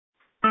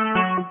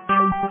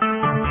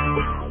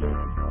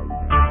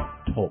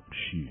Talk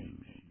Show.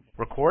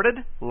 Recorded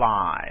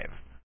live.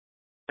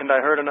 And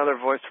I heard another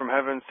voice from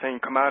heaven saying,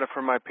 Come out of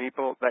her, my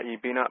people, that ye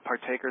be not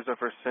partakers of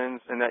her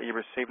sins, and that ye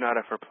receive not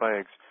of her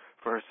plagues.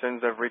 For her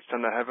sins have reached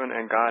unto heaven,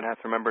 and God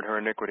hath remembered her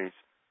iniquities.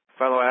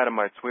 Fellow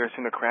Adamites, we are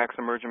seeing the cracks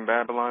emerge in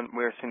Babylon.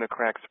 We are seeing the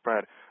cracks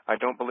spread. I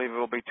don't believe it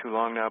will be too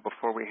long now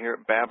before we hear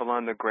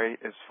Babylon the Great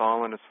is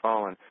fallen,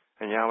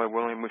 and Yahweh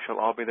willing, we shall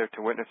all be there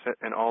to witness it,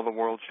 and all the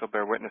world shall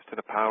bear witness to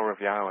the power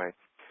of Yahweh.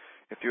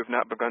 If you have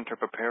not begun to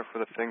prepare for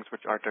the things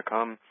which are to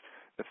come,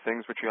 the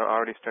things which you are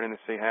already starting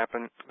to see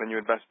happen, then you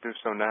had best do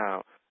so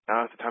now.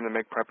 Now is the time to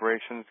make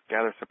preparations,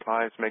 gather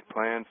supplies, make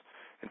plans,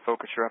 and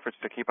focus your efforts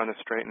to keep on the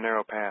straight and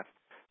narrow path.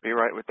 Be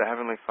right with the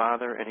Heavenly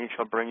Father, and He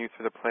shall bring you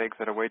through the plagues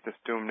that await this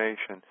doomed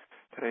nation.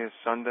 Today is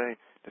Sunday,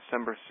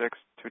 December 6,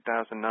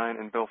 2009,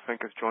 and Bill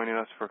Fink is joining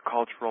us for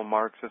Cultural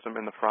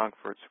Marxism in the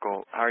Frankfurt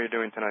School. How are you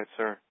doing tonight,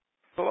 sir?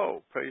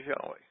 Hello. Praise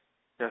Yahweh.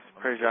 Yes,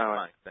 praise Yahweh.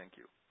 Fine, thank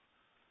you.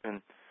 And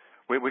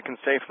we can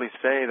safely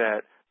say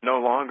that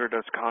no longer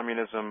does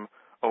communism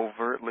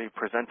overtly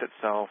present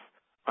itself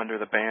under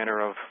the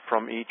banner of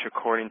from each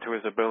according to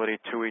his ability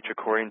to each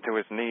according to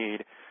his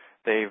need.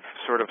 They've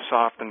sort of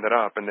softened it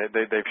up, and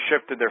they've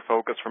shifted their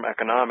focus from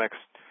economics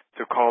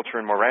to culture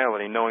and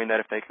morality, knowing that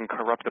if they can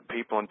corrupt the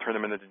people and turn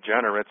them into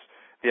degenerates,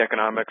 the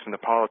economics and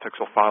the politics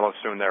will follow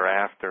soon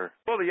thereafter.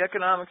 Well, the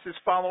economics is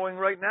following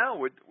right now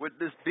with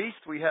this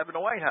beast we have in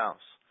the White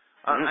House.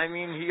 I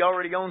mean, he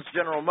already owns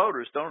General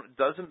Motors.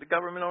 Doesn't the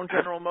government own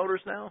General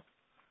Motors now?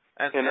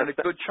 And a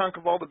good chunk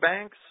of all the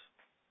banks?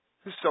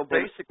 So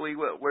basically,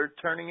 we're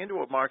turning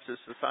into a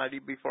Marxist society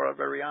before our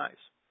very eyes.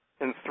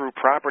 And through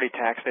property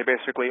tax, they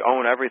basically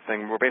own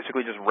everything. We're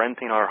basically just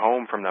renting our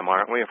home from them,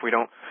 aren't we? If we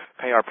don't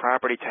pay our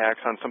property tax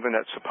on something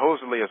that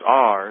supposedly is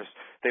ours,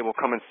 they will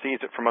come and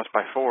seize it from us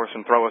by force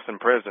and throw us in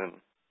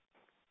prison.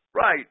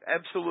 Right,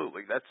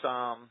 absolutely. That's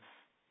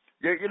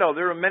you know,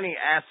 there are many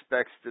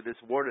aspects to this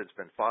war that's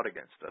been fought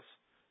against us,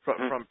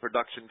 from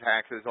production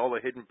taxes, all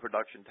the hidden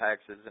production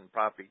taxes and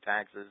property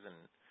taxes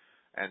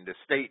and the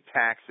state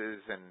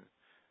taxes and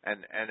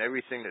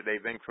everything that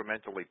they've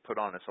incrementally put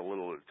on us a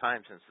little at a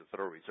time since the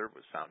Federal Reserve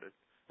was founded.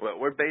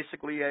 We're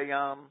basically a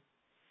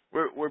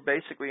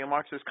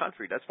Marxist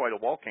country. That's why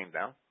the wall came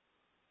down.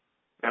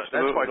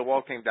 Absolutely. That's why the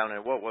wall came down in,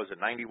 what was it,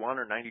 91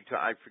 or 92?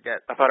 I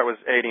forget. I thought it was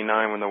 89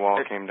 when the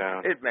wall came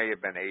down. It may have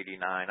been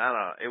 89. I don't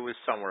know. It was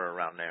somewhere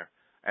around there.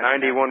 And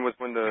 91 was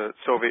when the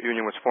Soviet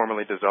Union was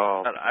formally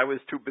dissolved. I was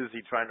too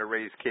busy trying to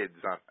raise kids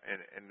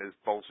in this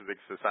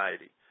Bolshevik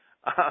society.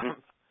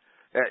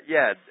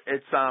 Yeah,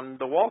 it's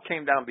the wall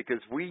came down because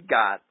we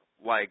got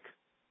like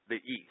the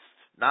East,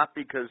 not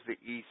because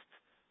the East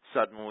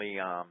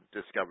suddenly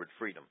discovered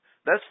freedom.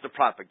 That's the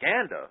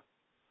propaganda.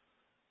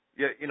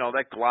 You know,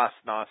 that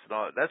glasnost and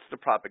all that, that's the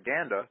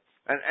propaganda.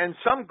 And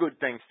some good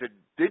things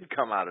did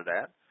come out of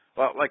that.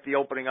 Well, like the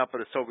opening up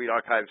of the Soviet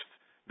archives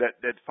that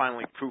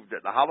finally proved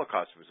that the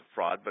Holocaust was a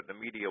fraud, but the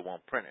media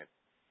won't print it.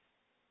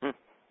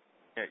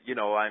 You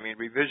know, I mean,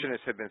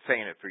 revisionists have been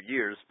saying it for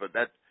years, but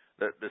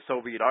the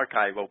Soviet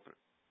archives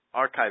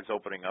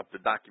opening up, the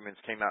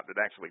documents came out that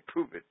actually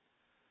prove it.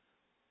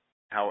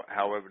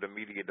 However, the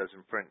media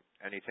doesn't print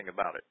anything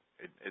about it.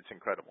 It's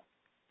incredible.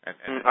 And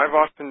I've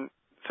often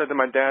said to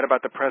my dad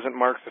about the present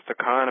Marxist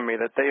economy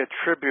that they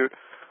attribute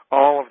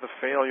all of the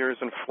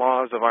failures and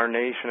flaws of our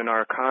nation and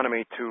our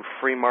economy to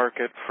free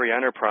market, free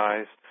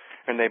enterprise,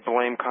 and they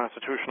blame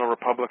constitutional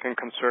Republican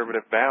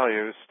conservative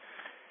values.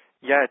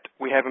 Yet,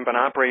 we haven't been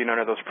operating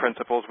under those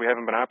principles. We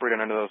haven't been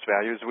operating under those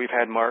values. We've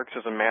had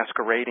Marxism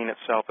masquerading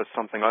itself as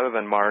something other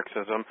than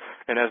Marxism,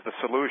 and as the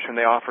solution,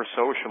 they offer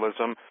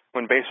socialism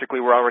when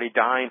basically we're already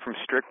dying from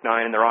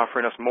strychnine, and they're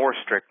offering us more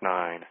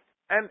strychnine.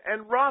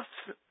 And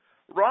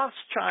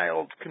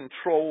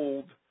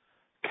Rothschild-controlled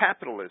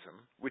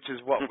capitalism, which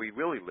is what we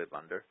really live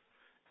under,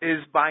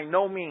 is by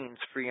no means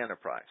free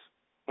enterprise.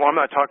 Well, I'm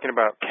not talking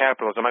about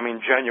capitalism. I mean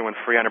genuine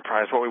free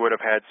enterprise, what we would have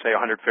had, say,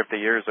 150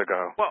 years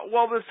ago.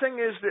 Well, the thing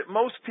is that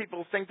most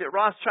people think that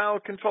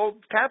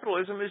Rothschild-controlled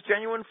capitalism is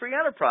genuine free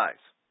enterprise.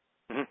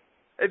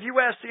 If you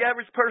ask the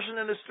average person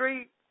in the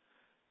street,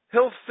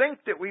 he'll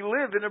think that we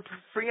live in a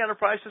free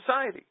enterprise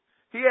society.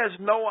 He has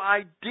no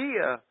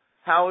idea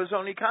how his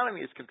own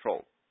economy is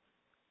controlled.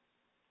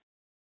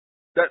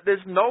 That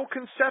there's no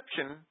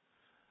conception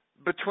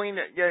between,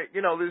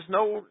 you know, there's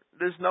no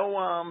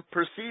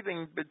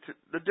perceiving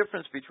the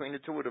difference between the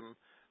two of them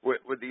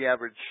with the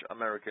average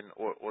American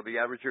or the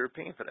average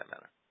European, for that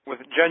matter. With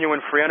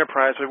genuine free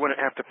enterprise, we wouldn't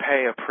have to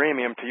pay a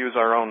premium to use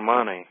our own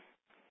money.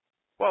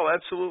 Well,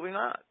 absolutely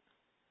not.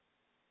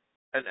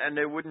 And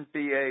there wouldn't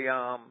be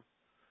a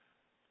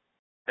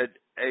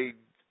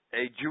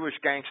Jewish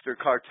gangster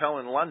cartel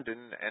in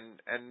London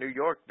and New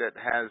York that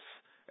has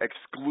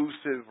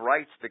exclusive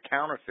rights to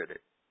counterfeit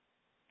it.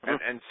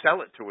 And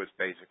sell it to us,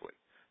 basically.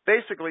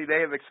 Basically,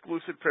 they have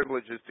exclusive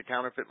privileges to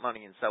counterfeit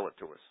money and sell it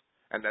to us.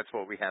 And that's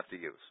what we have to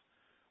use.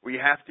 We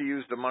have to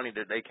use the money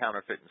that they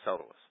counterfeit and sell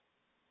to us.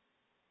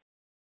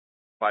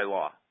 By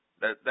law.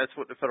 That's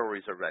what the Federal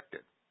Reserve Act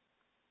did.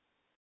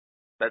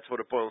 That's what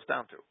it boils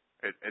down to.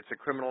 It's a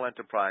criminal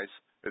enterprise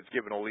that's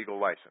given a legal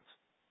license.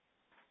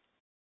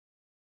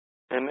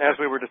 And as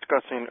we were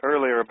discussing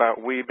earlier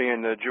about we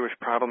being the Jewish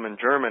problem in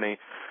Germany,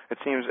 it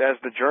seems as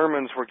the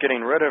Germans were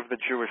getting rid of the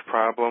Jewish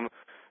problem,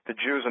 the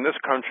Jews in this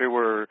country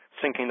were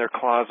sinking their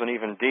claws in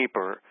even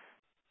deeper.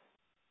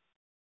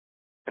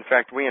 In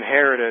fact, we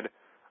inherited,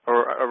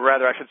 or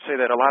rather I should say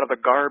that a lot of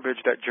the garbage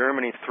that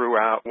Germany threw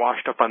out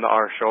washed up onto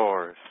our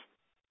shores.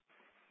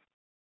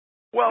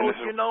 Well,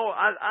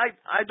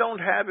 I don't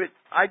have it.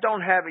 I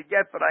don't have it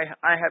yet, but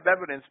I have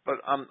evidence.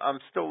 But I'm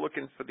still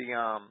looking for the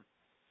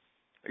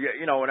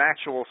an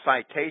actual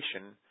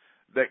citation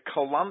that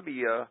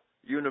Columbia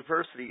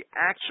University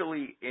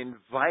actually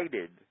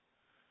invited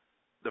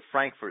the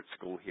Frankfurt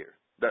School here,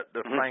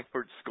 the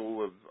Frankfurt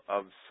School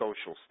of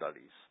Social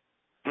Studies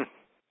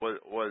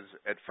was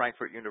at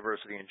Frankfurt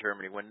University in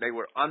Germany when they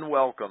were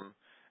unwelcome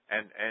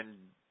and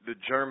the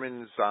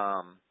Germans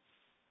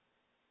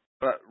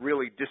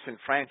really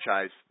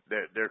disenfranchised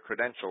their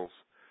credentials.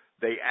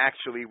 They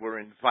actually were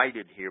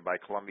invited here by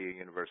Columbia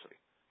University.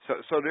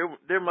 So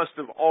there must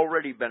have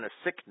already been a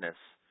sickness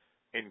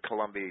in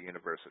Columbia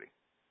University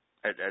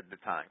at the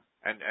time.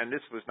 And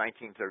this was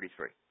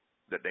 1933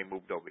 that they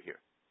moved over here.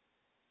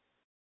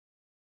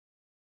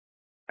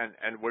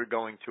 And we're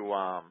going to,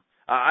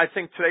 I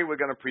think today we're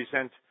going to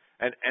present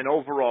an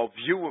overall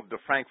view of the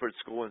Frankfurt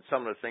School and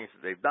some of the things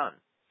that they've done.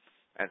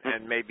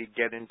 And maybe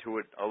get into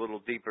it a little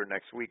deeper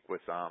next week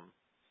with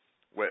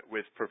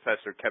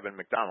Professor Kevin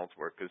McDonald's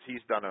work, because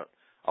he's done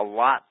a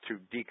lot to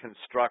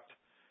deconstruct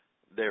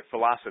their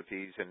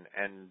philosophies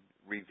and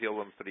reveal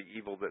them for the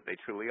evil that they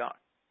truly are.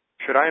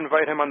 Should I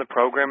invite him on the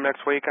program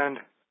next weekend?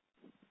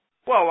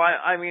 Well,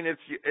 I mean,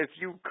 if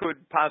you could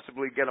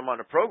possibly get him on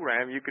a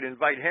program, you could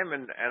invite him,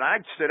 and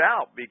I'd sit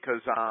out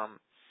because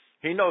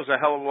he knows a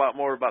hell of a lot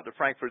more about the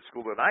Frankfurt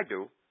School than I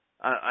do.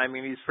 I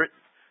mean, he's written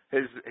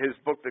his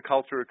book, The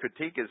Culture of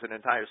Critique, is an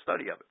entire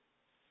study of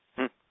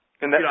it.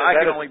 And I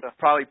can only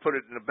probably put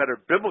it in a better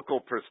biblical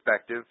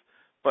perspective,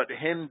 but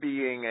him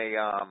being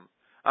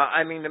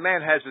I mean, the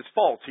man has his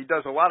faults. He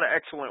does a lot of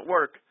excellent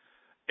work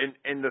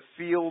in the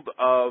field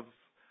of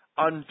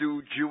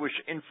undue Jewish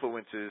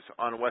influences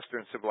on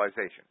Western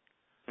civilization.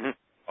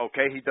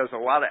 Okay, he does a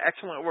lot of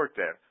excellent work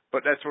there,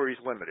 but that's where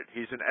he's limited.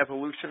 He's an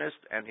evolutionist,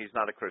 and he's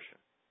not a Christian.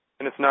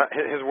 And it's not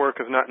his work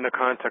is not in the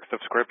context of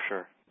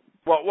Scripture.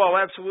 Well,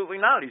 absolutely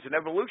not. He's an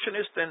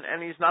evolutionist,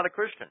 and he's not a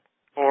Christian.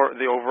 Or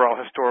the overall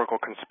historical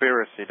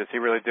conspiracy. Does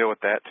he really deal with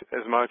that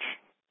as much?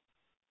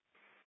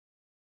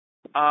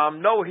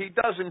 No, he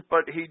doesn't,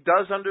 but he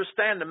does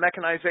understand the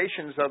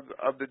mechanizations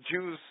of the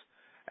Jews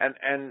and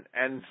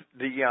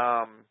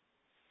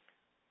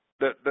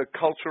the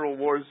cultural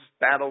wars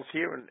battles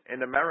here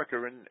in America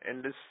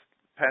in this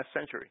past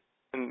century.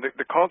 And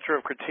the culture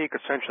of critique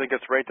essentially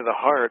gets right to the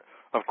heart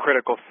of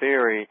critical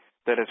theory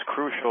that is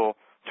crucial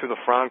to the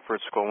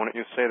Frankfurt School. When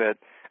you say that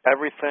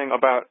everything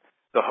about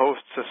the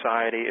host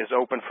society is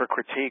open for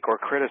critique or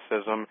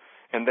criticism,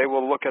 and they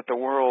will look at the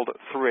world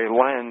through a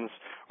lens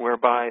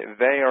whereby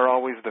they are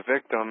always the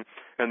victim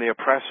and the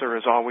oppressor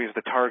is always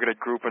the targeted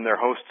group in their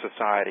host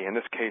society, in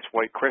this case,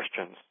 white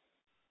Christians.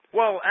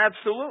 Well,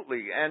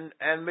 absolutely. And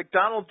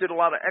MacDonald did a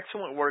lot of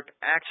excellent work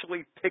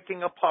actually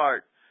picking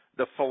apart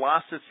the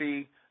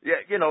philosophy,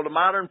 the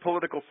modern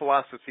political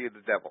philosophy of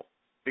the devil,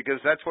 because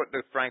that's what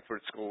the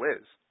Frankfurt School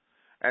is.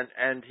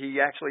 And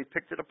he actually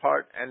picked it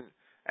apart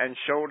and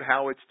showed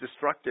how it's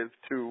destructive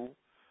to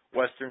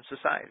Western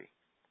society.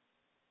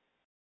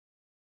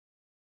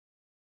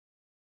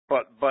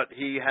 But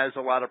he has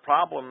a lot of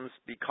problems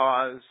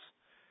because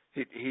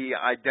he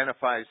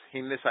misidentifies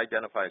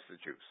the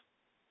Jews.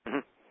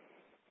 Mm-hmm.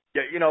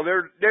 Yeah,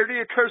 they're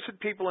the accursed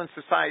people in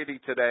society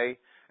today,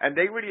 and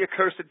they were the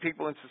accursed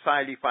people in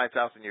society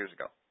 5,000 years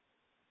ago.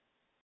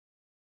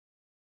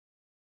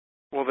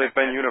 Well, they've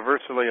been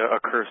universally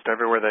accursed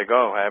everywhere they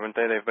go, haven't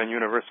they? They've been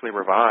universally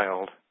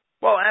reviled.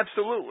 Well,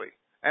 absolutely.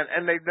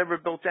 And they've never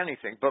built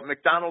anything. But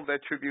MacDonald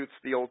attributes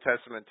the Old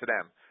Testament to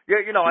them.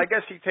 Yeah, I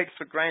guess he takes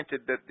for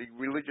granted that the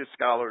religious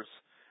scholars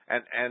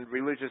and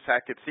religious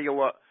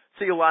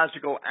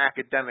theological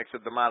academics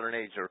of the modern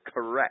age are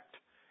correct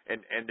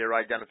in their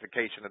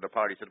identification of the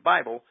parties of the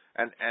Bible,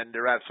 and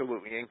they're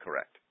absolutely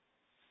incorrect.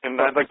 And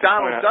but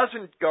MacDonald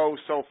doesn't go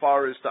so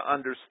far as to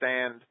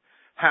understand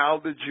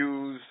how the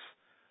Jews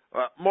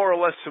more or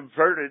less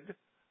subverted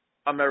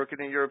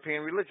American and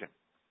European religion.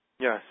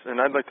 Yes, and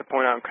I'd like to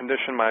point out and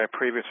condition my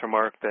previous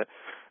remark that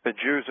the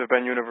Jews have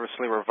been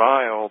universally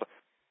reviled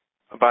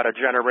about a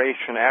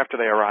generation after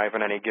they arrive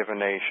in any given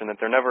nation, that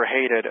they're never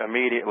hated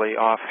immediately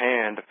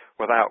offhand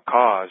without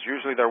cause.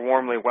 Usually they're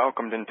warmly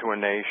welcomed into a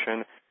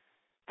nation.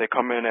 They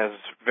come in as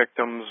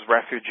victims,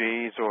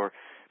 refugees, or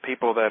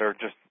people that are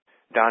just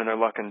down in their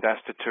luck and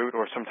destitute,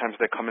 or sometimes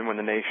they come in when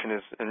the nation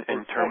is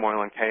in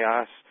turmoil and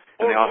chaos.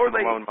 And they offer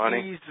them loan money.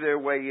 Or they ease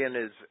their way in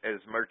as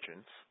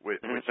merchants,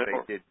 which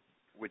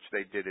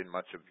they did in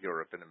much of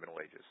Europe in the Middle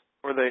Ages.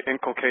 Or they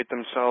inculcate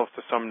themselves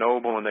to some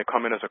noble and they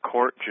come in as a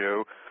court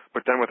Jew,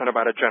 but then within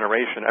about a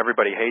generation,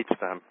 everybody hates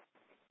them.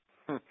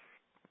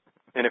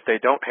 And if they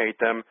don't hate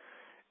them,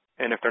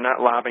 And if they're not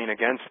lobbying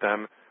against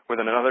them,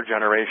 within another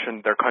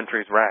generation, their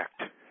country's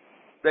wrecked.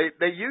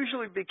 They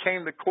usually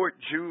became the court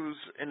Jews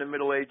in the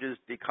Middle Ages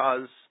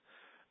because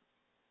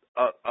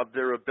of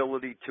their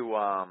ability to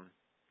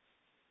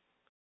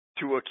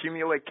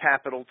accumulate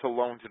capital to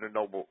loan to the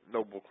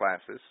noble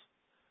classes,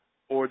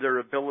 or their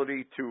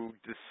ability to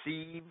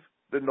deceive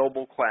the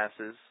noble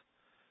classes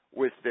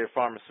with their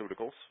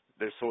pharmaceuticals,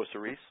 their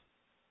sorceries,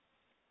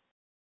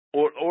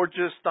 or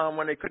just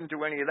when they couldn't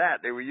do any of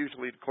that, they were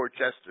usually the court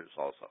jesters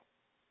also.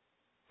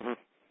 Mm-hmm.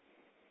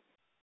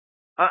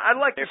 I'd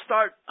like to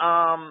start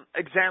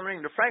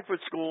examining the Frankfurt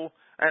School,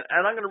 and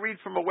I'm going to read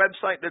from a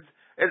website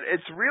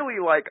it's really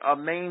like a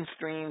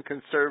mainstream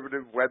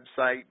conservative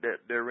website that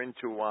they're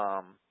into,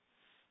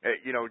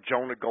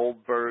 Jonah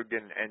Goldberg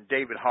and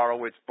David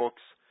Horowitz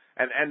books,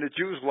 and the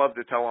Jews love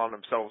to tell on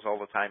themselves all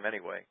the time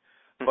anyway.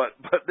 But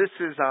this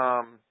is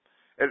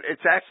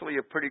it's actually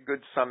a pretty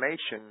good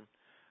summation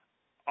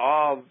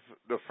of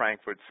the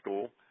Frankfurt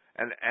School.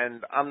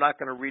 And I'm not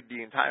going to read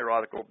the entire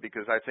article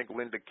because I think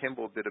Linda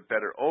Kimball did a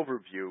better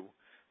overview.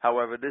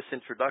 However, this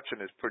introduction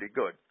is pretty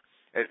good.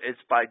 It's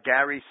by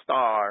Gary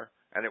Starr,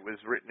 and it was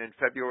written in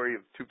February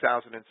of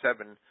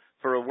 2007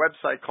 for a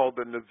website called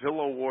the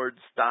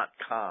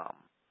NevilleAwards.com.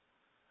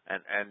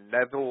 And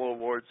Neville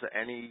Awards,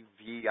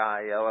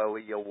 Neville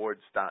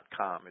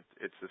Awards.com.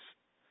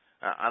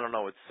 I don't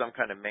know, it's some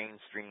kind of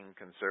mainstream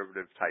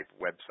conservative type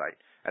website.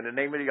 And the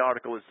name of the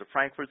article is The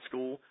Frankfurt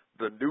School,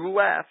 The New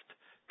Left,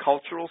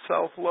 Cultural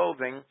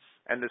Self-Loathing,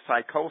 and the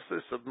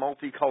Psychosis of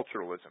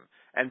Multiculturalism.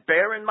 And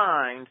bear in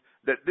mind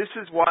that this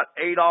is what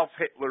Adolf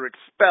Hitler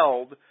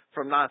expelled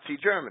from Nazi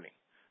Germany.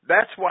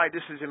 That's why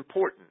this is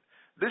important.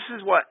 This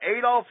is what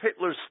Adolf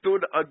Hitler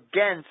stood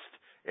against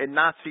in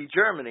Nazi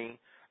Germany,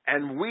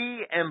 and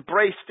we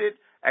embraced it,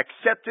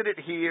 accepted it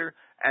here,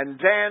 and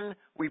then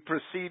we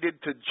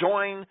proceeded to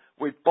join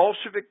with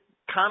Bolshevik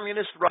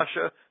Communist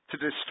Russia to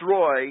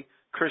destroy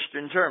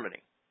Christian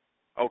Germany.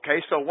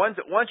 Okay, so once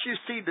you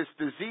see this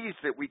disease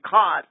that we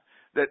caught,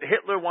 that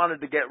Hitler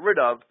wanted to get rid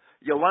of,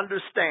 you'll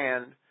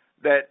understand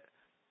that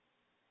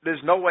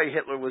there's no way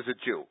Hitler was a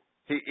Jew.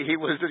 He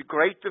was a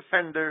great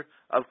defender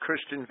of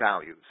Christian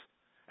values,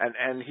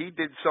 and he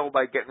did so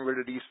by getting rid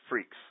of these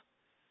freaks.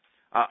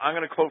 I'm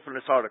going to quote from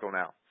this article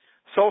now.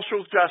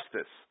 Social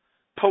justice,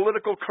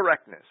 political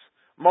correctness,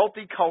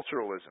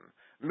 multiculturalism,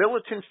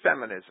 militant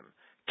feminism,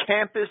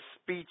 campus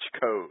speech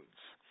codes,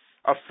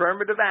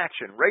 affirmative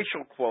action,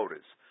 racial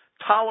quotas,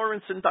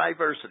 tolerance and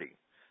diversity,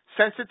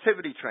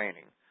 sensitivity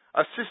training,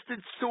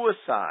 assisted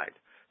suicide,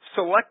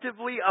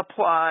 selectively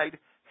applied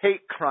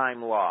hate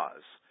crime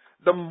laws,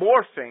 the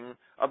morphing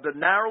of the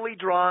narrowly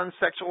drawn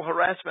sexual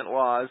harassment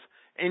laws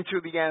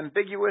into the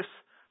ambiguous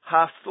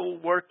hostile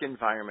work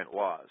environment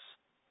laws,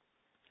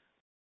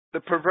 the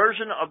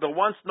perversion of the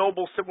once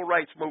noble civil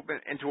rights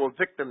movement into a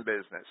victim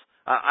business.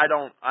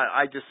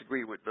 I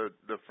disagree with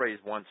the phrase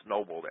once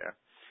noble there.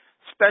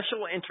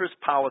 Special interest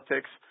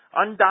politics,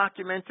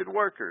 undocumented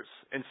workers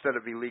instead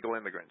of illegal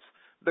immigrants,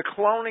 the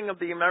cloning of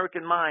the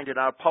American mind in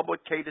our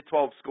public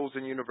K-12 schools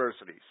and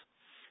universities,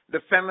 the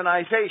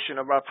feminization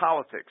of our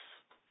politics,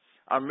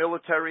 our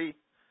military,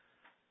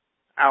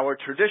 our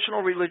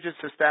traditional religious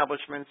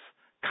establishments,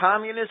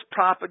 communist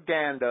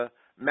propaganda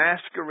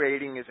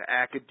masquerading as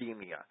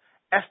academia,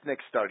 ethnic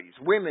studies,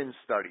 women's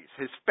studies,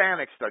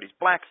 Hispanic studies,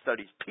 black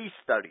studies, peace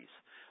studies,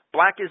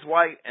 black is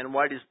white and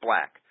white is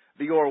black.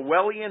 The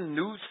Orwellian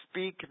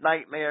newspeak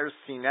nightmare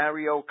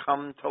scenario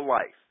come to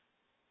life.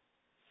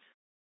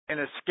 In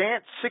a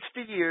scant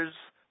 60 years,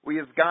 we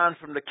have gone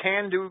from the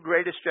can-do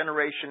greatest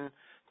generation,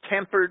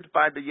 tempered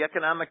by the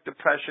economic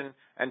depression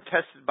and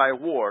tested by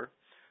war,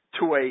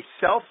 to a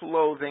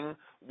self-loathing,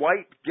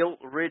 white,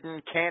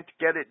 guilt-ridden,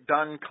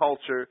 can't-get-it-done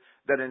culture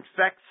that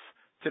infects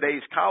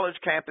today's college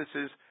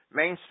campuses,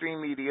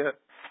 mainstream media,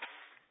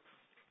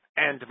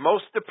 and,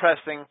 most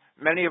depressing,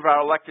 many of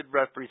our elected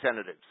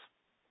representatives.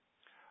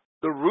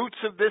 The roots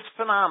of this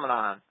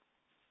phenomenon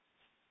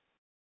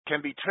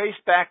can be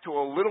traced back to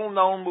a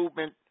little-known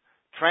movement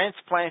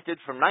transplanted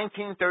from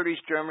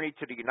 1930s Germany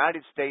to the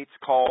United States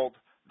called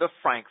the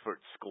Frankfurt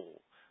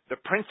School. The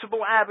principal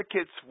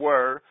advocates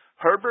were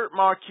Herbert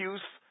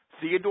Marcuse,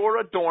 Theodor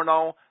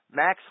Adorno,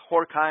 Max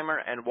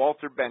Horkheimer, and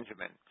Walter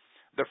Benjamin.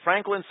 The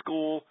Franklin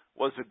School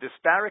was a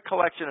disparate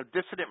collection of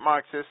dissident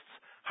Marxists,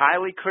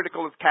 highly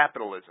critical of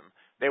capitalism.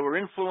 They were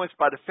influenced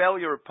by the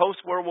failure of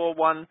post-World War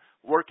I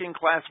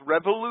working-class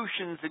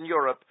revolutions in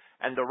Europe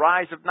and the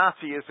rise of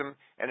Nazism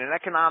in an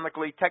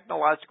economically,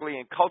 technologically,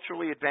 and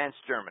culturally advanced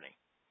Germany.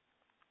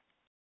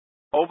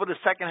 Over the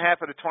second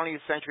half of the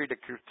 20th century, the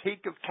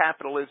critique of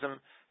capitalism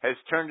has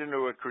turned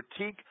into a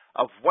critique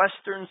of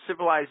Western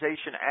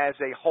civilization as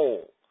a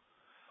whole.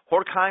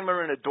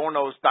 Horkheimer and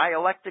Adorno's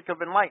Dialectic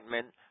of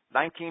Enlightenment,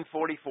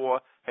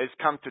 1944, has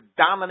come to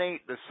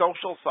dominate the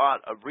social thought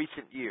of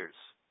recent years.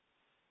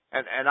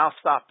 And I'll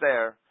stop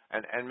there,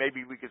 and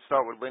maybe we could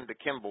start with Linda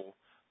Kimball.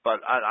 But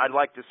I'd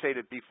like to say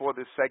that before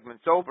this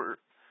segment's over,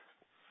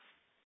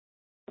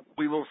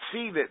 we will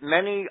see that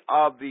many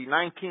of the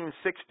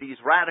 1960s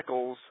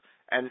radicals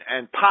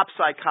and pop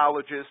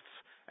psychologists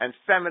and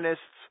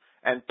feminists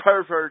and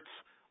perverts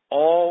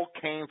all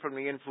came from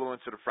the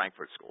influence of the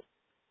Frankfurt School.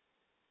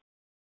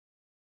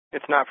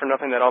 It's not for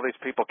nothing that all these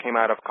people came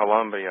out of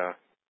Columbia.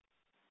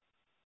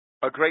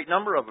 A great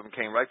number of them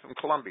came right from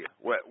Columbia,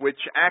 which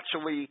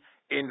actually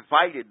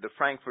invited the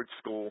Frankfurt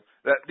School.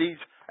 That these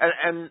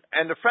and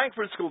the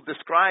Frankfurt School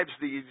describes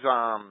these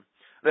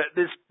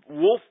this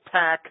wolf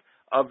pack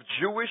of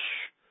Jewish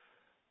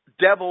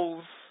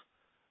devils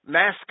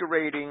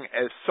masquerading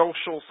as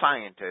social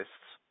scientists.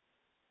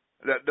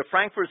 The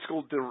Frankfurt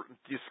School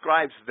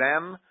describes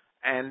them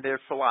and their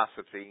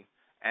philosophy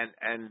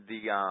and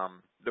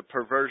the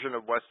perversion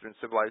of Western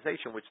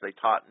civilization, which they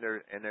taught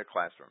in their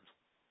classrooms.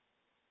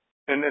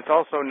 And it's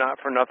also not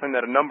for nothing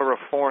that a number of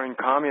foreign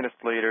communist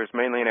leaders,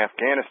 mainly in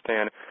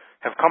Afghanistan,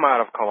 have come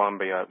out of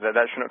Columbia.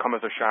 That shouldn't come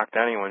as a shock to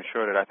anyone,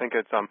 should it? I think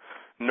it's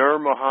Nur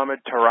Muhammad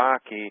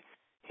Taraki.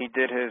 He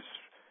did his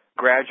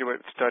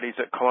graduate studies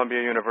at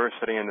Columbia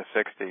University in the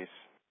 60s.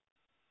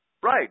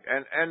 Right,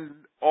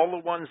 and all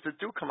the ones that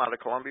do come out of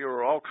Columbia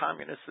are all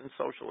communists and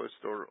socialists,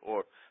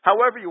 or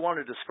however you want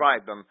to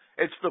describe them.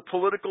 It's the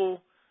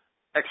political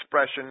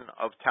expression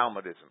of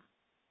Talmudism.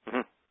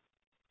 Mm-hmm.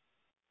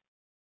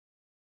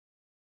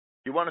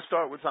 You want to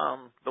start with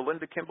the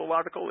Linda Kimball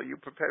article? Are you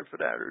prepared for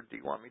that, or do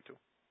you want me to?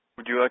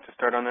 Would you like to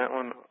start on that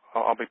one?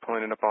 I'll be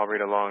pulling it up. I'll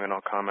read along, and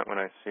I'll comment when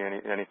I see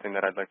anything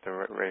that I'd like to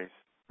raise.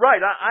 Right.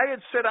 I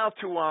had set out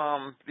to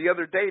the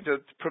other day to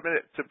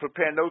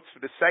prepare notes for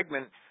the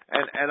segment,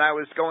 and I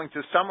was going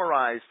to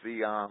summarize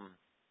the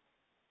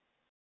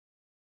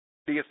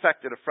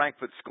effect of the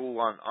Frankfurt School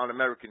on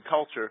American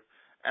culture,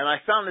 and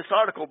I found this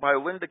article by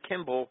Linda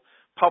Kimball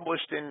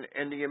published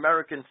in the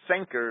American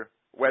Thinker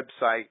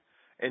website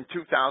in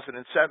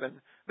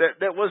 2007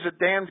 that was a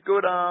damned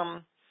good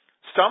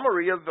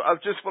summary of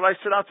just what I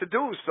set out to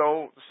do.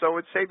 So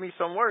it saved me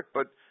some work,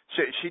 but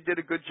she did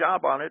a good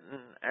job on it,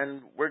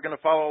 and we're going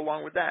to follow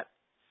along with that.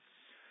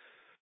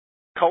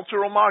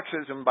 Cultural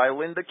Marxism by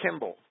Linda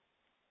Kimball.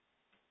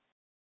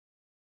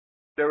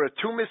 There are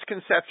two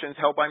misconceptions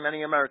held by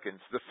many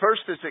Americans. The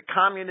first is that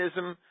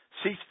communism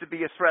ceased to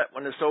be a threat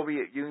when the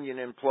Soviet Union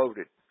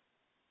imploded.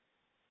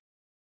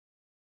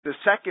 The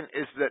second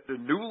is that the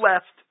new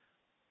left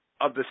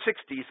of the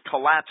 60s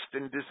collapsed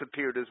and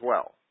disappeared as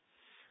well.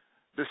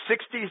 The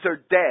 60s are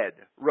dead,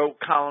 wrote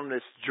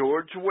columnist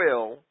George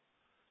Will,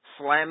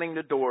 Slamming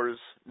the Doors,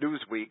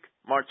 Newsweek,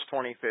 March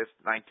 25th,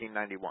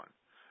 1991.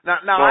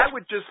 Now I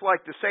would just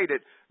like to say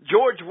that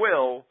George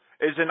Will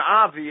is an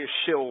obvious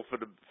shill for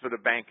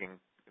the banking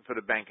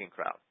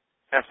crowd.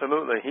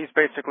 Absolutely. He's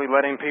basically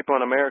letting people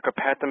in America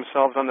pat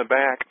themselves on the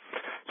back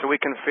so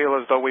we can feel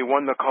as though we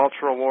won the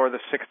Cultural War of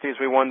the 60s,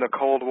 we won the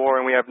Cold War,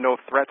 and we have no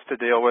threats to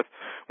deal with,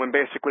 when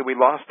basically we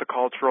lost the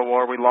Cultural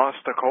War, we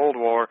lost the Cold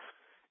War,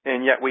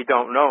 and yet we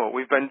don't know.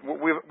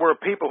 We're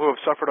people who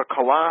have suffered a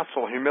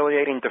colossal,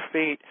 humiliating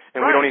defeat,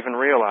 and we don't even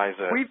realize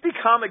it. We've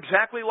become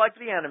exactly like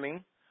the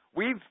enemy.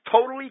 We've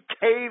totally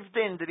caved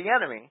into the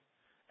enemy,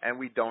 and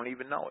we don't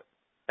even know it.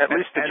 At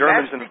least the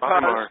Germans in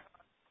Weimar.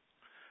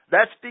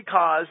 That's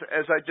because,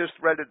 as I just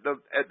read at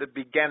the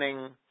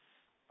beginning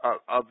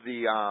of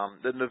the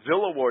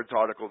Neville Awards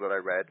article that I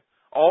read,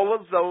 all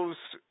of those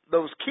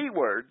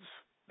keywords,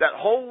 that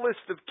whole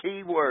list of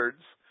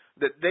keywords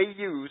that they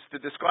use to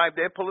describe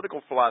their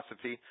political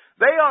philosophy,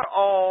 they are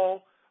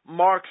all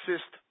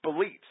Marxist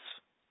beliefs.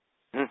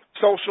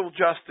 Social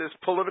justice,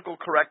 political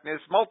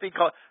correctness,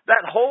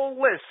 that whole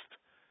list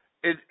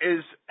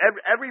is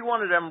every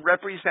one of them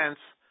represents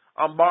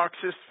a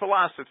Marxist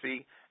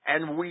philosophy,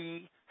 and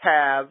we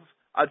have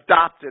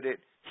adopted it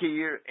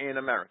here in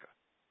America.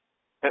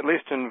 At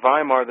least in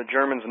Weimar, the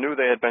Germans knew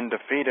they had been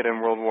defeated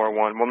in World War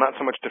I. Well, not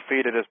so much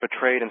defeated as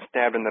betrayed and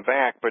stabbed in the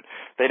back, but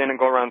they didn't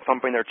go around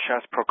thumping their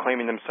chest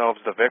proclaiming themselves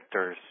the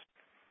victors.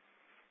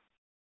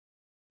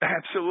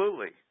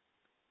 Absolutely.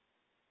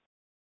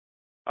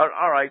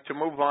 All right, to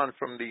move on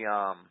from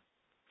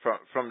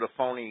the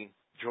phony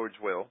George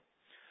Will.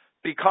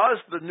 Because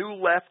the new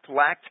left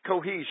lacked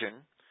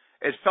cohesion,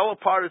 it fell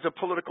apart as a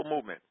political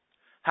movement.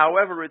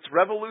 However, its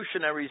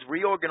revolutionaries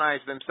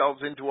reorganized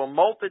themselves into a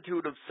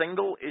multitude of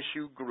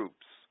single-issue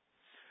groups.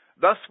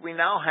 Thus, we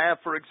now have,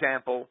 for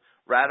example,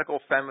 radical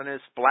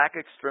feminists, black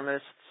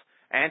extremists,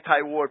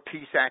 anti-war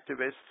peace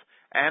activists,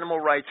 animal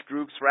rights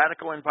groups,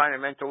 radical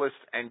environmentalists,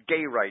 and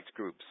gay rights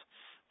groups.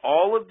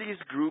 All of these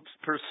groups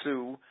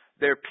pursue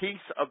their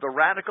piece of the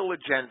radical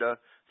agenda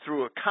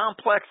through a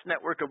complex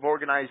network of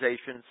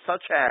organizations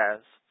such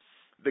as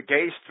the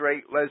Gay,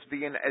 Straight,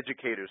 Lesbian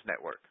Educators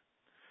Network,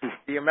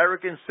 the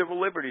American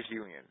Civil Liberties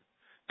Union,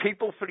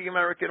 People for the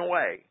American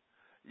Way,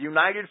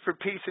 United for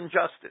Peace and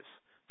Justice,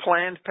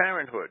 Planned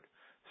Parenthood,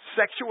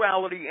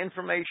 Sexuality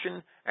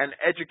Information and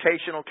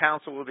Educational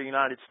Council of the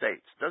United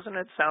States. Doesn't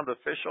it sound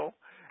official?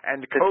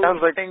 And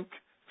Code Pink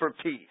for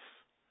Peace.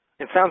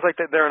 It sounds like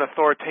that they're an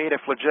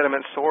authoritative,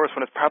 legitimate source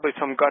when it's probably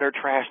some gutter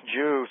trash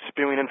Jew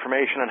spewing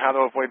information on how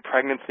to avoid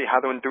pregnancy, how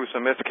to induce a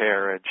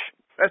miscarriage.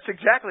 That's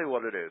exactly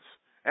what it is.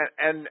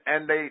 And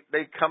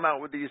they come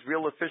out with these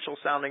real official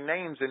sounding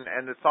names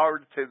and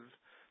authoritative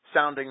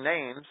sounding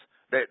names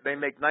They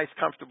make nice,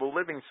 comfortable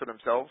livings for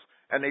themselves,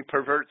 and they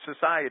pervert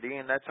society,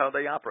 and that's how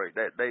they operate.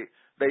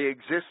 They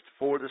exist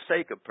for the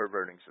sake of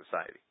perverting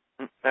society.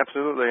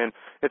 Absolutely, and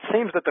it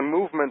seems that the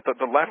movement,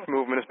 the left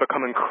movement, has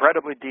become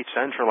incredibly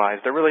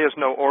decentralized. There really is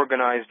no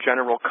organized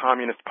general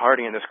communist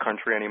party in this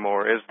country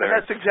anymore, is there? And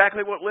that's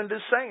exactly what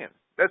Linda's saying.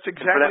 That's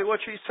exactly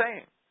what she's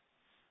saying.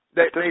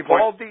 They've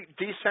all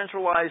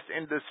decentralized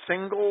into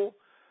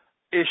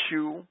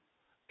single-issue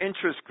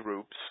interest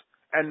groups,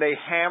 and they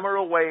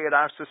hammer away at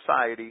our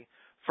society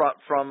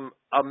from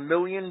a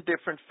million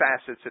different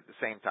facets at the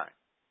same time.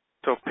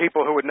 So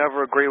people who would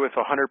never agree with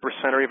 100%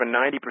 or even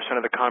 90%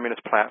 of the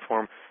communist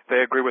platform, they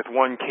agree with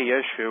one key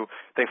issue.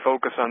 They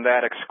focus on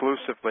that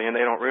exclusively, and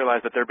they don't realize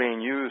that they're being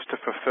used to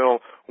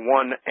fulfill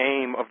one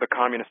aim of the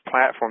communist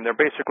platform. They're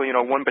basically,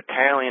 one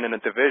battalion in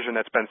a division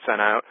that's been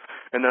sent out,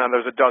 and then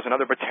there's a dozen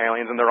other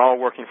battalions, and they're all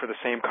working for the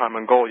same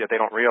common goal, yet they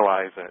don't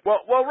realize it.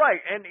 Well, right,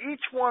 and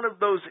each one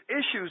of those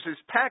issues is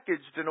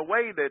packaged in a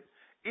way that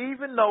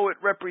even though it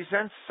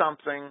represents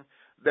something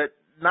that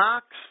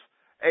knocks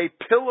a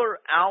pillar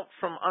out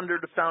from under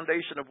the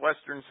foundation of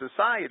Western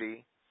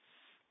society,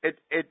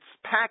 it's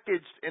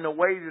packaged in a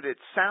way that it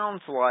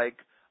sounds like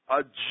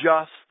a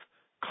just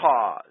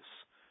cause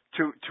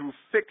to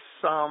fix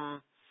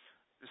some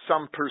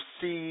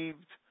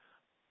perceived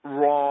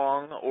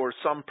wrong or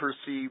some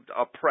perceived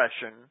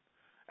oppression,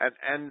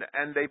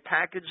 and they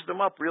package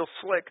them up real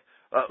slick,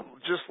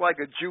 just like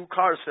a Jew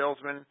car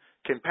salesman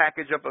can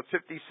package up a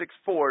 '56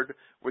 Ford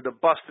with a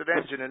busted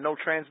engine and no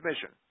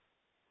transmission.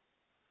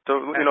 So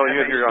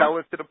you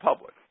sell it to the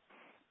public.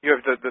 You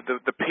have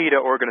the PETA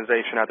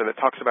organization out there that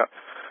talks about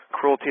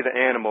cruelty to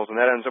animals, and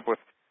that ends up with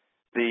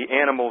the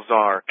animal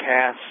czar,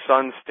 Cass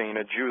Sunstein,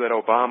 a Jew that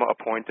Obama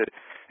appointed,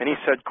 and he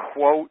said,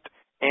 quote,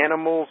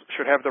 "Animals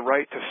should have the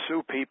right to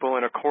sue people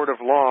in a court of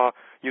law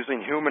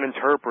using human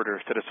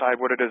interpreters to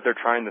decide what it is they're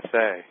trying to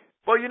say."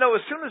 Well,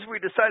 as soon as we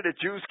decide that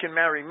Jews can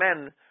marry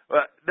men,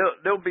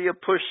 there'll be a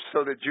push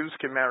so that Jews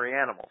can marry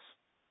animals.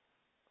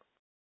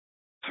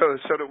 So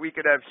that we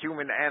could have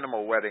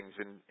human-animal weddings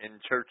in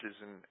churches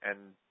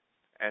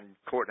and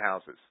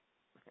courthouses.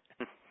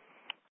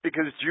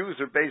 Because Jews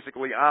are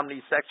basically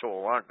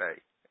omnisexual, aren't they?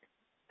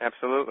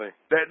 Absolutely.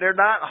 They're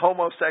not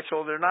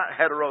homosexual, they're not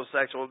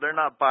heterosexual, they're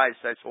not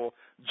bisexual.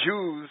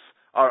 Jews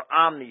are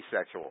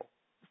omnisexual.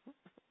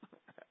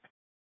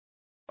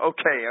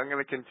 Okay, I'm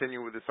going to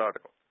continue with this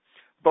article.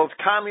 Both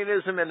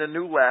communism and the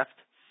New Left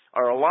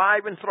are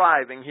alive and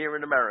thriving here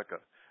in America.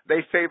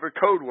 They favor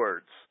code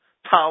words: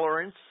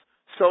 tolerance,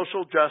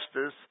 social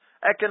justice,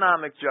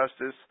 economic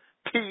justice,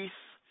 peace,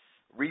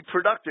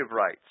 reproductive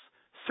rights,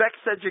 sex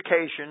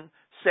education,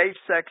 safe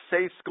sex,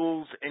 safe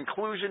schools,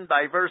 inclusion,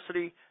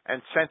 diversity,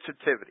 and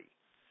sensitivity.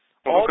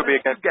 All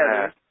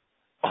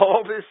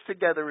this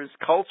together is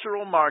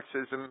cultural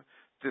Marxism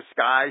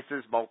disguised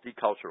as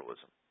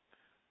multiculturalism.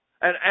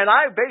 And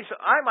I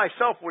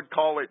myself would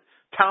call it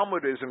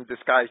Talmudism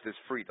disguised as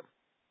freedom,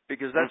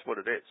 because that's what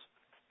it is.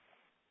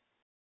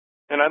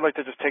 And I'd like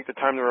to just take the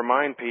time to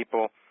remind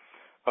people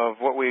of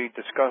what we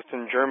discussed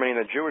in Germany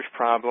and the Jewish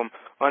problem.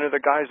 Under the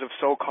guise of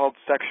so-called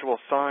sexual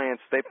science,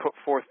 they put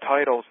forth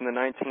titles in the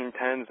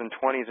 1910s and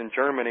 20s in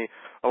Germany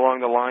along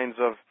the lines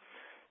of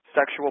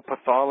sexual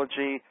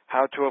pathology,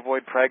 how to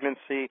avoid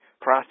pregnancy,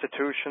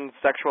 prostitution,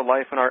 sexual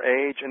life in our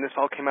age, and this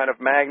all came out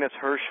of Magnus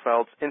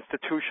Hirschfeld's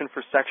Institution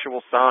for Sexual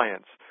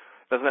Science.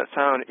 Doesn't that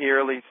sound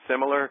eerily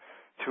similar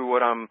to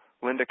what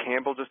Linda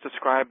Campbell just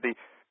described, the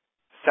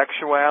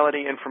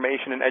Sexuality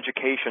Information and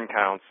Education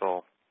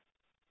Council?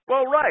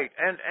 Well, right,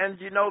 and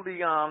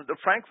the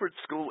Frankfurt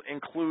School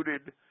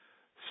included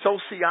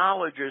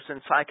sociologists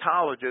and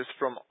psychologists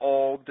from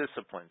all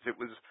disciplines. It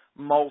was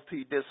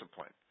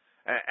multidiscipline,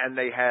 and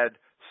they had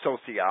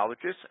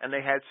sociologists and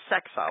they had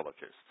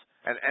sexologists,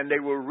 and they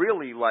were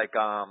really like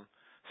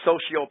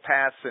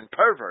sociopaths and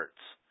perverts.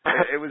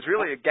 It was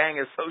really a gang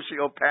of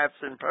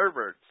sociopaths and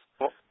perverts.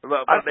 Well,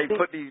 but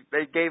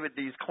they gave it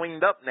these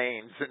cleaned up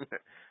names,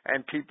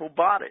 and people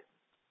bought it.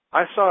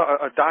 I saw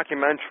a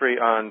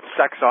documentary on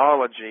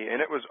sexology,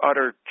 and it was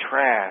utter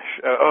trash.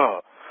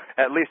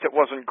 At least it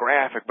wasn't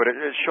graphic, but it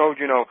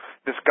showed,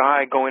 this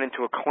guy going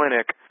into a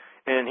clinic,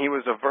 and he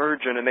was a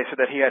virgin, and they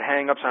said that he had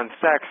hang-ups on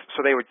sex,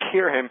 so they would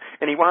cure him,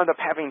 and he wound up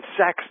having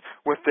sex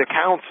with the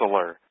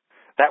counselor.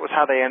 That was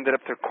how they ended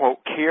up to, quote,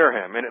 cure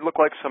him. And it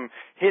looked like some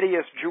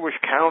hideous Jewish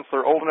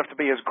counselor old enough to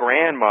be his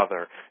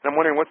grandmother. And I'm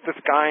wondering, what's this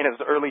guy in his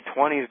early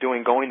 20s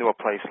doing going to a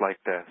place like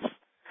this?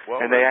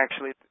 Well, and they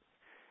actually...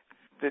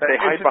 They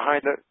hide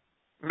behind the...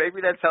 Maybe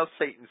that's how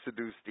Satan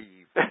seduced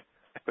Eve.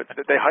 But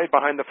they hide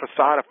behind the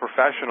facade of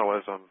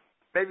professionalism.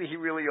 Maybe he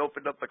really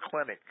opened up a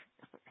clinic.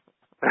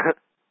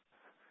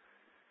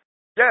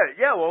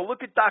 Yeah. Well,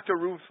 look at Dr.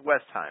 Ruth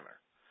Westheimer.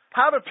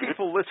 How do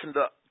people listen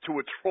to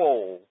a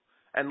troll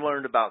and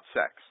learn about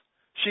sex?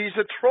 She's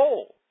a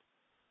troll.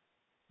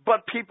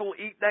 But people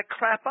eat that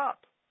crap up.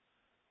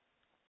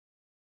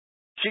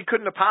 She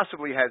couldn't have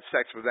possibly had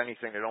sex with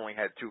anything that only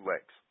had two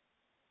legs.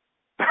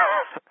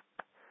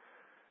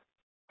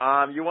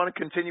 You want to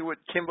continue with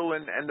Kimball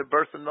and the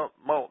birth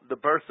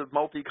of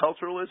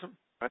multiculturalism?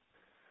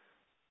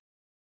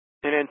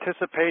 In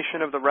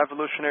anticipation of the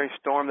revolutionary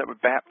storm that would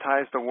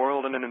baptize the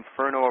world in an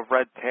inferno of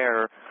red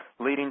terror,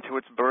 leading to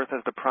its birth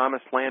as the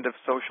promised land of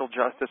social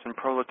justice and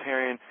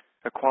proletarian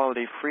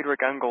equality,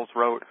 Friedrich Engels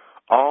wrote,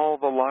 "All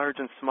the large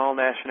and small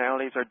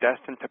nationalities are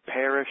destined to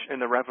perish in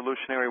the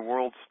revolutionary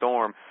world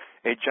storm.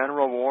 A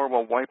general war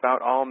will wipe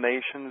out all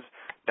nations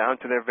down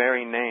to their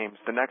very names.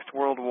 The next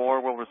world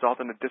war will result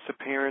in the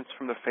disappearance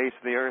from the face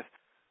of the earth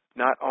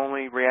not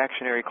only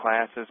reactionary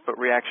classes, but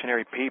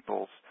reactionary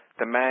peoples.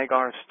 The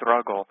Magyar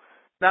struggle."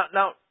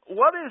 Now,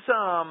 what is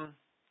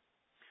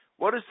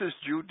this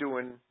Jew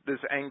doing?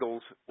 This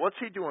Engels, what's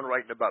he doing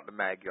writing about the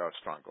Magyar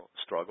struggle?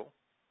 He's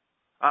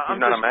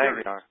not a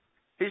Magyar.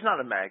 He's not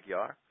a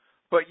Magyar,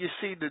 but you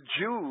see, the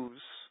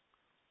Jews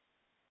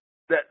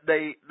that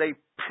they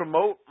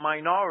promote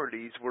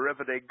minorities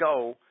wherever they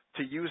go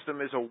to use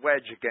them as a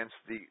wedge against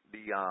the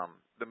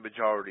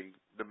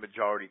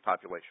majority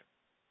population.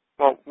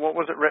 Well, what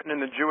was it written in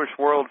the Jewish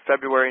World,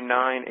 February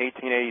 9,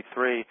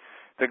 1883?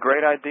 The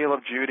great ideal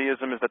of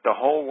Judaism is that the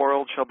whole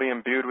world shall be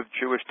imbued with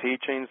Jewish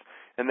teachings,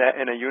 and that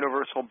in a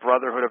universal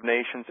brotherhood of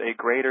nations, a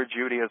greater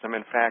Judaism,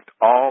 in fact,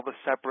 all the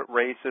separate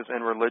races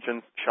and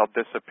religions shall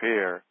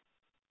disappear.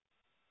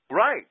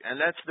 Right, and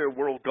that's their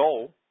world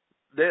goal.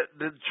 The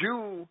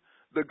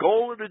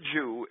goal of the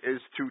Jew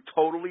is to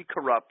totally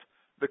corrupt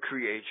the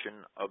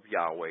creation of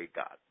Yahweh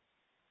God.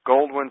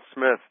 Goldwyn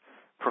Smith,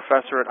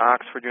 professor at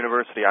Oxford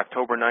University,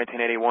 October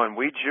 1981.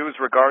 "We Jews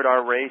regard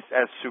our race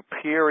as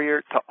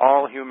superior to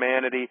all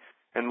humanity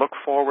and look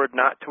forward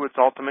not to its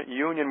ultimate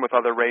union with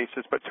other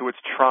races, but to its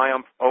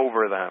triumph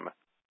over them."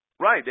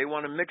 Right, they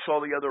want to mix all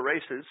the other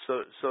races,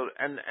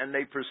 and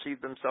they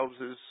perceive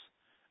themselves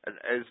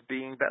as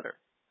being better,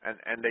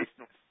 and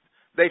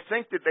they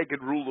think that they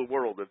could rule the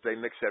world if they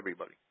mix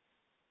everybody.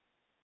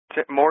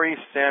 Maurice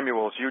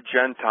Samuels, "You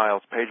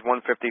Gentiles," page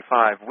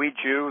 155. "We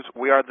Jews,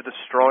 we are the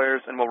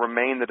destroyers and will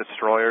remain the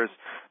destroyers.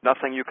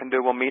 Nothing you can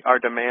do will meet our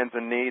demands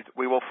and needs.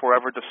 We will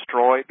forever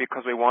destroy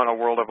because we want a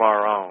world of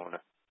our own."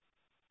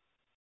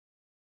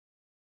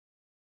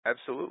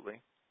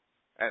 Absolutely.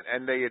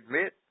 And they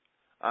admit,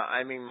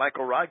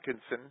 Michael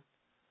Rodkinson,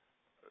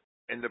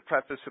 in the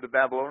preface to the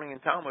Babylonian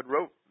Talmud,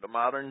 wrote, "The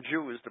modern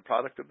Jew is the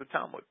product of the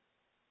Talmud."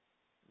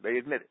 They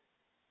admit it.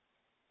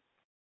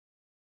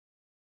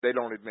 They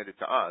don't admit it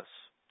to us.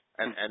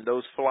 And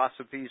those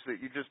philosophies that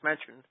you just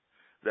mentioned,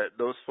 that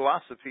those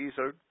philosophies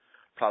are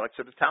products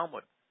of the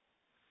Talmud.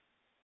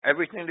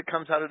 Everything that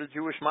comes out of the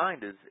Jewish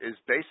mind is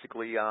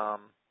basically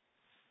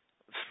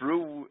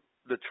through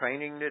the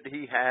training that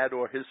he had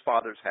or his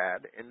fathers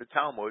had in the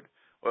Talmud,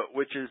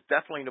 which is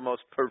definitely the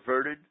most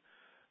perverted,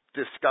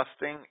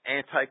 disgusting,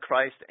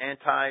 anti-Christ,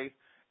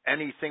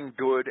 anti-anything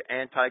good,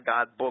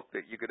 anti-God book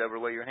that you could ever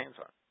lay your hands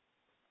on.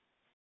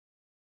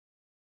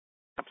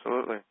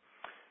 Absolutely.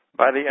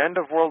 By the end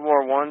of World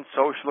War I,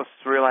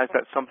 socialists realized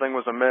that something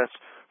was amiss,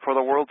 for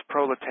the world's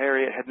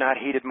proletariat had not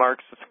heeded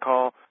Marx's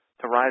call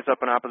to rise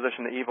up in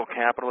opposition to evil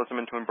capitalism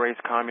and to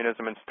embrace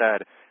communism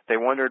instead. They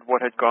wondered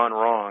what had gone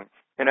wrong.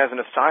 And as an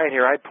aside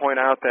here, I'd point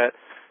out that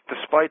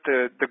despite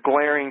the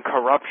glaring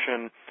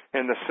corruption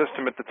in the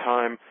system at the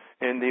time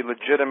and the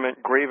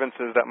legitimate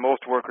grievances that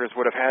most workers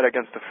would have had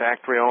against the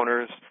factory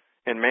owners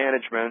and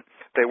management,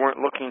 they weren't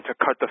looking to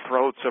cut the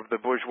throats of the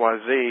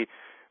bourgeoisie,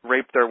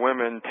 rape their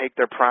women, take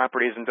their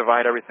properties, and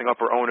divide everything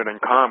up or own it in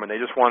common. They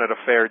just wanted a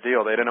fair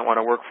deal. They didn't want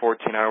to work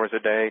 14 hours a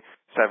day,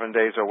 7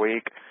 days a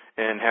week,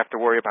 and have to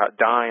worry about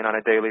dying on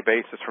a daily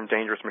basis from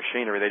dangerous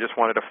machinery. They just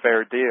wanted a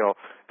fair deal.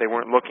 They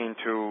weren't looking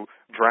to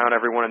drown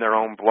everyone in their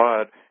own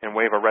blood and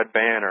wave a red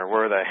banner,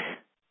 were they?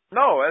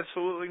 No,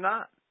 absolutely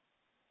not.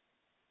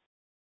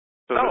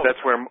 So no.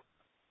 That's where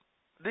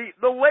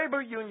the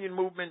labor union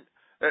movement,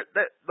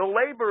 the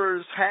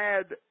laboring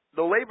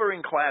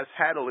class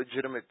had a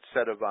legitimate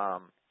set of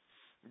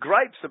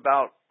gripes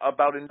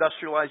about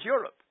industrialized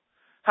Europe.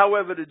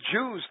 However, the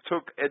Jews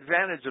took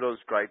advantage of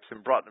those gripes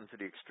and brought them to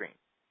the extreme.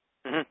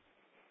 Mm-hmm.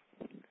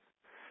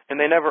 And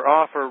they never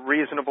offer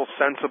reasonable,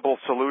 sensible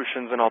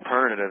solutions and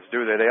alternatives,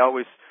 do they?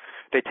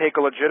 They take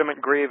a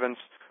legitimate grievance,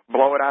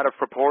 blow it out of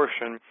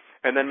proportion,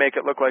 and then make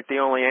it look like the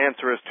only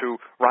answer is to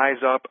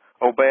rise up,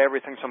 obey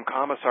everything some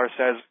commissar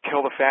says,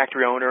 kill the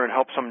factory owner, and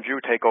help some Jew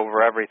take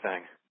over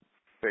everything.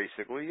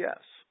 Basically,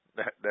 yes.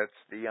 That's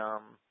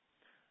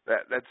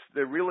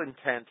the real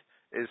intent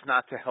is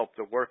not to help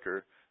the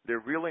worker. Their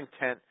real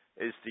intent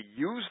is to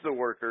use the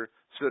worker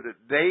so that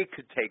they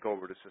could take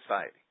over the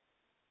society.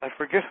 I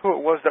forget who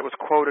it was that was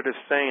quoted as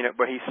saying it,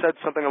 but he said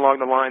something along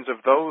the lines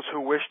of, "Those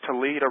who wish to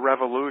lead a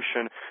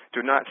revolution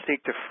do not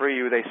seek to free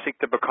you, they seek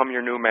to become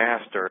your new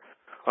master."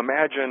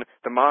 Imagine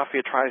the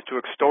mafia tries to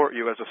extort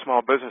you as a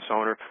small business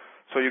owner,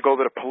 so you go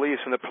to the police,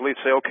 and the police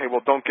say, "Okay,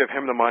 well, don't give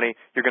him the money,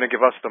 you're going to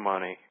give us the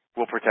money.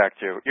 We'll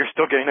protect you." You're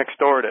still getting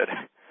extorted.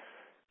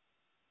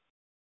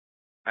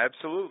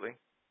 Absolutely.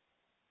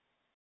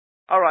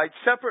 All right,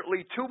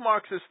 separately, two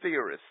Marxist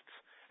theorists,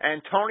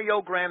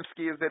 Antonio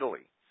Gramsci of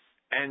Italy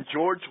and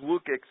George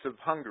Lukács of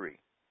Hungary,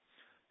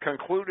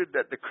 concluded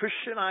that the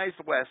Christianized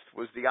West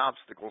was the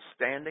obstacle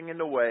standing in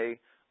the way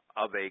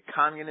of a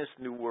communist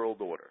New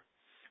World Order.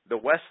 The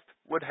West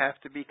would have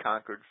to be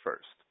conquered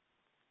first.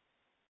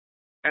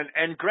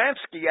 And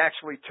Gramsci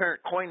actually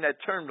coined that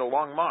term, the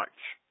Long March,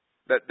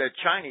 that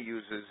China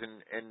uses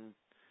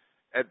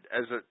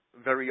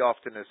very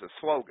often as a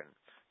slogan.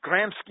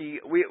 Gramsci,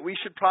 we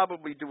should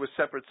probably do a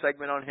separate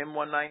segment on him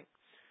one night.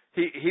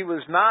 He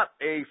was not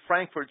a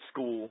Frankfurt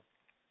School,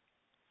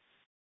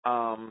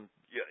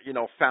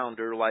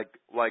 founder like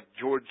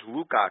George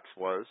Lukács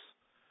was.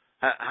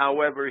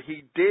 However,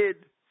 he did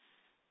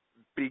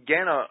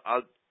begin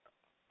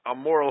a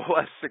more or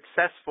less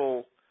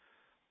successful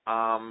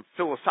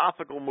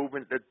philosophical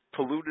movement that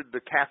polluted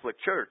the Catholic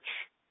Church,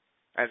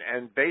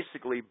 and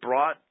basically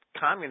brought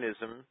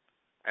communism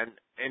and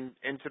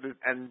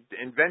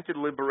invented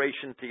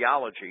liberation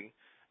theology,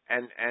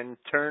 and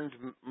turned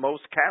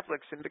most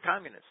Catholics into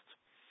communists,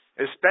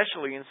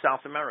 especially in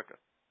South America.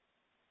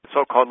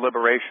 So-called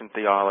liberation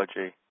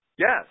theology.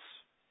 Yes.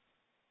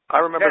 I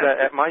remember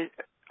that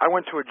I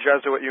went to a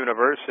Jesuit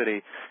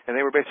university, and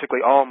they were basically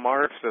all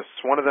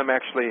Marxists. One of them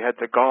actually had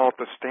the gall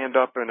to stand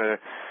up in a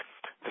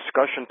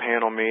discussion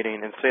panel meeting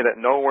and say that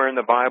nowhere in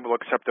the Bible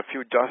except a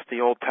few dusty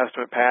Old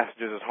Testament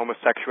passages is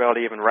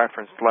homosexuality even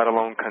referenced, let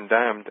alone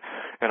condemned.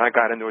 And I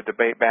got into a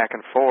debate back and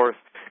forth,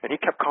 and he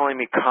kept calling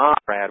me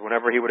comrade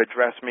whenever he would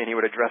address me, and he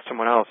would address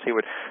someone else. He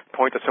would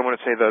point to someone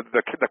and say,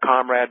 the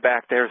comrade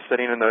back there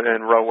sitting in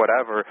row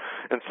whatever.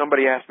 And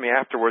somebody asked me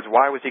afterwards,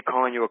 why was he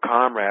calling you a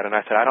comrade? And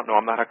I said, I don't know,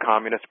 I'm not a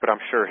communist, but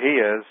I'm sure he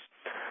is.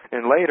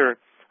 And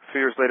later, a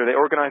few years later, they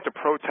organized a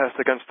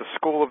protest against the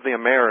School of the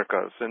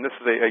Americas, and this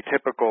is a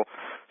typical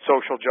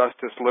social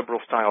justice,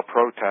 liberal-style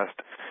protest.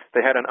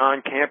 They had an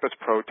on-campus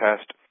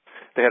protest.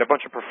 They had a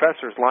bunch of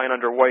professors lying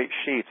under white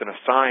sheets and a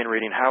sign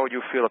reading, how would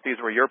you feel if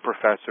these were your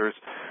professors?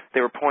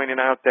 They were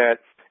pointing out that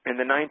in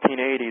the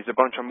 1980s, a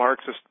bunch of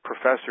Marxist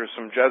professors,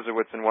 some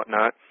Jesuits and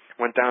whatnot,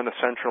 went down to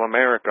Central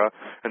America,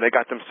 and they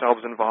got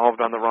themselves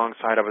involved on the wrong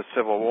side of a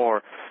civil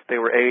war.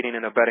 They were aiding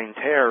and abetting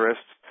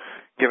terrorists,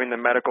 giving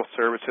them medical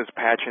services,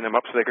 patching them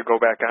up so they could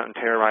go back out and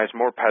terrorize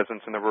more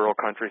peasants in the rural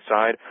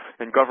countryside.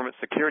 And government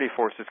security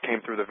forces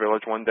came through the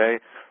village one day,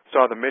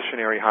 saw the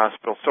missionary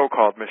hospital,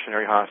 so-called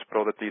missionary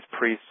hospital that these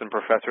priests and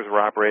professors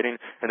were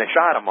operating, and they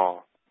shot them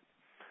all.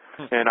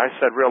 And I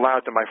said real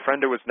loud to my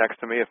friend who was next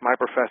to me, if my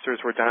professors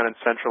were down in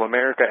Central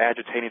America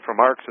agitating for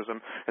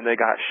Marxism and they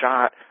got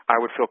shot, I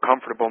would feel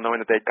comfortable knowing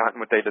that they'd gotten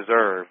what they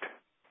deserved.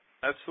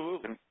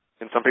 Absolutely.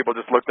 And some people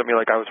just looked at me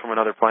like I was from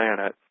another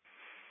planet.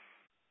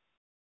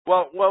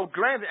 Well,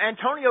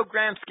 Antonio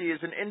Gramsci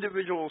is an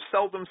individual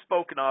seldom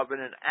spoken of in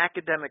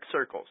academic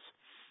circles.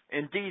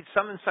 Indeed,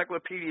 some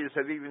encyclopedias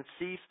have even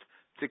ceased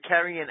to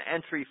carry an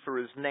entry for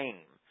his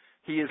name.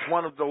 He is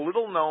one of the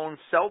little-known,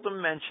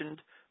 seldom mentioned,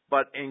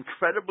 but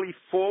incredibly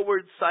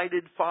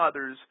forward-sighted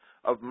fathers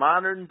of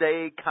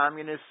modern-day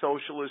communist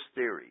socialist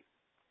theory.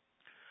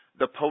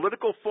 The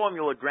political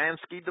formula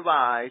Gramsci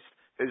devised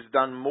has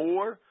done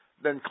more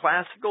than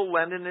classical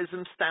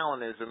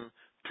Leninism-Stalinism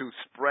to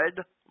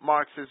spread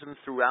Marxism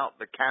throughout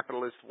the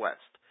capitalist West.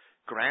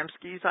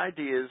 Gramsci's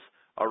ideas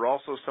are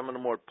also some of the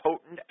more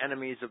potent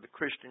enemies of the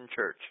Christian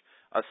church,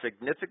 a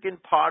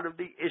significant part of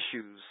the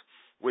issues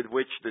with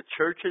which the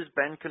church has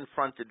been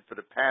confronted for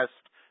the past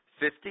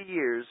 50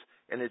 years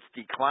in its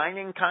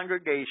declining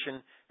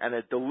congregation and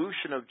a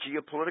dilution of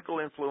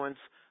geopolitical influence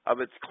of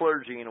its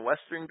clergy in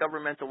Western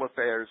governmental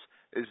affairs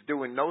is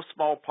due in no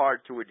small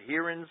part to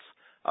adherents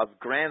of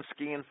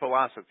Gramscian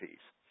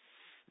philosophies.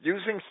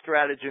 Using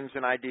stratagems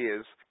and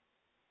ideas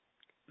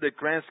that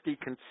Gramsci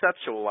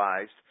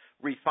conceptualized,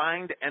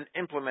 refined, and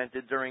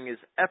implemented during his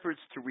efforts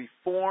to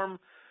reform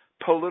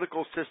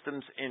political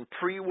systems in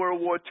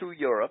pre-World War II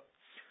Europe,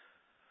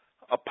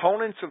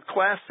 opponents of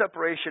class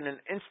separation and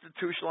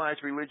institutionalized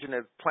religion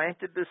have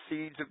planted the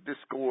seeds of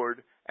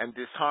discord and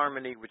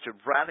disharmony which have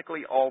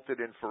radically altered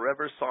and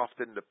forever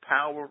softened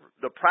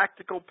the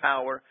practical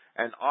power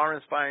and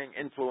awe-inspiring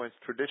influence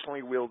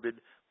traditionally wielded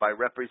by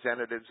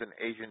representatives and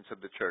agents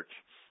of the church.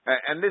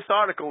 And this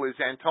article is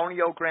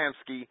Antonio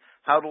Gramsci,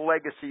 How the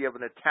Legacy of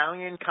an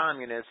Italian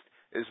Communist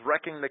is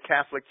Wrecking the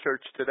Catholic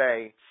Church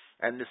Today.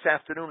 And this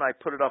afternoon I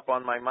put it up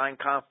on my Mein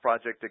Kampf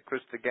project at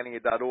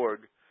christagenia.org,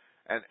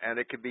 and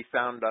it can be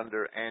found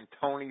under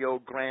Antonio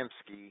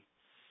Gramsci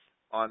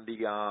on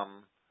the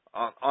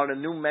on a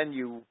new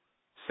menu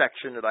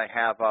section that I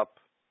have up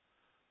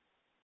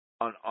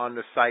on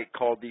the site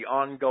called The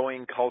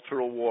Ongoing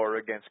Cultural War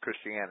Against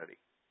Christianity.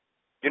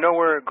 You know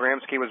where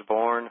Gramsci was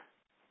born?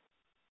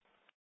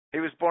 He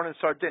was born in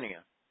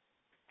Sardinia.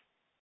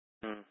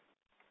 Hmm.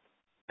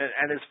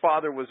 And his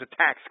father was a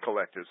tax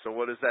collector, so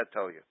what does that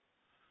tell you?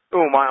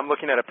 Oh, I'm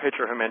looking at a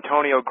picture of him.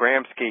 Antonio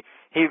Gramsci.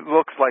 He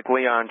looks like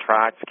Leon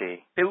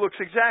Trotsky. He looks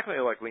exactly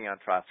like Leon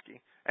Trotsky.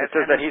 It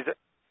says that he's...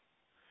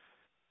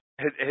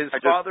 His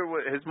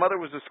mother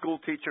was a school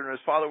teacher, and his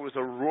father was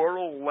a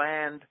rural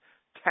land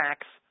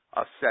tax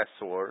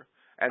assessor,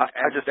 and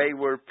they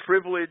were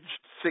privileged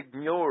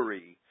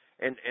signori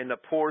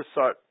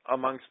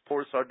amongst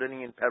poor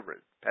Sardinian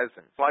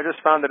peasants. Well, I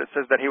just found that it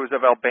says that he was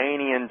of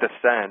Albanian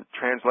descent.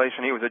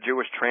 Translation, he was a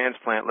Jewish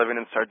transplant living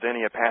in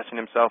Sardinia, passing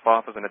himself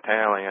off as an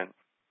Italian.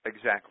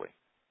 Exactly.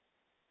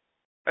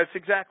 That's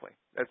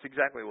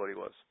exactly what he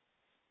was.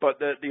 But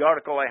the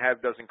article I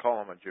have doesn't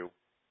call him a Jew,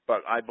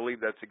 but I believe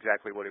that's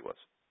exactly what he was.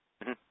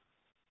 Mm-hmm.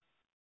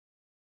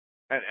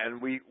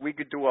 And we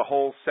could do a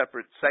whole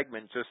separate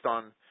segment just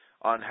on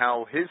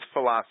how his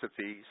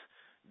philosophies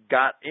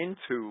got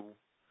into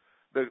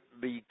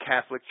the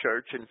Catholic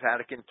Church in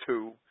Vatican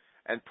II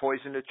and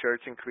poisoned the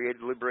church and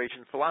created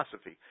liberation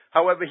philosophy.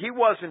 However, he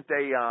wasn't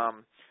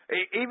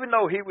even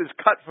though he was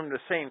cut from the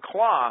same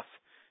cloth,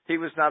 he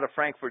was not a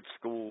Frankfurt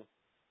School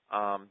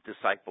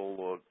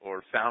disciple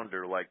or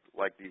founder like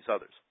these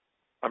others.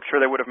 I'm sure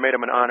they would have made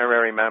him an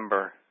honorary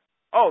member.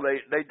 Oh,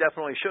 they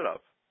definitely should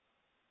have.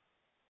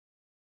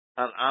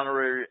 An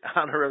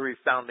honorary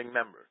founding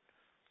member.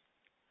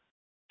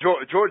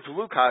 George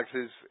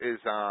Lukács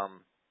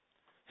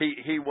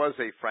he was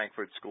a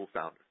Frankfurt School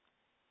founder.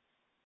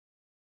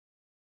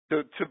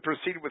 To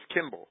proceed with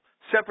Kimball.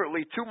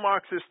 Separately, two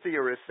Marxist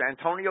theorists,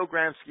 Antonio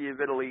Gramsci of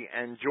Italy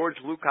and George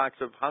Lukács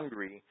of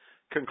Hungary,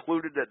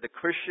 concluded that the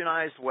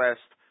Christianized West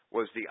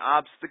was the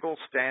obstacle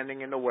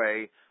standing in the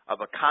way of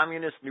a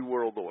communist New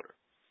World Order.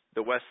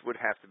 The West would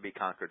have to be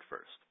conquered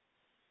first.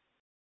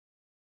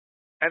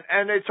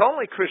 And it's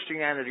only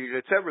Christianity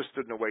that's ever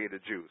stood in the way of the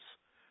Jews.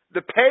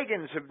 The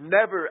pagans have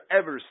never,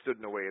 ever stood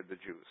in the way of the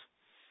Jews.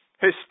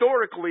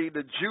 Historically,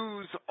 the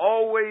Jews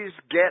always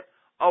get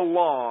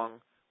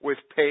along with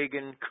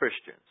pagan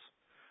Christians.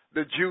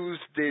 The Jews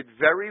did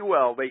very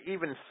well. They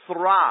even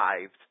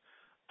thrived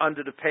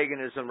under the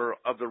paganism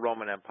of the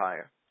Roman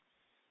Empire.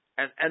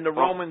 And the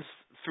Romans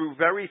threw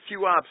very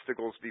few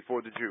obstacles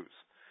before the Jews.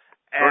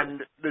 And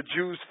the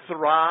Jews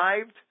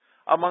thrived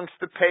amongst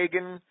the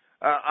pagan.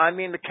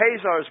 The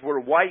Khazars were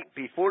white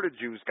before the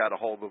Jews got a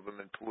hold of them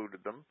and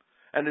polluted them.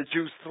 And the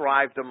Jews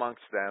thrived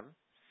amongst them.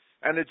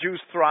 And the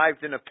Jews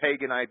thrived in a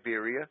pagan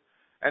Iberia.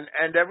 And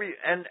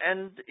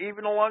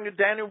even along the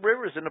Danube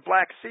rivers and the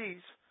Black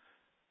Seas.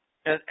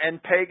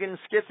 And pagan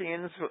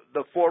Scythians,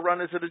 the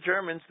forerunners of the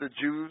Germans, the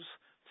Jews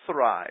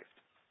thrived.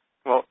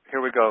 Well,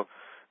 here we go.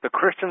 The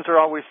Christians are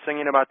always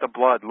singing about the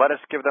blood. Let us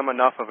give them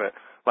enough of it.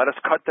 Let us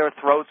cut their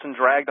throats and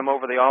drag them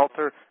over the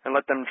altar and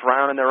let them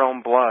drown in their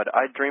own blood.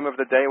 I dream of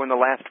the day when the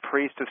last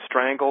priest is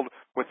strangled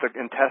with the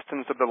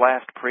intestines of the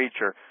last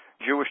preacher.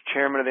 Jewish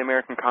chairman of the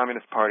American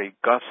Communist Party,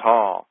 Gus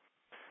Hall.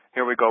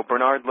 Here we go.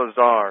 Bernard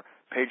Lazare,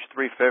 page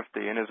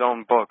 350, in his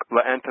own book,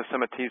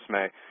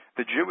 L'Antisemitisme.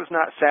 The Jew is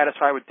not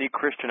satisfied with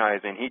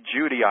de-Christianizing. He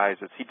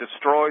Judaizes. He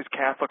destroys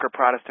Catholic or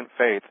Protestant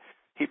faith.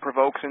 He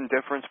provokes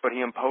indifference, but he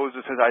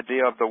imposes his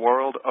idea of the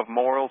world, of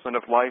morals, and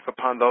of life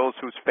upon those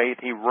whose faith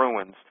he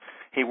ruins.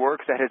 He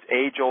works at his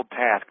age-old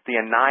task, the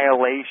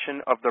annihilation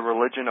of the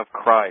religion of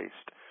Christ.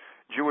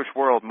 Jewish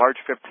World, March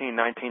 15,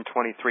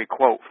 1923,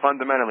 quote,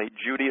 fundamentally,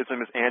 Judaism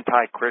is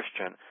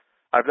anti-Christian.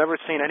 I've never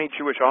seen any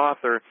Jewish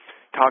author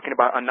talking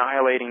about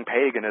annihilating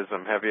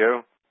paganism, have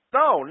you?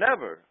 No,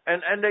 never.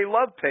 And they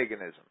love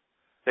paganism.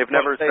 They've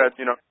never said,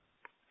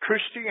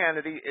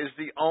 Christianity is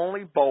the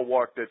only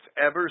bulwark that's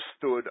ever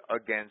stood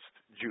against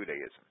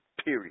Judaism.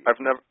 Period. I've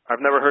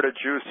never heard a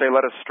Jew say,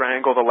 "Let us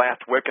strangle the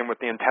last Wiccan with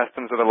the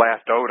intestines of the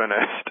last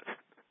Odinist."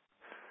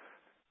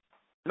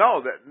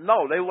 No,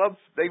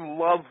 they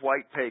love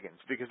white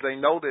pagans because they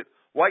know that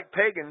white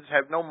pagans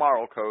have no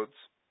moral codes.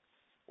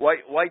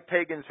 White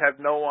pagans have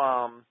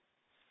no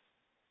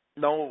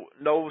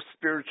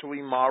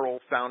spiritually moral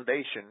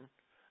foundation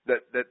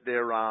that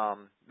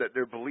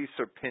their beliefs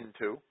are pinned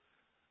to.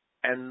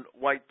 And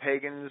white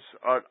pagans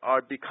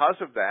are because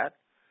of that,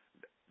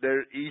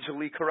 they're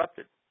easily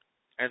corrupted.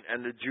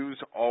 And the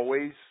Jews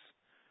always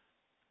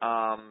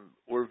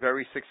were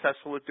very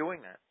successful at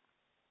doing that.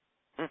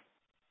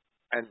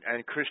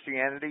 And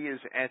Christianity is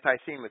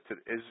anathema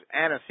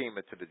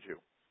to the Jew.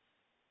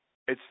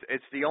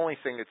 It's the only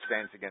thing that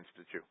stands against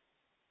the Jew.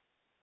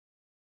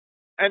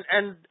 And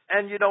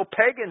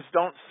pagans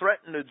don't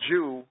threaten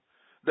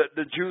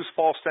the Jew's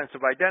false sense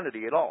of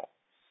identity at all.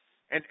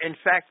 And in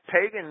fact,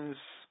 pagans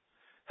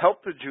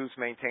help the Jews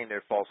maintain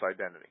their false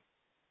identity.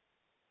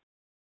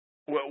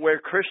 Where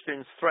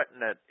Christians threaten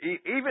that,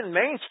 even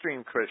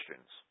mainstream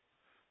Christians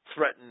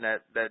threaten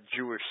that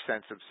Jewish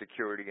sense of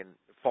security and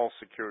false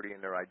security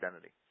in their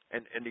identity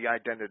and the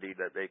identity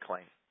that they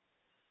claim.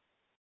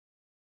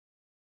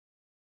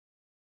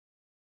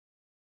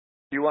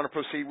 Do you want to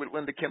proceed with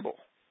Linda Kimball?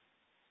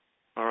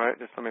 All right,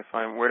 just let me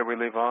find, where do we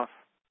leave off?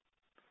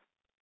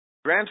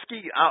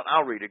 Gramsci,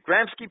 I'll read it.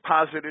 Gramsci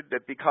posited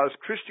that because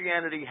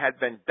Christianity had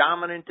been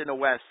dominant in the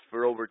West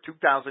for over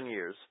 2,000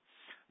 years,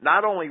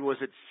 not only was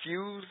it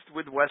fused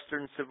with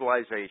Western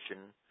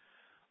civilization,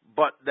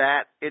 but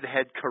that it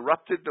had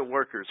corrupted the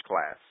workers'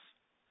 class.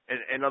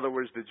 In other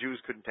words, the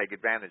Jews couldn't take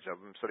advantage of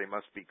them, so they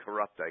must be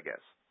corrupt, I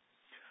guess.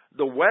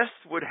 The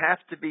West would have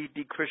to be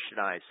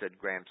de-Christianized, said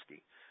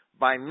Gramsci,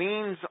 by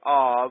means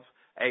of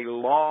a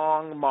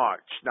long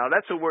march. Now,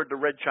 that's a word the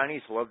Red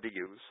Chinese love to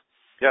use.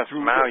 Yes,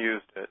 Mao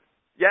used it.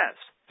 Yes,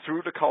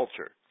 through the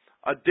culture.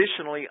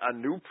 Additionally, a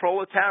new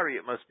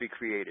proletariat must be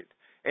created.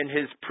 In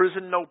his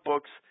prison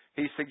notebooks,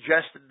 he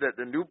suggested that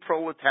the new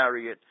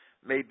proletariat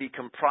may be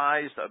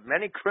comprised of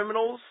many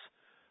criminals,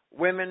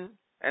 women,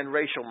 and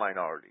racial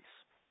minorities.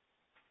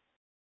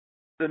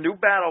 The new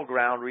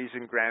battleground,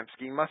 reasoned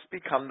Gramsci, must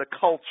become the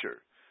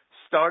culture,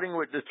 starting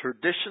with the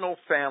traditional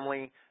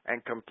family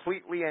and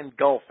completely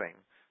engulfing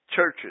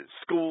churches,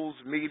 schools,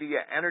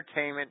 media,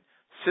 entertainment,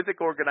 civic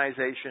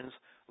organizations,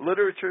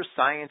 literature,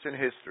 science, and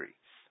history.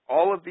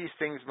 All of these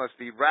things must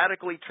be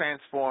radically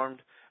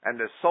transformed and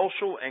the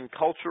social and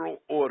cultural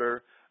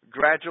order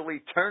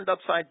gradually turned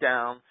upside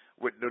down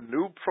with the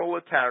new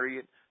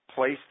proletariat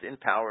placed in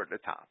power at the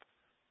top.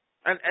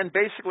 And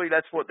basically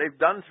that's what they've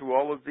done through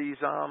all of these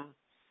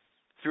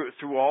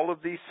through all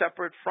of these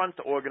separate front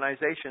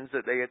organizations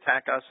that they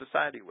attack our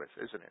society with,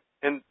 isn't it?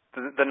 And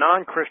the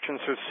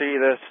non-Christians who see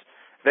this,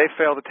 they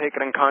fail to take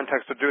it in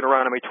context of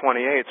Deuteronomy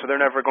 28, so they're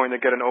never going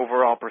to get an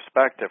overall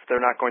perspective.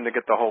 They're not going to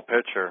get the whole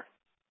picture.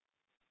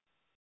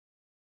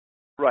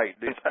 Right.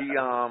 The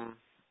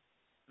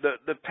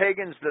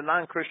pagans, the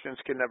non-Christians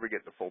can never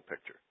get the full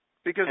picture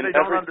because they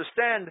don't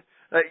understand.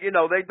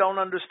 They don't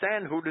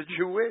understand who the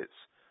Jew is.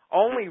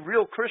 Only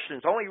real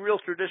Christians, only real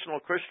traditional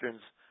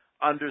Christians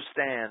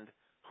understand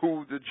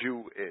who the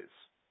Jew is.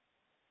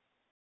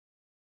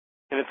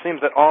 And it seems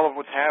that all of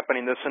what's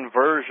happening, this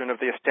inversion of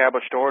the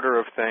established order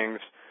of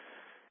things,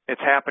 it's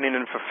happening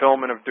in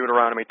fulfillment of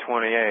Deuteronomy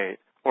 28,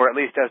 or at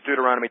least as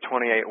Deuteronomy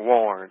 28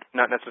 warned.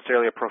 Not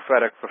necessarily a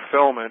prophetic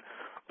fulfillment,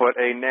 but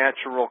a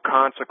natural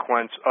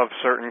consequence of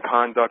certain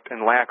conduct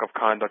and lack of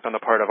conduct on the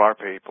part of our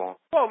people.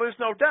 Well, there's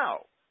no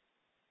doubt.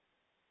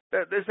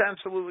 There's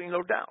absolutely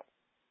no doubt.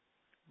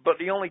 But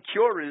the only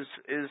cure is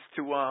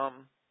to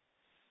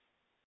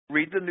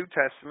read the New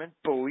Testament,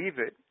 believe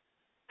it,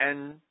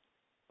 and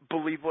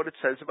believe what it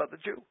says about the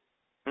Jew.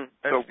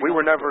 So we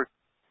were never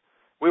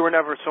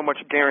so much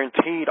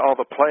guaranteed all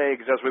the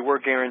plagues as we were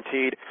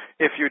guaranteed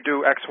if you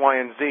do X, Y,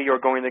 and Z, you're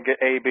going to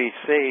get A, B,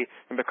 C.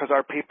 And because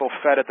our people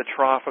fed at the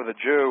trough of the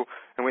Jew,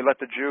 and we let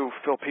the Jew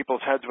fill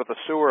people's heads with a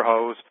sewer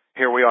hose,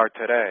 here we are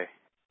today.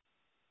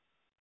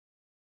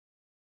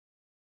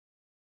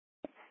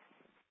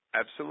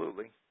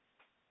 Absolutely.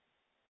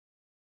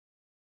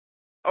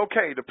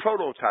 Okay, the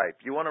prototype.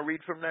 You want to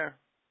read from there?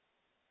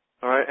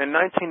 All right. In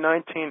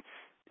 1919,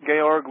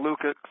 Georg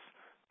Lukács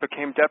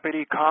became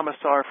deputy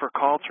commissar for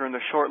culture in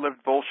the short-lived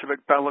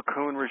Bolshevik Bela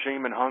Kun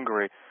regime in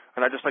Hungary.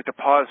 And I'd just like to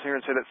pause here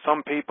and say that some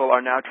people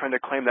are now trying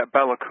to claim that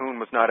Bela Kun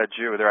was not a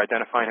Jew. They're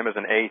identifying him as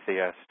an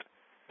atheist.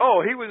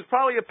 Oh, he was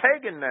probably a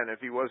pagan then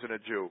if he wasn't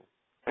a Jew.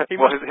 He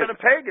well, must have been a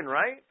pagan,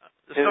 right?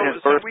 So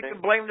we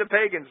can blame the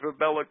pagans for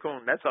Bela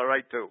Kun. That's all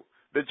right, too.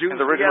 The Jews...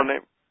 His original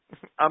name...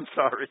 I'm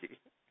sorry.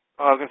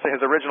 I was going to say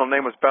his original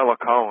name was Bela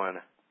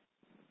Cohen.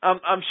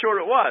 I'm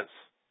sure it was.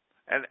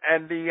 And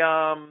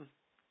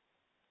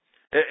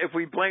if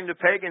we blame the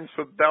pagans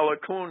for Bela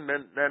Kun,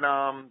 then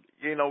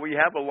we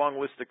have a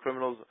long list of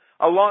criminals,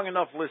 a long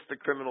enough list of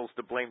criminals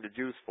to blame the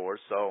Jews for.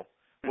 So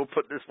we'll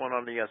put this one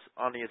on the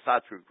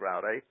Asatru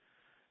crowd, eh?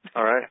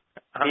 All right.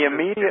 He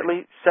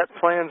immediately set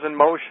plans in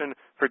motion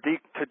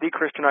to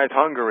de-Christianize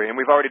Hungary, and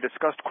we've already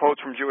discussed quotes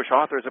from Jewish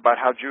authors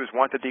about how Jews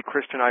want to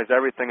de-Christianize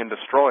everything and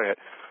destroy it,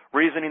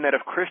 reasoning that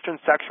if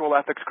Christian sexual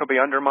ethics could be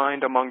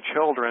undermined among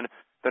children,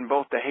 then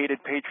both the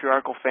hated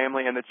patriarchal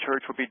family and the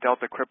church would be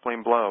dealt a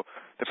crippling blow.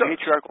 The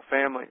patriarchal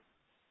family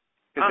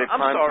is a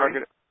prime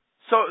target.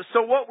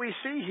 So what we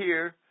see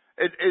here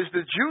is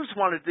the Jews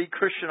want to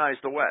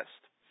de-Christianize the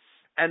West,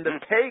 and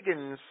the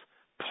pagans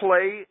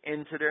play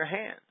into their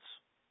hands.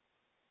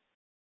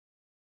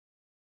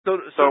 So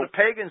the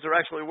pagans are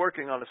actually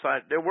working on the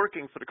side. They're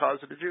working for the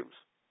cause of the Jews.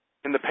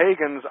 And the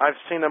pagans, I've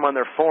seen them on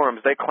their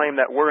forums. They claim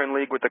that we're in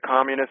league with the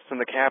communists and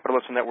the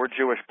capitalists and that we're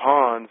Jewish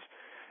pawns,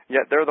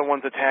 yet they're the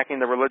ones attacking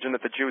the religion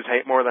that the Jews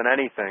hate more than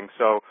anything.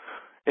 So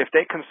if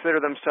they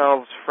consider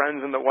themselves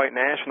friends in the white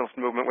nationalist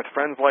movement, with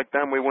friends like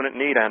them, we wouldn't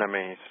need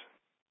enemies.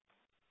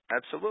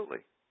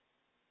 Absolutely.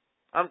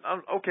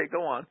 Okay,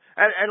 go on.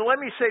 And let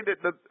me say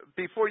that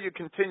before you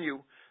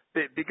continue,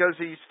 because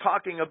he's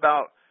talking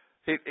about...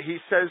 He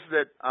says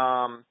that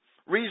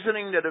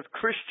reasoning that if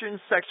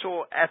Christian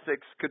sexual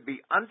ethics could be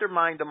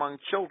undermined among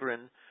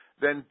children,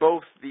 then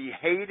both the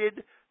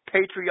hated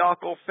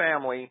patriarchal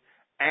family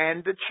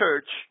and the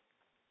church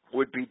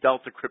would be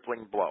dealt a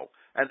crippling blow.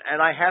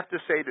 And I have to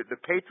say that the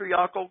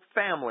patriarchal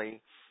family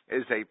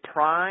is a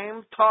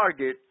prime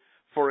target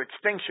for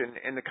extinction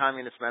in the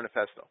Communist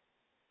Manifesto.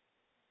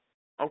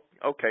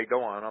 Okay,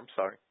 go on. I'm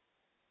sorry.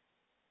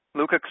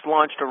 Lukács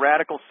launched a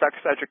radical sex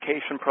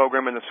education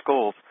program in the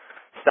schools.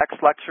 Sex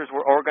lectures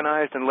were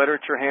organized and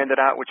literature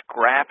handed out which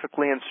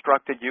graphically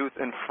instructed youth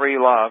in free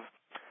love,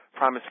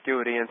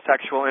 promiscuity, and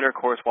sexual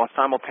intercourse while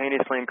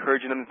simultaneously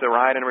encouraging them to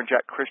deride and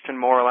reject Christian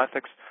moral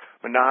ethics,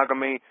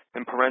 monogamy,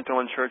 and parental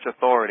and church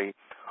authority.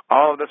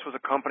 All of this was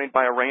accompanied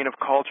by a reign of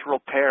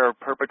cultural terror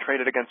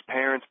perpetrated against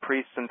parents,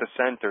 priests, and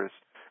dissenters.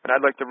 And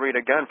I'd like to read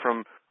again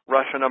from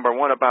Russia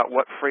 #1 about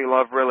what free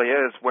love really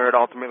is, where it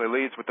ultimately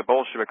leads with the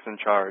Bolsheviks in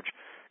charge.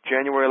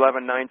 January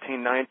 11,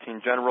 1919,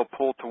 General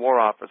pulled to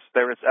War Office.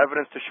 There is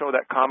evidence to show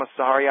that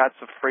commissariats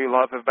of free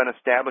love have been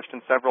established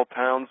in several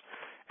towns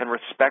and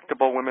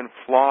respectable women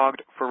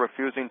flogged for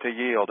refusing to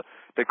yield.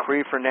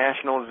 Decree for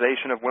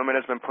nationalization of women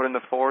has been put into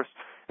force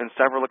and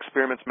several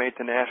experiments made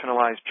to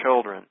nationalize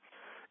children.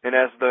 And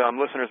as the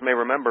listeners may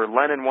remember,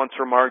 Lenin once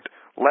remarked,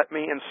 "Let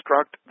me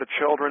instruct the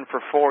children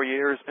for 4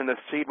 years, and the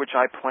seed which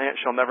I plant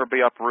shall never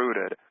be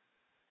uprooted."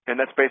 And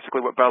that's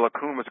basically what Bela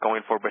Kun was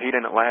going for, but he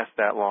didn't last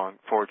that long,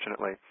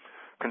 fortunately.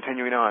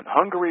 Continuing on,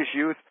 Hungary's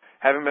youth,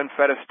 having been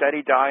fed a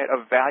steady diet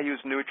of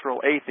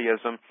values-neutral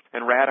atheism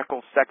and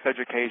radical sex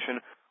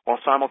education, while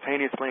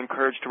simultaneously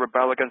encouraged to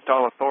rebel against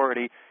all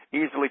authority,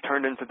 easily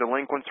turned into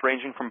delinquents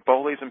ranging from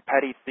bullies and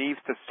petty thieves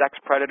to sex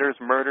predators,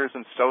 murderers,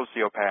 and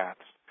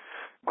sociopaths.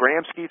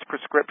 Gramsci's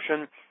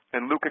prescription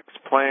and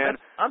Lukács' plan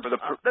for the...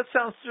 That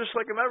sounds just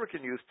like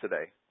American youth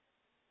today.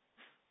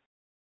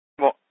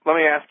 Well, let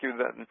me ask you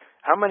then,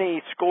 how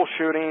many school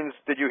shootings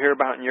did you hear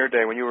about in your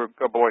day when you were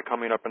a boy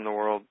coming up in the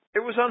world? It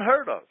was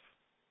unheard of.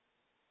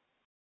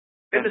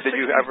 In And the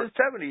 60s and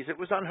 70s, it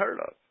was unheard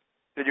of.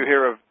 Did you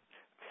hear of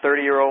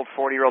 30-year-old,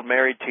 40-year-old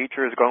married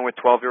teachers going with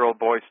 12-year-old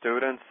boy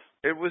students?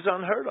 It was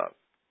unheard of.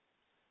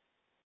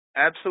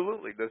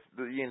 Absolutely.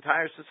 The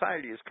entire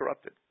society is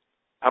corrupted.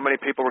 How many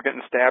people were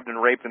getting stabbed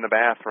and raped in the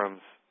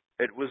bathrooms?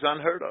 It was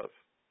unheard of.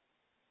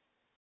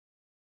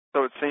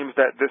 So it seems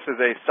that this is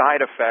a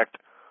side effect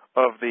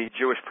of the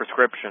Jewish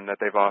prescription that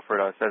they've offered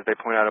us, as they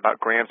point out about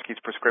Gramsci's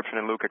prescription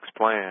and Lukács'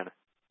 plan.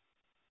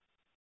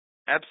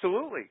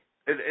 Absolutely.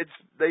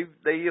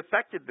 They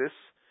affected this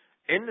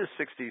in the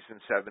 60s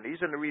and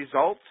 70s, and the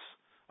results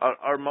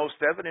are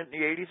most evident in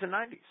the 80s and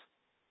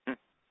 90s.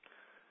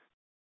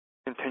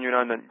 Continuing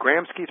on then,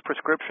 Gramsci's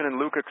prescription and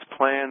Lukács'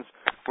 plans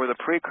were the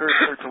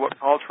precursor to what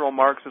cultural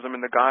Marxism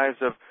in the guise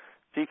of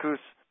Sikus,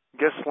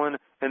 Gislin,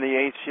 and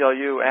the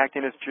ACLU,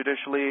 acting as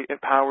judicially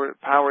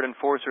powered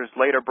enforcers,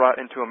 later brought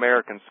into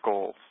American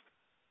schools.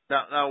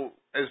 Now,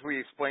 as we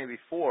explained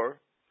before,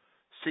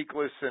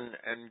 Siklus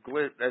and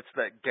Glit, that's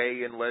that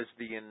gay and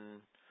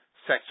lesbian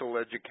sexual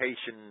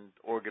education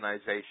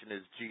organization,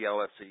 is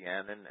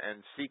GLSEN,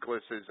 and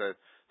Siklus is a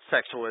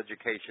sexual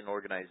education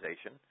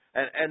organization,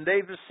 and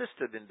they've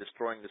assisted in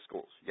destroying the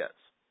schools, yes.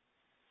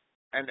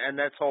 And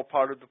that's all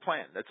part of the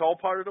plan. That's all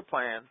part of the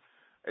plan.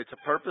 It's a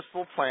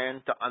purposeful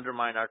plan to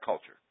undermine our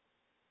culture.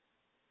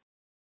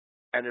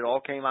 And it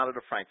all came out of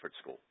the Frankfurt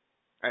School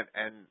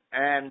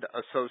and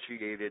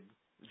associated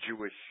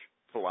Jewish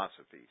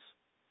philosophies.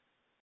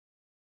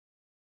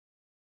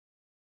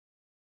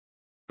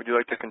 Would you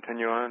like to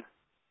continue on?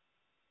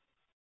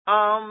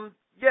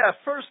 Yeah,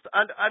 first,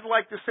 I'd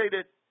like to say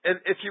that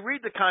if you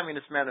read the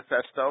Communist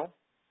Manifesto,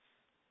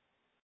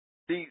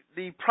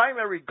 the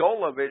primary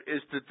goal of it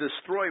is to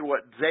destroy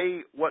what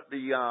the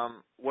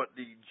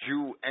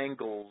Jew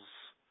Engels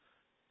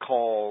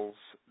calls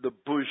the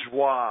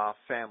bourgeois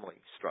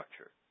family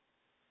structure,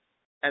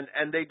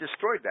 and they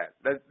destroyed that.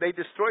 They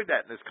destroyed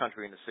that in this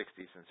country in the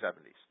 60s and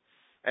 70s,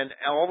 and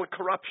all the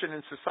corruption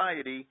in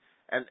society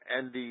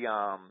and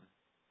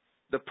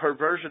the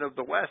perversion of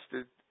the West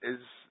is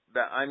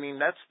that. I mean,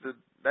 that's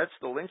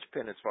the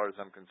linchpin as far as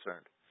I'm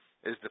concerned,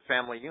 is the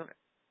family unit.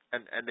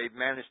 And they've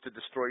managed to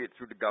destroy it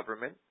through the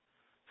government,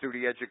 through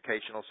the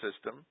educational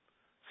system,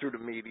 through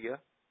the media.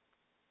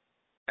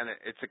 And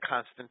it's a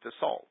constant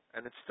assault,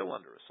 and it's still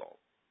under assault.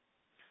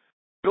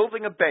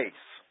 Building a base.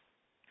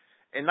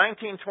 In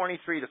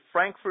 1923, the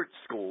Frankfurt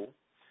School,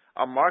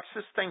 a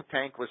Marxist think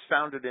tank, was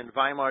founded in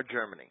Weimar,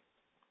 Germany.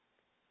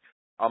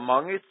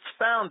 Among its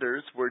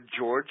founders were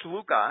George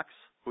Lukács,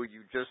 who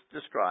you just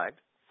described,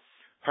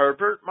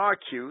 Herbert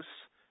Marcuse,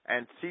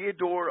 and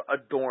Theodor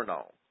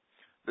Adorno.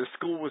 The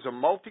school was a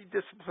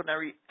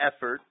multidisciplinary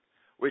effort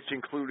which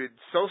included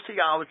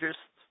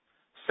sociologists,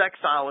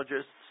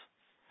 sexologists,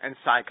 and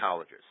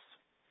psychologists.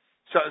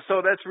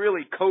 So that's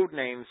really code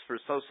names for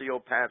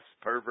sociopaths,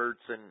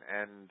 perverts,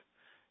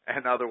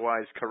 and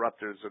otherwise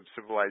corruptors of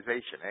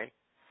civilization, eh?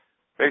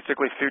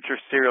 Basically future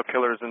serial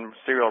killers and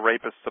serial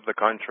rapists of the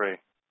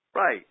country.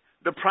 Right.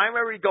 The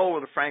primary goal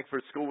of the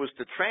Frankfurt School was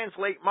to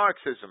translate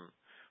Marxism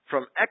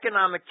from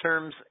economic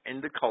terms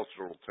into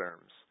cultural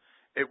terms.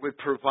 It would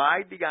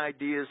provide the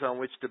ideas on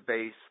which to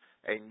base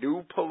a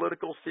new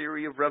political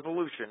theory of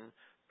revolution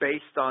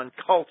based on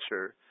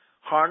culture,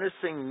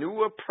 harnessing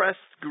new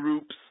oppressed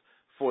groups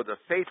for the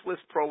faithless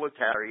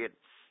proletariat,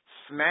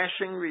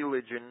 smashing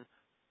religion,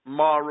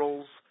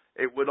 morals.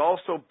 It would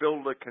also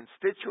build a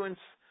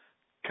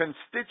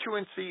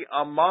constituency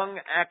among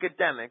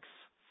academics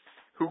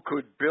who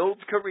could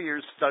build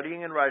careers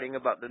studying and writing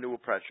about the new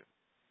oppression.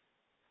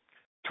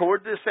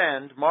 Toward this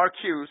end,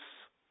 Marcuse,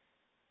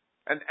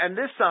 and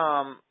this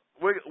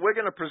we're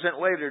going to present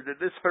later that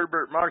this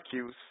Herbert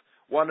Marcuse,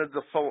 one of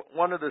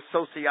the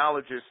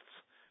sociologists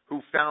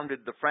who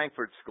founded the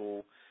Frankfurt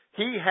School,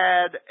 he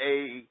had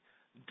a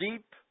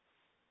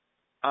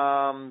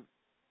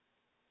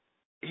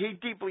he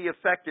deeply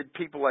affected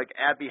people like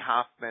Abby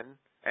Hoffman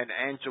and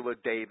Angela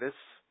Davis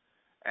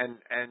and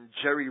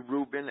Jerry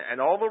Rubin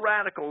and all the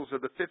radicals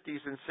of the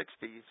 50s and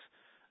 60s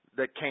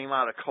that came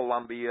out of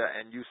Columbia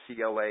and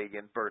UCLA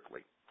and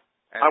Berkeley.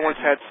 I once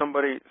had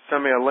somebody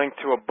send me a link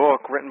to a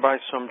book written by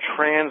some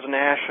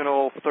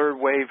transnational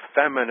third-wave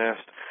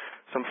feminist,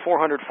 some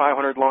 400,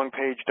 500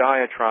 long-page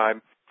diatribe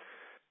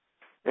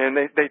And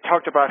they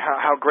talked about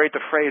how great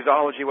the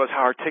phraseology was,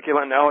 how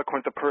articulate and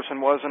eloquent the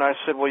person was, and I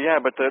said, well, yeah,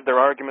 but their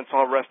arguments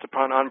all rest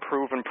upon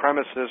unproven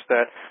premises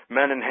that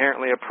men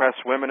inherently oppress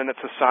women and that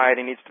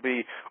society needs to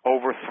be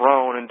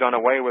overthrown and done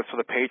away with so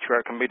the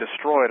patriarch can be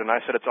destroyed. And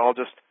I said it's all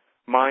just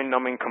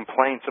mind-numbing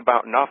complaints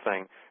about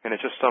nothing, and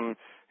it's just some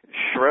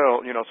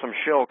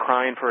shill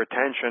crying for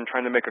attention,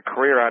 trying to make a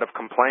career out of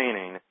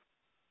complaining.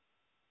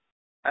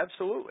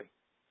 Absolutely.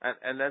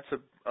 And that's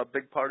a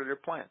big part of their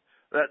plan.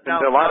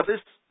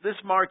 This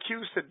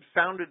Marcuse had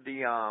founded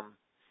the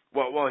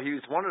he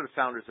was one of the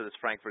founders of this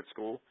Frankfurt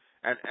school,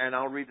 and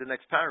I'll read the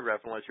next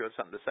paragraph unless you have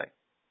something to say.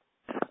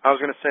 I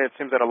was going to say, it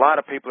seems that a lot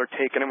of people are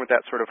taken in with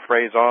that sort of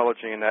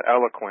phraseology and that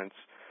eloquence.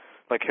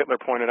 Like Hitler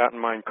pointed out in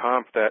Mein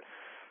Kampf that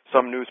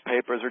some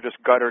newspapers are just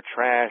gutter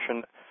trash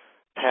and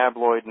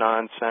tabloid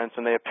nonsense,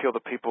 and they appeal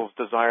to people's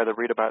desire to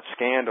read about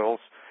scandals.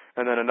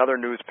 And then another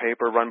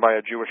newspaper run by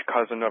a Jewish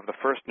cousin of the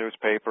first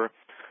newspaper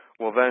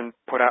will then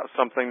put out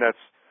something that's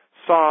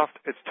soft,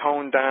 it's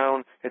toned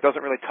down, it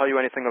doesn't really tell you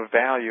anything of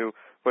value,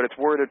 but it's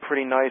worded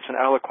pretty nice and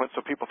eloquent,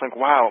 so people think,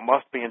 wow, it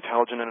must be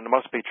intelligent and it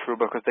must be true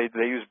because they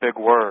use big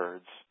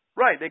words.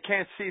 Right, they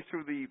can't see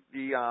through the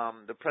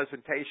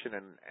presentation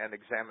and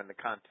examine the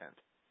content.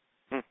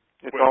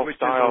 It's all which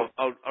style.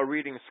 Is a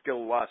reading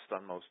skill lost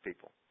on most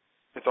people.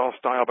 It's all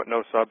style but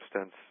no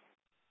substance.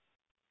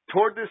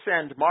 Toward this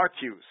end,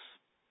 Marcuse,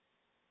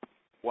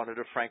 one of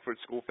the Frankfurt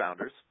School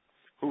founders,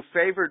 who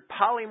favored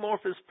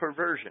polymorphous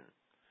perversion,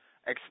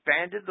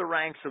 expanded the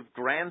ranks of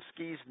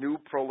Gramsci's new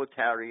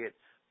proletariat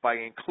by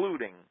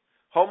including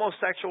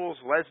homosexuals,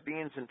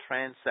 lesbians, and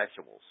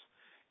transsexuals.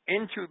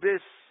 Into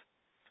this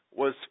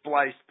was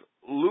spliced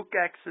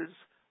Lukács's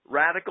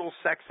radical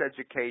sex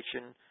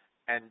education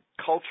and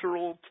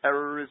cultural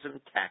terrorism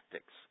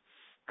tactics.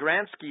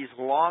 Gramsci's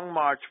long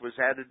march was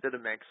added to the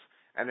mix,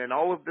 and in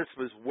all of this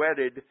was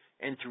wedded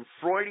into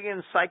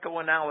Freudian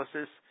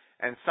psychoanalysis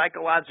and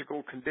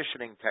psychological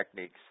conditioning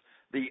techniques.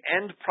 The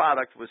end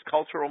product was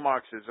cultural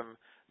Marxism,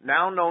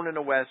 now known in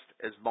the West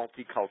as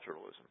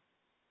multiculturalism.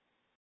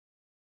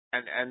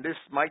 And this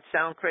might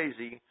sound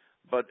crazy,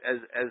 but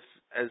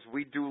as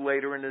we do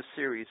later in this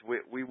series,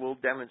 we will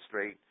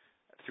demonstrate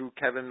through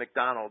Kevin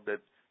McDonald that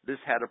this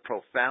had a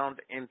profound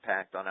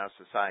impact on our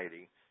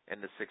society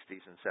in the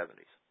 60s and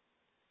 70s.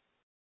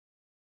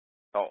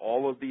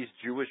 All of these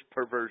Jewish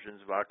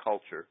perversions of our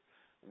culture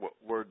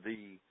were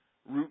the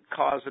root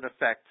cause and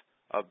effect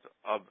of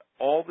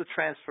all the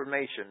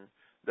transformation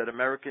that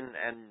American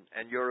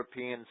and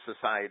European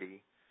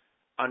society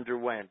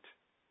underwent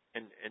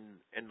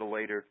in the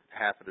later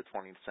half of the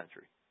 20th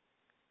century.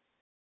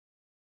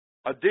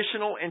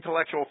 Additional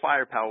intellectual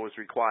firepower was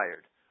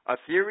required, a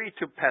theory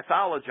to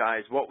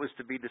pathologize what was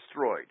to be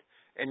destroyed.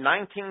 In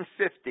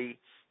 1950,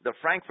 the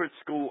Frankfurt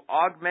School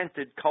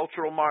augmented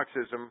cultural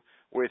Marxism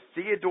with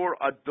Theodor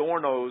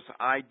Adorno's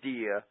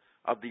idea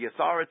of the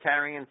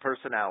authoritarian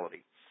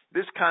personality.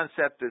 This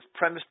concept is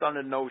premised on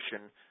the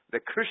notion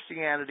that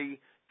Christianity,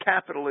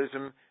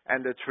 capitalism,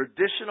 and the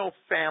traditional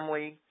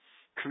family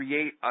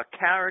create a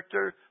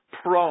character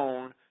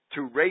prone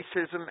to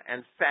racism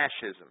and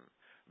fascism.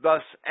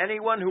 Thus,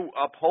 anyone who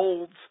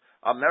upholds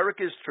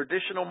America's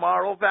traditional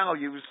moral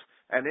values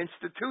and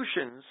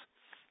institutions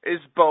is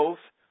both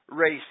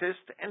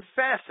racist and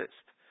fascist.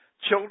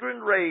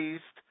 Children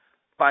raised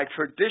by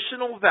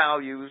traditional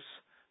values,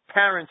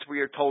 parents,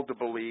 we are told to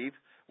believe,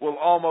 will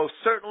almost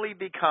certainly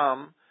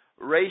become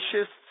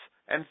racists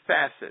and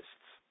fascists.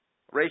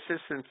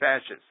 Racists and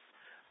fascists.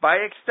 By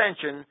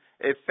extension,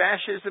 if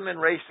fascism and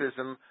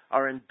racism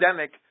are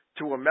endemic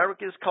to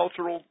America's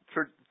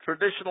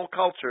traditional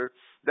culture,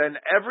 then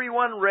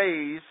everyone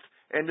raised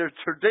in the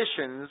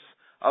traditions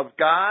of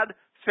God,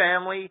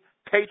 family,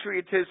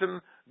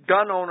 patriotism,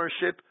 gun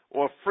ownership,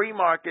 or free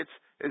markets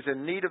is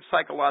in need of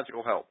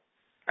psychological help.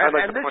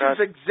 And this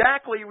is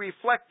exactly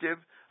reflective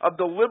of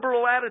the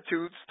liberal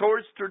attitudes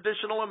towards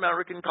traditional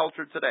American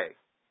culture today.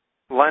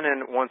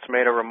 Lenin once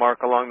made a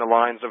remark along the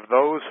lines of,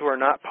 those who are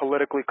not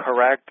politically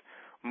correct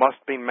must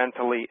be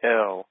mentally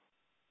ill.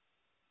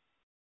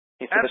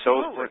 He said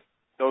Absolutely. that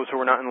those who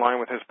were not in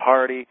line with his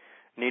party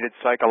needed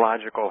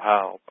psychological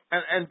help.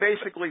 And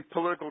basically,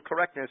 political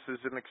correctness is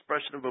an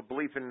expression of a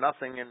belief in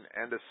nothing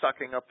and a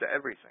sucking up to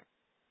everything.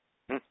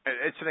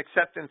 It's an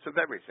acceptance of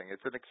everything.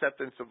 It's an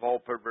acceptance of all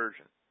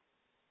perversion.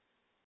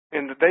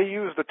 And they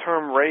use the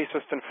term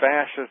racist and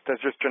fascist as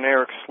just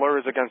generic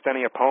slurs against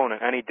any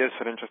opponent, any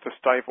dissident, just to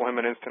stifle him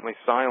and instantly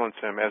silence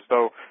him, as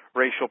though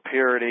racial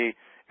purity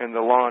and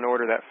the law and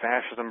order that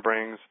fascism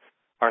brings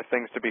are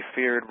things to be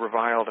feared,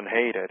 reviled, and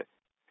hated.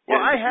 Well,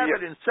 I have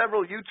it in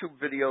several YouTube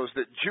videos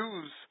that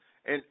Jews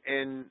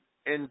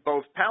in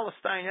both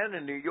Palestine and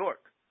in New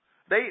York,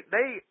 they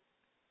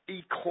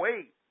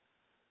equate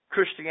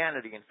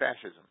Christianity and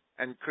fascism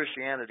and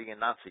Christianity and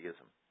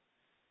Nazism.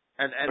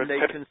 And they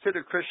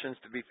consider Christians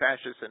to be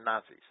fascists and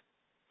Nazis.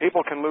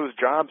 People can lose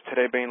jobs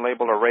today being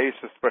labeled a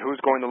racist, but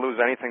who's going to lose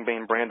anything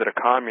being branded a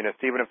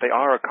communist, even if they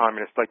are a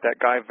communist, like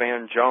that guy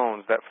Van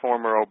Jones, that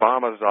former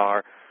Obama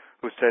czar,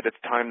 who said it's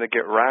time to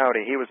get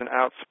rowdy. He was an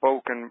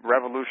outspoken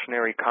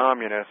revolutionary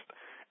communist,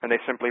 and they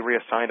simply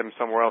reassigned him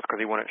somewhere else because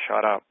he wouldn't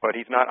shut up. But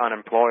he's not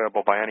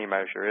unemployable by any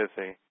measure, is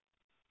he?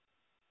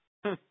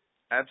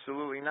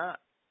 Absolutely not.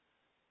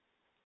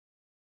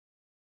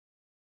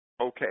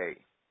 Okay.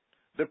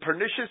 The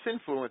pernicious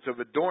influence of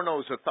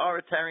Adorno's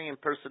authoritarian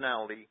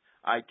personality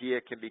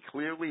idea can be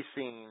clearly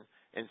seen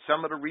in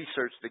some of the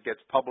research that gets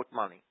public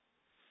money.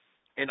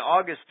 In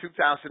August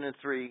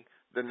 2003,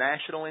 the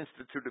National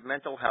Institute of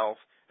Mental Health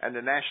and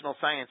the National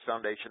Science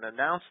Foundation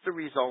announced the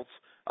results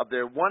of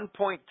their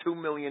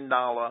 $1.2 million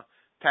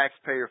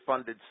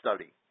taxpayer-funded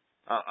study.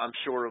 I'm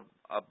sure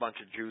a bunch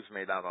of Jews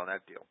made out on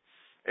that deal.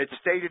 It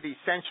stated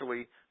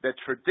essentially that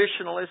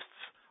traditionalists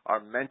are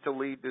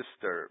mentally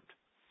disturbed.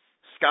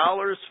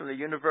 Scholars from the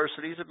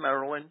universities of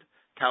Maryland,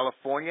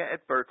 California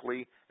at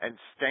Berkeley, and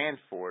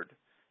Stanford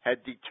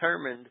had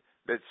determined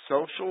that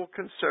social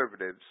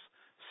conservatives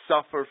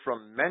suffer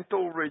from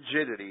mental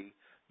rigidity,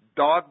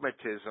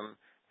 dogmatism,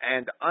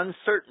 and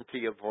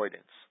uncertainty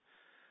avoidance,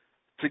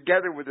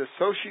 together with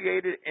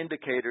associated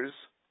indicators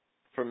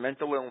for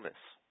mental illness.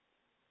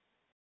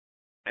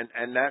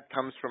 And that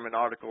comes from an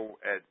article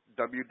at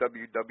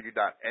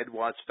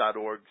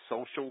www.edwatch.org,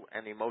 Social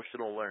and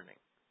Emotional Learning.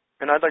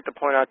 And I'd like to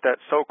point out that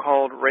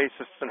so-called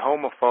racists and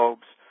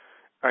homophobes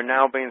are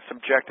now being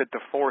subjected to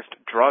forced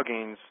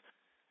druggings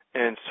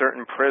in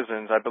certain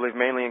prisons, I believe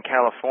mainly in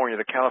California.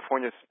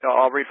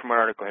 I'll read from my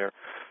article here.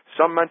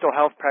 Some mental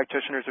health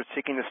practitioners are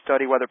seeking to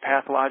study whether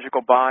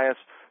pathological bias,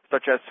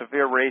 such as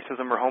severe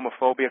racism or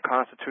homophobia,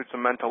 constitutes a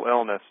mental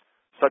illness.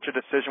 Such a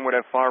decision would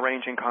have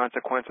far-ranging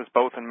consequences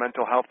both in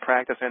mental health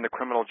practice and the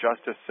criminal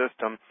justice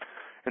system.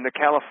 In the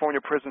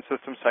California prison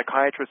system,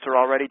 psychiatrists are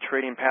already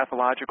treating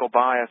pathological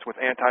bias with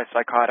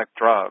antipsychotic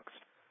drugs.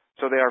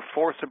 So they are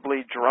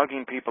forcibly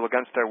drugging people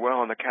against their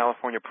will in the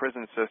California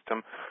prison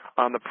system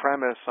on the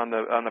premise, on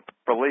the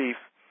belief,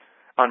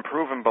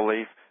 unproven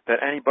belief,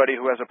 that anybody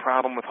who has a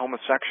problem with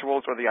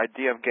homosexuals or the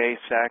idea of gay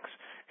sex,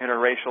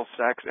 interracial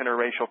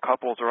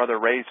couples, or other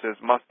races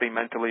must be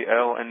mentally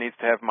ill and needs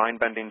to have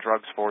mind-bending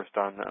drugs forced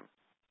on them.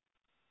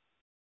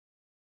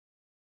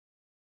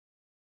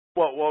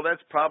 Well,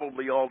 that's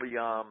probably all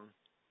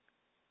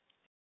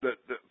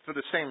for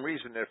the same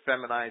reason they're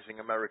feminizing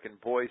American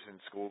boys in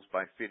schools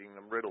by feeding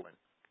them Ritalin.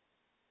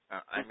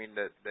 I mean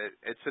that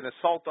it's an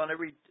assault on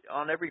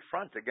every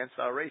front against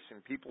our race,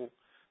 and people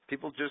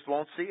just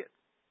won't see it,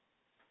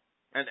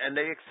 and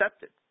they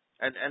accept it,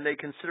 and they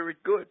consider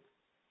it good,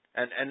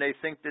 and they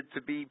think that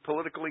to be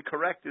politically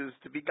correct is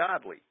to be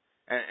godly,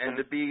 and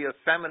to be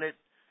effeminate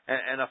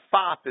and a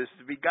fop is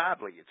to be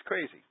godly. It's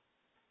crazy.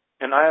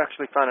 And I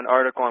actually found an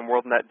article on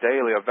WorldNet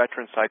Daily. A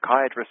veteran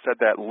psychiatrist said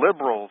that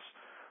liberals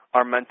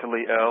are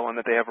mentally ill and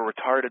that they have a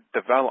retarded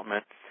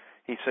development.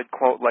 He said,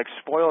 quote, like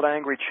spoiled,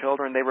 angry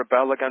children, they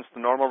rebel against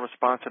the normal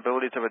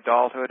responsibilities of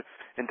adulthood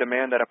and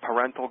demand that a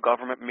parental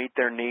government meet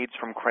their needs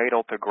from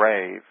cradle to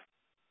grave.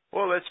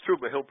 Well, that's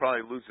true, but he'll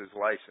probably lose his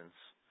license.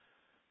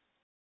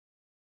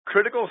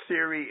 Critical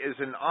theory is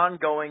an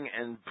ongoing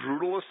and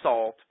brutal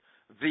assault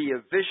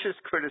via vicious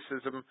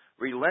criticism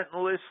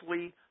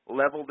relentlessly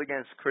leveled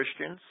against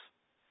Christians,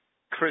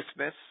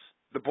 Christmas,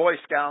 the Boy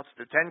Scouts,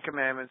 the Ten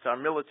Commandments, our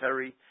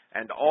military,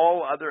 and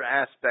all other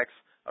aspects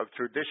of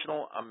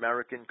traditional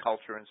American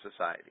culture and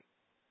society.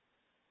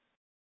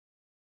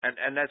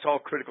 And that's all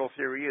critical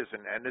theory is,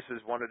 and this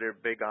is one of their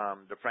big,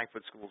 the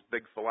Frankfurt School's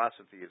big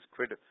philosophy is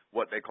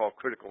what they call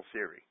critical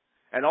theory.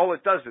 And all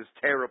it does is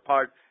tear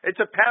apart. It's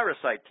a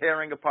parasite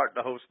tearing apart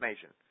the host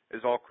nation,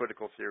 is all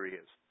critical theory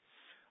is.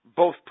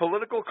 Both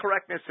political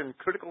correctness and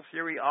critical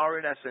theory are,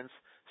 in essence,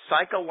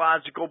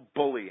 psychological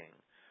bullying.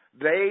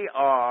 They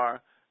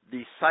are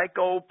the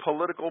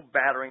psycho-political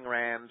battering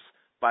rams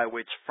by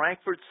which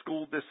Frankfurt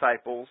School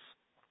disciples,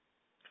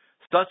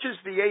 such as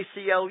the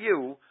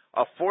ACLU,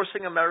 are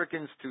forcing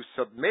Americans to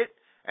submit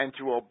and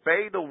to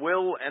obey the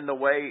will and the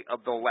way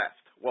of the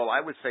left. Well,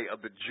 I would say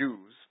of the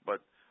Jews,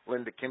 but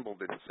Linda Kimball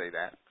didn't say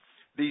that.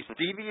 These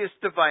devious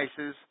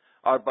devices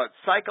are but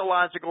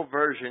psychological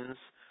versions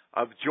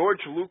of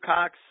George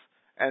Lukács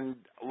and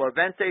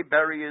Levante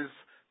Beria's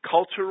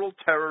cultural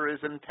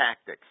terrorism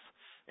tactics.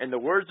 In the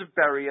words of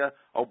Beria,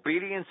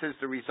 obedience is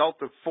the result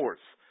of force.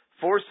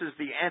 Force is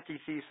the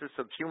antithesis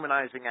of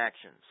humanizing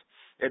actions.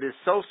 It is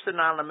so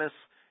synonymous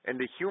in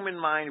the human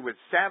mind with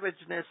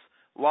savageness,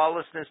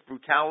 lawlessness,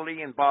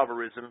 brutality, and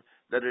barbarism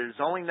that it is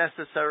only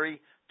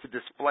necessary to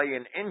display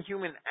an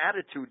inhuman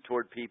attitude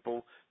toward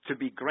people to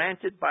be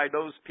granted by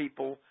those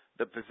people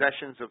the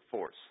possessions of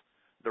force.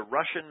 The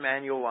Russian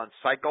Manual on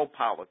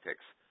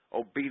Psychopolitics,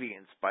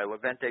 Obedience by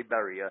Levante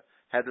Beria,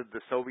 head of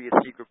the Soviet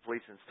secret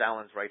police and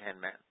Stalin's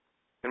right-hand man.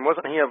 And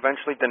wasn't he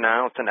eventually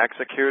denounced and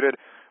executed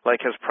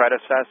like his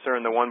predecessor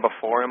and the one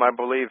before him? I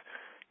believe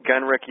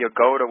Genrikh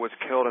Yagoda was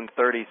killed in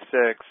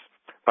 1936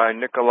 by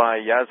Nikolai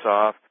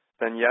Yezhov.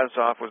 Then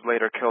Yezhov was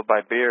later killed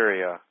by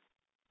Beria.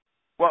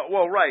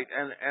 Well, right,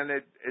 and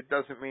it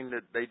doesn't mean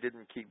that they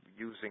didn't keep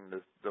using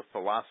the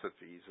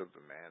philosophies of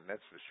the man,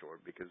 that's for sure,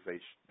 because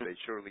they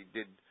surely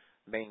did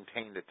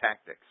maintain the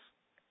tactics.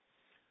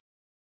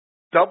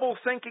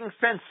 Double-thinking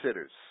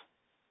fence-sitters,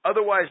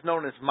 otherwise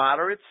known as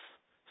moderates,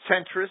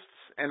 centrists,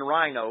 and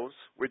rhinos,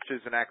 which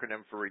is an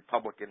acronym for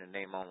Republican in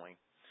name only,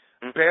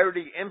 bear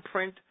the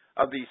imprint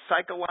of the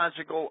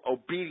psychological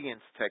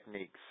obedience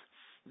techniques.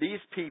 These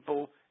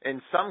people,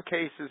 in some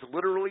cases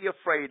literally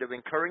afraid of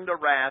incurring the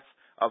wrath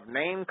of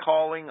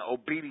name-calling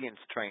obedience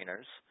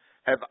trainers,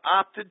 have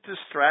opted to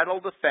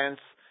straddle the fence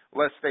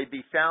lest they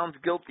be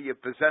found guilty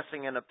of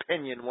possessing an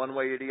opinion one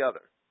way or the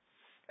other.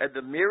 At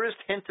the merest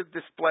hint of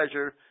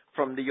displeasure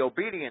from the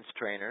obedience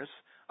trainers,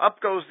 up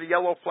goes the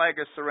yellow flag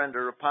of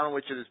surrender, upon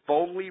which it is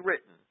boldly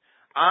written,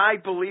 I,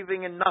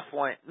 believing in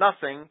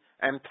nothing,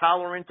 am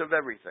tolerant of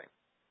everything,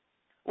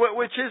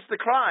 which is the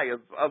cry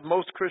of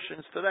most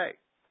Christians today.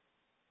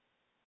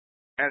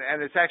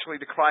 And it's actually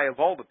the cry of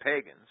all the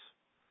pagans.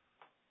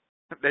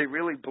 They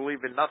really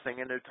believe in nothing,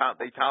 and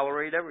they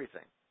tolerate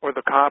everything. Or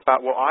the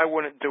cop-out, well, I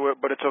wouldn't do it,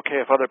 but it's okay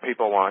if other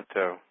people want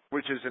to.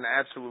 Which is an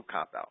absolute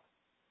cop-out.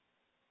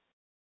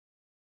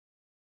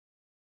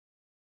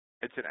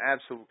 It's an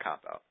absolute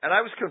cop-out. And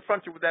I was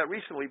confronted with that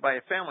recently by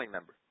a family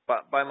member,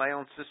 by my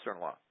own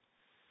sister-in-law.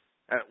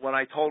 When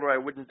I told her I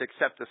wouldn't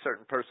accept a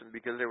certain person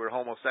because they were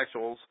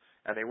homosexuals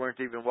and they weren't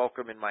even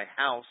welcome in my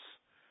house,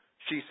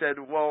 she said,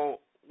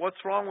 well,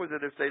 what's wrong with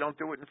it if they don't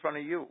do it in front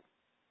of you?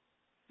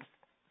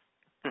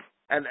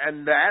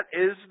 And that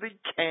is the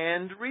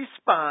canned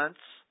response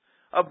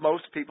of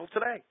most people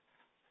today.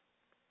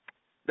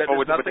 That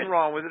there's nothing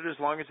wrong with it as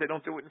long as they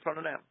don't do it in front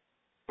of them.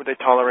 Would they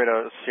tolerate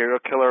a serial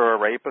killer or a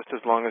rapist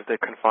as long as they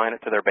confine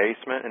it to their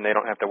basement and they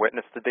don't have to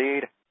witness the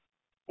deed?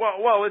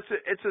 Well,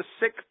 it's a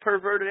sick,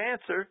 perverted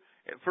answer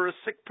for a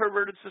sick,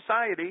 perverted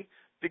society,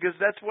 because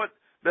that's what,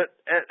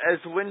 as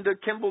Linda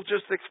Kimball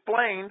just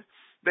explained,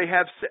 they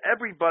have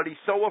everybody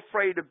so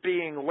afraid of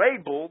being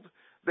labeled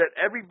that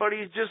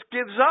everybody just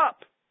gives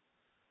up.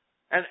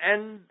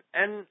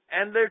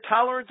 And they're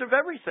tolerant of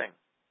everything.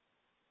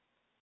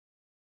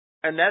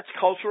 And that's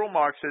cultural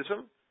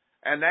Marxism.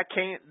 And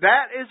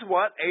that is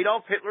what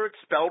Adolf Hitler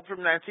expelled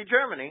from Nazi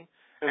Germany,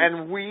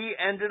 and we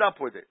ended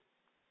up with it.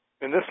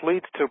 And this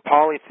leads to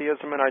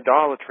polytheism and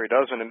idolatry,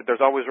 doesn't it?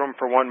 There's always room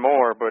for one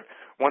more, but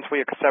once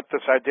we accept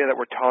this idea that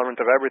we're tolerant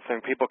of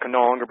everything, people can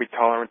no longer be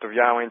tolerant of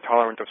Yahweh and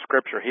tolerant of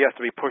Scripture. He has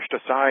to be pushed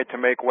aside to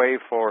make way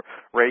for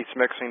race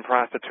mixing,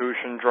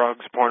 prostitution,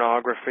 drugs,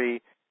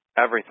 pornography,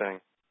 everything.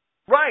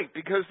 Right,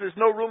 because there's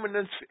no room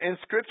in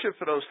Scripture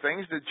for those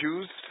things. The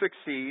Jews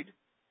succeed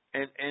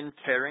in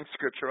tearing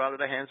Scripture out of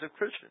the hands of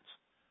Christians,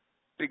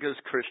 because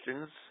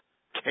Christians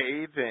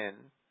cave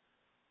in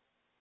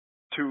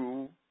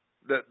to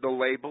the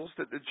labels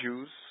that the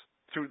Jews,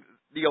 through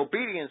the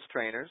obedience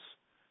trainers,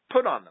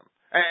 put on them.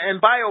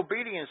 And by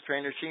obedience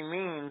trainers, she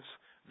means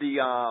the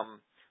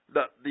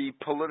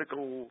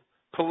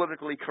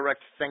politically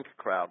correct think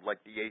crowd,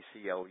 like the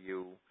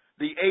ACLU,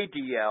 the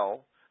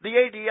ADL. The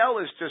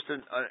ADL is just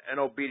an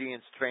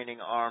obedience training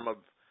arm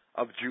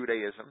of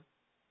Judaism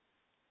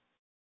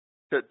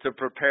to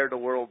prepare the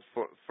world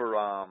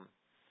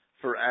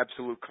for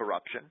absolute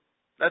corruption.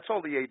 That's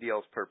all the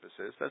ADL's purpose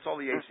is. That's all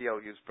the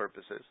ACLU's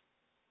purpose is.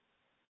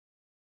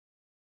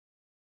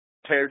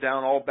 Tear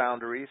down all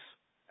boundaries.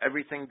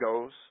 Everything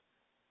goes.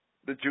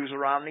 The Jews are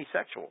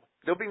omnisexual.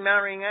 They'll be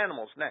marrying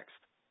animals next.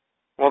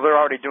 Well, they're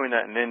already doing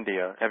that in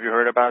India. Have you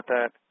heard about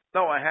that?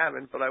 No, I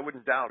haven't, but I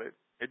wouldn't doubt it.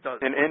 It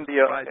does. In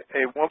India,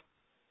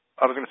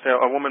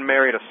 a woman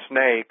married a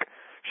snake.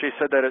 She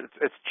said that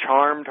it's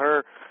charmed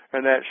her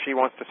and that she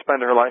wants to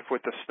spend her life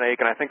with the snake,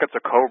 and I think it's a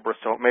cobra,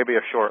 so it may be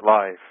a short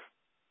life.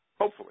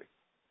 Hopefully.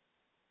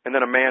 And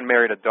then a man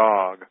married a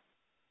dog.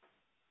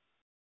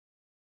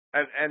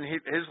 And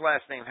his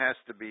last name has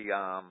to be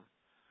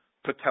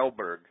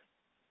Patelberg.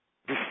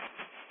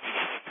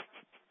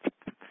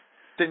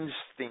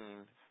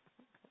 Stinstein.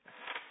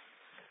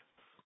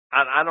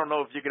 I don't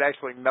know if you could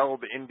actually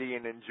meld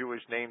Indian and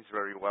Jewish names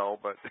very well,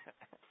 but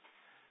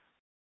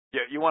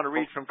yeah, you want to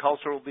read from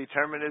Cultural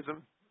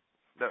Determinism,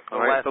 the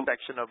last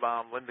section of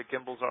Linda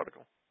Kimball's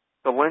article?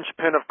 The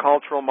linchpin of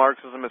cultural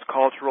Marxism is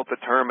cultural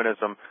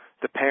determinism,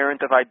 the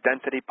parent of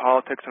identity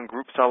politics and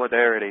group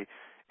solidarity.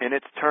 In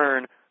its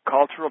turn,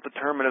 cultural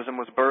determinism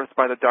was birthed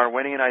by the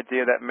Darwinian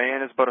idea that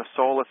man is but a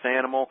soulless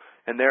animal,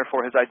 and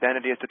therefore his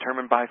identity is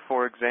determined by,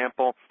 for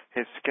example,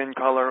 his skin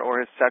color or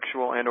his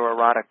sexual and or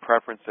erotic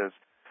preferences.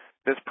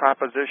 This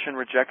proposition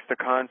rejects the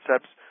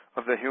concepts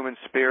of the human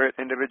spirit,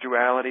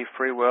 individuality,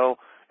 free will,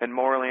 and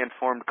morally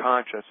informed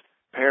conscience,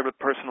 paired with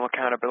personal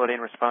accountability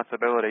and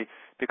responsibility,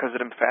 because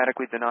it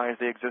emphatically denies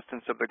the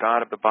existence of the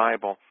God of the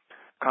Bible.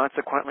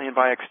 Consequently, and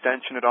by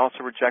extension, it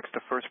also rejects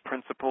the first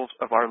principles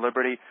of our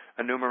liberty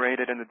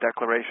enumerated in the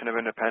Declaration of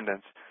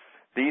Independence.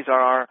 These are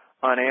our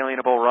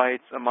unalienable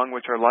rights, among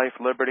which are life,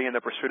 liberty, and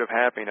the pursuit of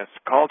happiness.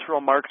 Cultural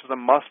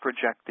Marxism must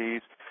reject these,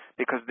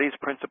 because these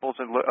principles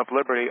of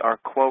liberty are,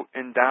 quote,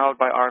 endowed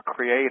by our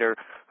Creator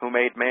who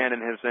made man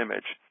in his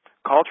image.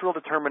 Cultural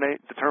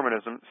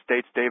determinism,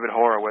 states David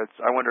Horowitz.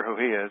 I wonder who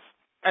he is.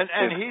 And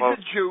he's a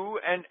Jew,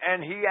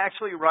 and he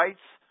actually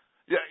writes,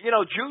 you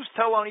know, Jews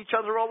tell on each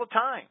other all the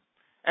time.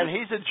 And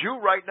he's a Jew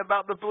writing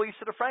about the beliefs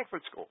of the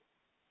Frankfurt School.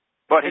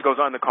 But he goes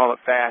on to call it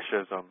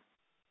fascism.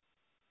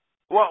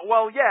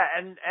 Well, yeah,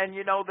 and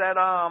you know that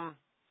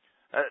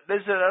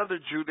There's another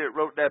Jew that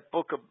wrote that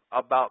book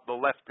about the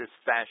leftist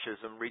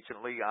fascism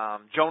recently,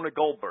 Jonah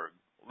Goldberg,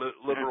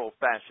 liberal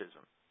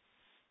fascism.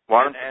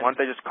 Why don't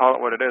they just call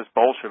it what it is,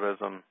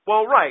 Bolshevism?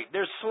 Well, right.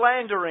 They're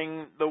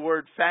slandering the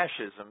word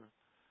fascism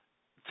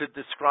to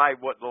describe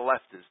what the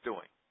left is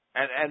doing.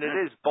 And it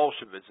is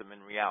Bolshevism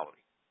in reality.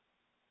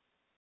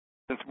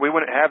 Since we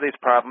wouldn't have these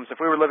problems, if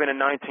we were living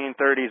in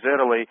 1930s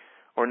Italy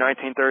or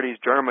 1930s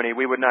Germany,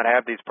 we would not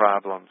have these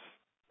problems.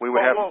 We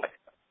would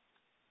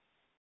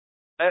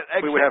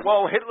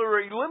Hitler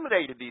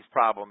eliminated these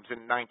problems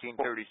in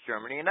 1930s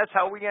Germany, and that's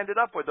how we ended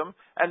up with them.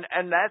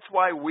 And that's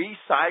why we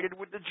sided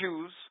with the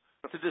Jews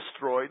to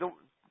destroy the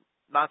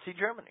Nazi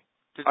Germany.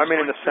 I mean,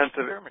 in the sense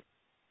of Germany.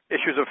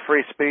 Issues of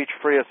free speech,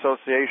 free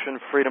association,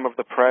 freedom of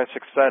the press,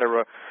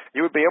 etc.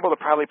 You would be able to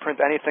probably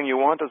print anything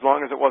you want as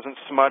long as it wasn't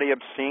smutty,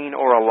 obscene,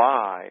 or a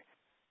lie.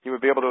 You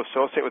would be able to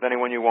associate with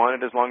anyone you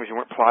wanted as long as you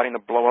weren't plotting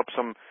to blow up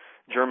some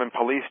German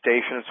police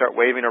station and start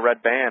waving a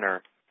red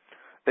banner.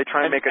 They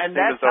try and make it seem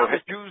as though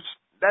the Jews,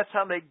 that's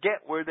how they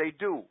get where they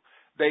do.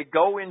 They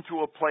go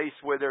into a place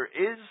where there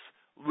is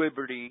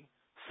liberty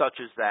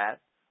such as that,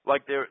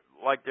 like there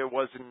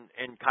was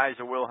in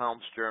Kaiser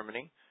Wilhelm's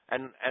Germany,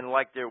 and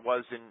like there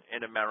was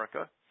in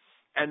America,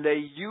 and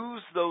they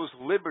use those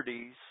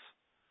liberties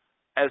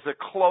as a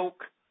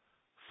cloak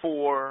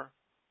for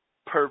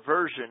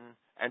perversion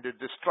and the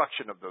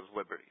destruction of those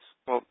liberties.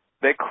 Well,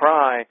 they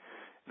cry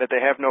that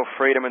they have no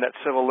freedom and that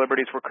civil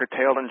liberties were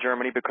curtailed in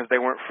Germany because they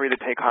weren't free to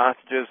take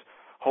hostages,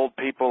 hold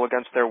people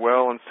against their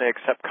will, and say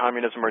accept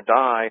communism or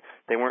die.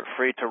 They weren't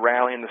free to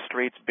rally in the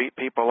streets, beat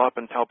people up,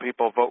 and tell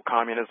people vote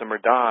communism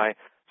or die.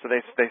 So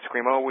they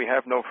scream, oh, we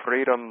have no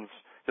freedoms.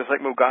 Just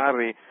like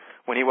Mugabe,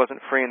 when he wasn't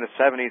free in the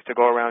 70s to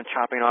go around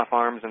chopping off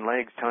arms and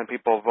legs, telling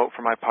people vote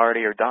for my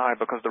party or die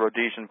because the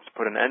Rhodesians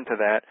put an end to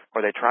that,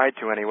 or they tried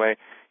to anyway.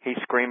 He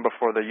screamed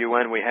before the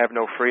UN, we have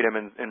no freedom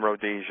in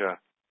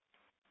Rhodesia.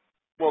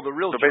 Well, the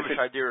real Jewish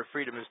idea of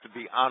freedom is to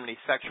be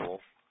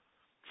omnisexual.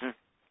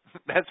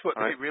 That's what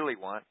they really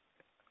want.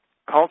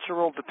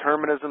 Cultural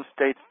determinism,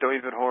 states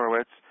David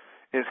Horowitz,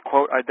 is,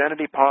 quote,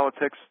 identity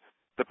politics,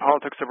 the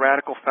politics of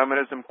radical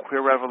feminism, queer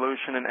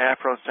revolution, and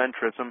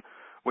Afrocentrism,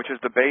 which is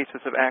the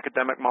basis of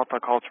academic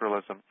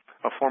multiculturalism,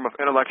 a form of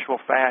intellectual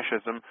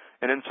fascism,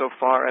 and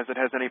insofar as it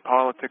has any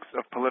politics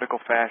of political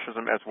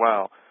fascism as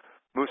well.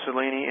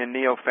 Mussolini and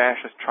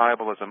Neo-Fascist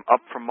Tribalism,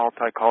 Up from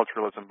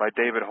Multiculturalism by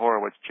David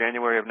Horowitz,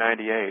 January of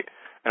 '98.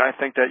 And I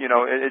think that,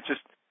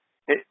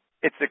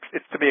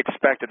 it's to be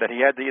expected that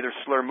he had to either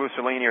slur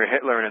Mussolini or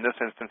Hitler, and in this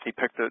instance he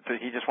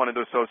just wanted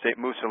to associate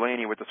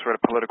Mussolini with the sort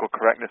of political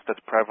correctness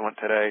that's prevalent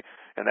today,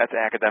 and that's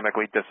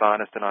academically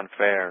dishonest and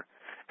unfair.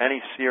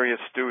 Any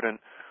serious student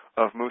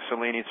of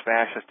Mussolini's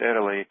fascist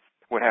Italy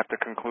would have to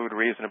conclude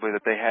reasonably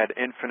that they had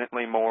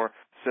infinitely more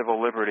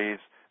civil liberties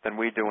than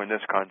we do in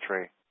this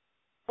country.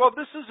 Well,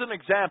 this is an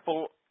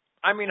example.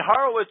 I mean,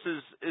 Horowitz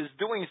is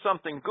doing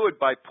something good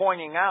by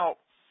pointing out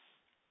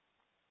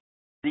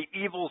the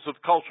evils of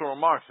cultural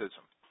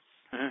Marxism.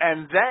 Mm-hmm.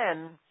 And then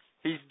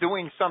he's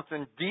doing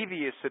something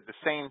devious at the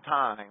same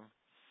time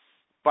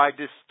by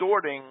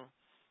distorting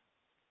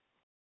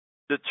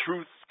the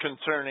truths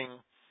concerning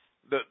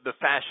the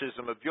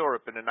fascism of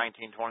Europe in the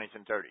 1920s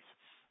and 30s.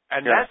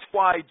 And that's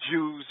why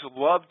Jews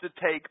love to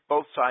take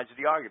both sides of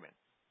the argument,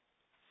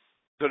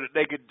 so that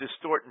they could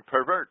distort and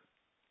pervert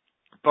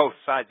both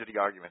sides of the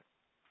argument.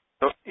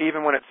 So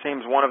even when it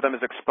seems one of them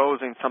is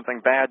exposing something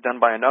bad done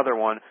by another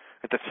one,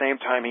 at the same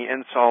time he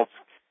insults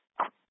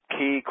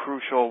key,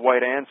 crucial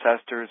white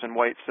ancestors and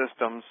white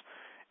systems,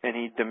 and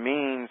he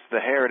demeans the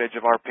heritage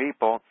of our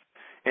people,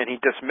 and he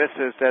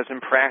dismisses as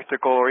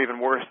impractical or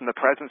even worse in the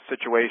present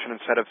situation and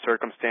set of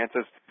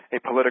circumstances a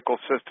political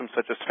system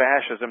such as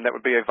fascism that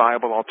would be a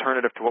viable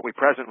alternative to what we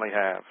presently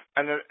have.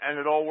 And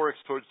it all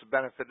works towards the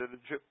benefit of the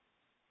Jew.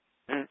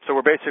 So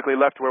we're basically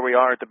left where we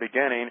are at the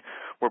beginning.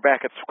 We're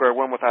back at square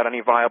one without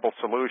any viable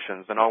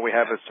solutions, and all we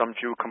have is some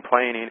Jew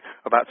complaining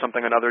about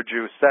something another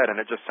Jew said, and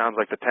it just sounds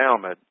like the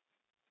Talmud.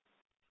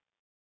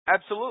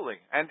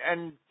 Absolutely.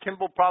 And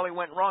Kimball probably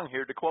went wrong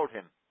here to quote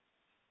him.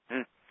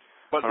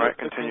 But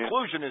the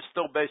conclusion is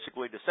still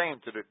basically the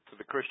same to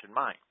the Christian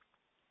mind.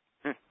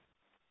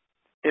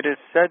 It is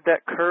said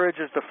that courage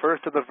is the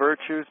first of the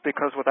virtues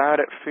because without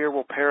it fear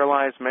will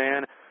paralyze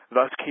man,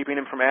 thus keeping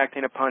him from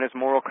acting upon his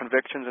moral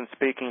convictions and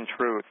speaking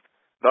truth,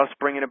 thus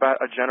bringing about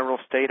a general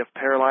state of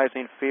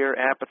paralyzing fear,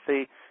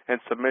 apathy,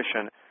 and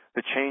submission.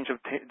 The chains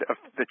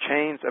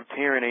of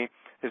tyranny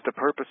is the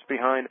purpose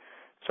behind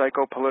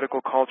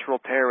psychopolitical cultural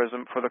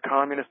terrorism, for the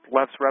communist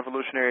left's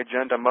revolutionary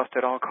agenda must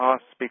at all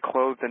costs be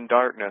clothed in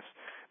darkness.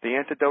 The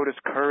antidote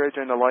is courage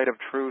and the light of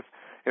truth.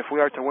 If we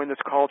are to win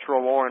this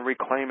cultural war and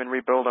reclaim and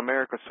rebuild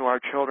America so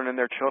our children and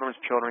their children's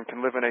children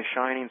can live in a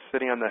shining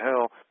city on the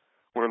hill,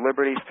 where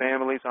liberty,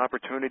 families,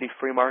 opportunity,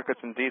 free markets,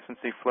 and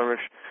decency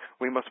flourish,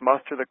 we must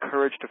muster the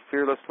courage to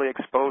fearlessly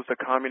expose the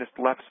communist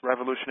left's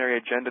revolutionary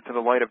agenda to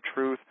the light of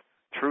truth.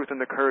 Truth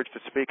and the courage to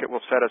speak it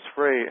will set us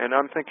free. And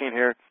I'm thinking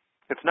here,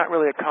 it's not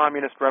really a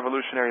communist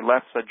revolutionary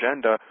left's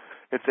agenda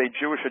It's a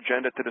Jewish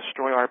agenda to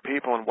destroy our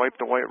people and wipe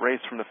the white race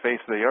from the face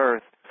of the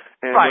earth.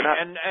 And right,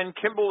 we're not, and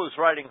Kimball is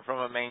writing from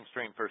a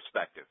mainstream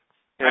perspective.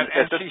 and And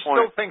at this she point,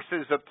 still thinks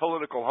there's a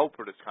political hope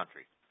for this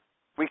country.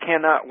 we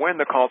cannot win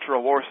the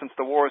cultural war since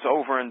the war is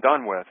over and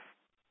done with.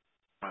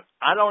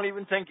 I don't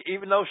even think,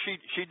 even though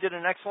she did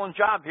an excellent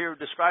job here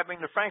describing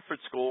the Frankfurt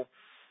School,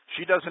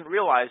 she doesn't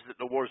realize that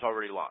the war's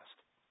already lost.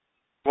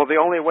 Well,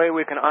 the only way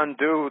we can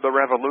undo the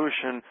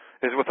revolution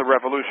is with a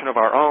revolution of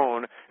our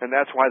own, and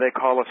that's why they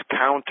call us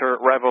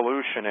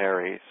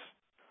counter-revolutionaries.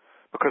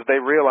 Because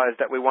they realize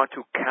that we want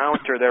to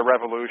counter their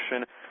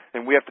revolution,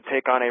 and we have to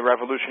take on a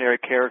revolutionary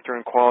character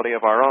and quality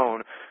of our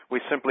own. We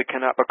simply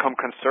cannot become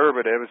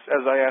conservatives.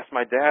 As I asked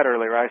my dad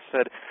earlier, I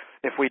said,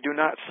 if we do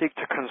not seek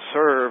to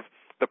conserve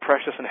the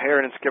precious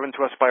inheritance given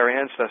to us by our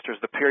ancestors,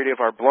 the purity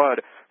of our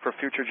blood for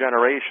future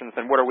generations,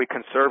 then what are we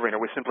conserving? Are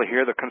we simply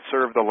here to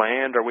conserve the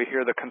land? Are we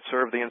here to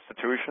conserve the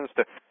institutions,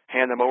 to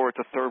hand them over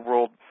to third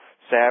world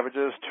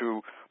savages,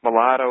 to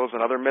mulattoes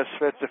and other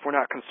misfits? If we're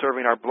not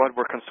conserving our blood,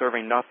 we're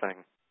conserving nothing.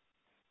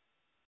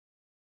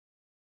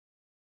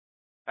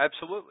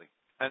 Absolutely.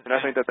 And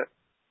I think that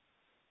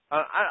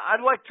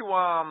I'd like to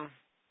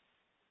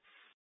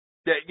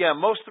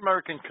most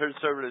American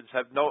conservatives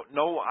have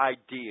no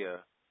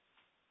idea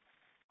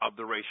of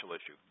the racial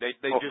issue. They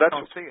just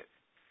don't see it.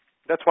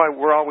 That's why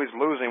we're always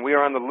losing. We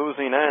are on the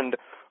losing end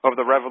of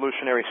the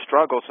revolutionary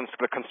struggle, since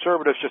the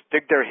conservatives just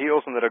dig their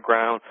heels into the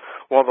ground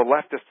while the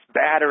leftists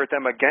batter at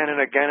them again and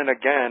again and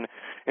again,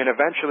 and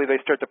eventually they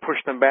start to push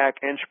them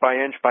back inch by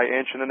inch by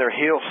inch, and then their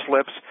heel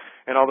slips,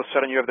 and all of a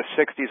sudden you have the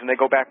 60s and they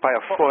go back by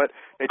a foot.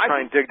 They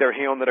try and dig their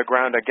heel into the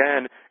ground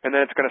again, and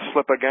then it's going to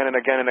slip again and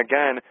again and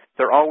again.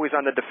 They're always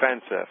on the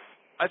defensive.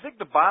 I think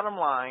the bottom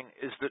line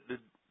is that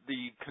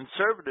the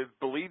conservative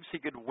believes he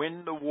could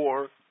win the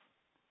war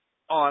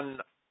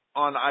on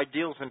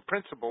ideals and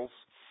principles,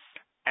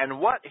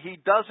 and what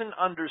he doesn't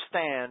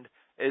understand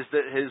is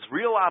that his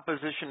real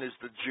opposition is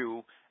the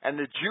Jew, and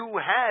the Jew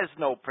has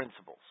no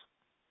principles.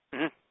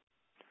 Mm-hmm.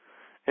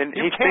 And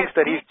you he can't thinks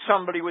that beat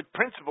somebody with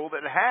principle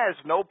that has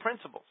no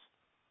principles.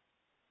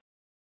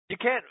 You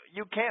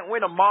can't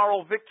win a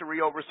moral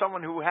victory over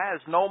someone who has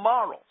no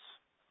morals.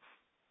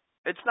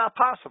 It's not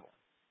possible.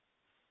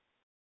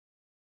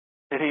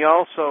 And he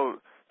also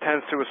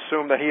tends to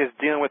assume that he is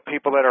dealing with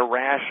people that are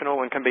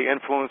rational and can be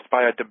influenced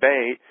by a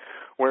debate,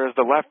 whereas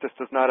the leftist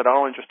is not at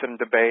all interested in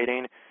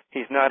debating.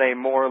 He's not a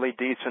morally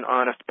decent,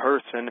 honest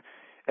person.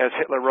 As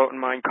Hitler wrote in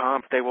Mein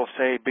Kampf, they will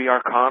say, be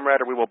our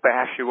comrade or we will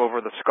bash you over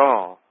the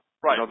skull.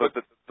 Right, you know, but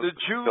the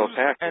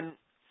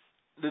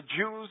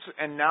Jews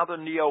and now the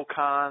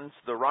neocons,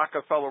 the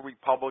Rockefeller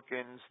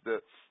Republicans,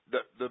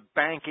 the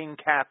banking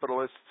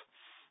capitalists,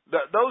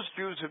 those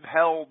Jews have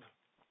held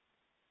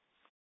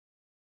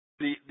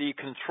the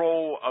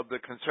control of the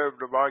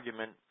conservative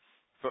argument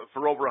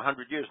for over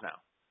 100 years now.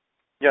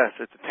 Yes,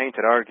 it's a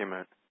tainted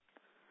argument.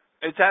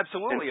 It's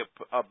absolutely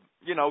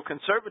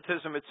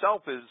conservatism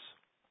itself is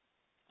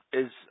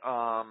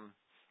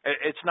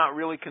it's not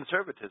really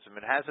conservatism.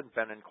 It hasn't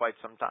been in quite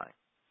some time.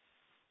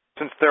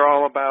 Since they're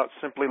all about,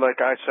 simply like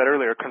I said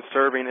earlier,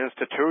 conserving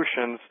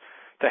institutions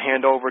to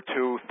hand over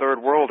to third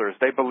worlders.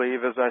 They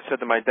believe, as I said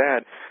to my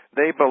dad,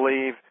 they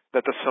believe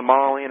that the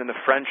Somalian and the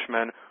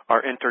Frenchman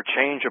are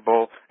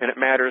interchangeable, and it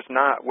matters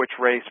not which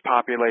race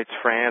populates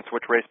France,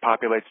 which race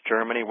populates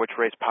Germany, which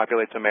race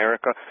populates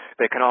America.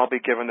 They can all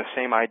be given the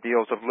same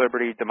ideals of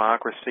liberty,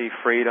 democracy,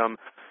 freedom,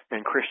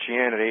 and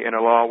Christianity, and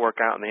it'll all work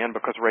out in the end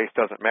because race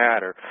doesn't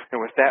matter. And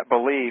with that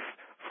belief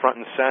front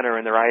and center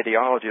in their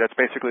ideology, that's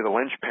basically the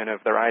linchpin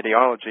of their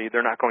ideology,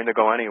 they're not going to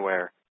go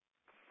anywhere.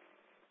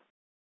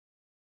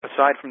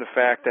 Aside from the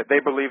fact that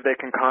they believe they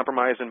can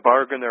compromise and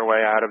bargain their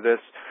way out of this,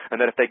 and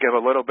that if they give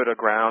a little bit of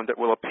ground, it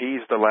will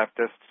appease the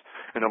leftists,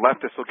 and the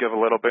leftists will give a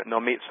little bit, and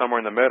they'll meet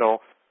somewhere in the middle.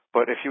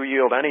 But if you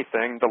yield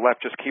anything, the left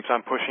just keeps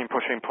on pushing,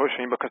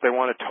 because they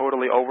want to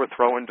totally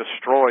overthrow and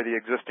destroy the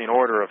existing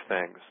order of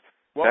things.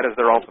 Well, that is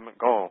their ultimate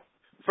goal.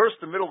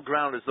 First, the middle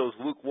ground is those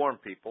lukewarm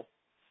people.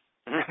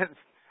 Mm-hmm.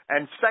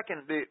 And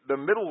second, the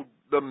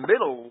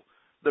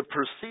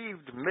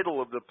perceived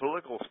middle of the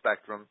political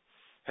spectrum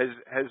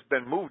has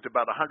been moved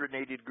about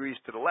 180 degrees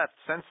to the left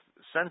since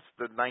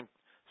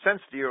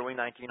the early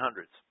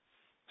 1900s,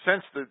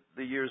 since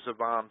the years of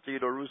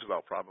Theodore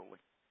Roosevelt, probably,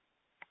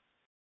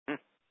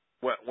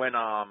 when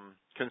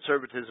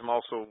conservatism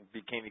also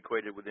became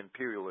equated with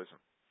imperialism,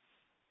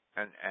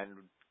 and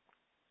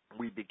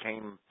we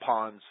became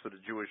pawns for the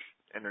Jewish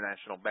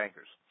international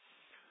bankers.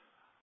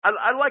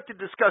 I'd like to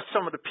discuss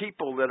some of the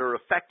people that are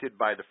affected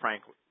by the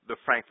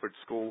Frankfurt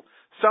School,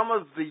 some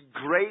of the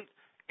great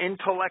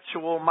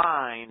intellectual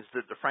minds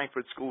that the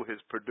Frankfurt School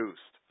has produced.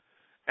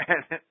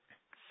 And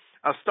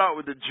I'll start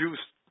with the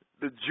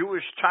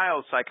Jewish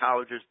child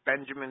psychologist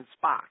Benjamin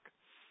Spock.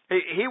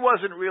 He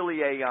wasn't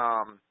really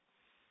a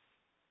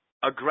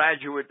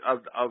graduate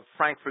of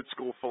Frankfurt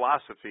School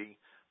philosophy,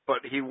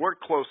 but he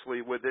worked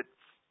closely with it,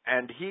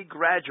 and he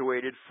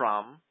graduated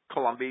from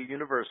Columbia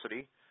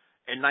University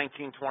in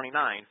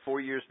 1929, 4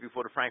 years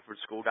before the Frankfurt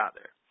School got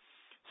there.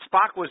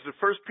 Spock was the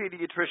first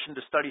pediatrician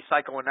to study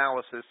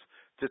psychoanalysis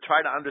to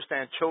try to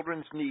understand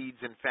children's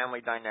needs and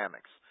family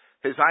dynamics.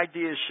 His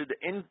ideas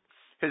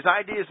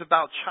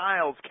about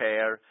child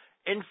care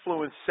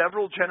influenced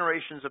several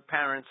generations of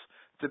parents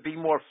to be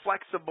more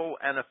flexible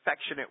and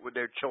affectionate with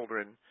their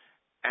children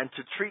and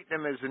to treat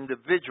them as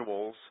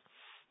individuals,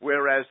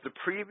 whereas the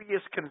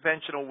previous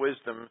conventional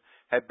wisdom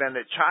had been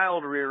that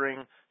child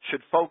rearing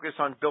should focus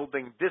on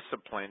building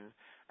discipline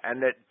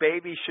and that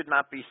babies should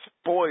not be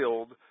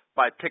spoiled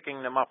by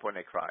picking them up when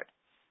they cried.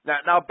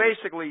 Now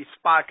basically,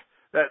 Spock,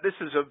 this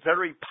is a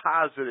very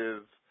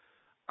positive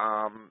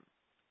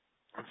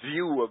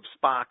view of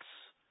Spock's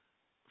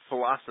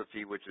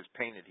philosophy, which is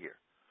painted here.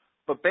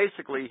 But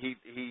basically,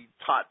 he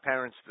taught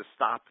parents to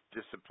stop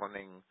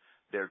disciplining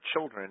their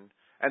children,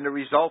 and the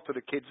result are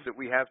the kids that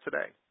we have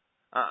today.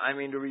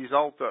 The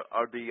result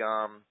are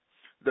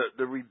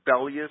the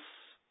rebellious,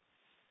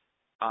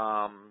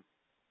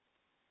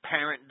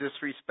 parent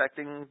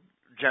disrespecting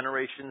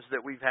generations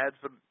that we've had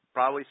for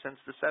probably since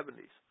the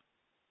 70s.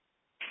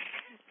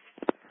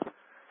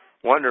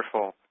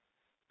 Wonderful.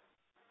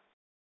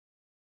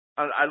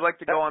 I'd like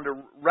to go on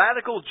to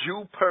radical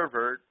Jew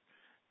pervert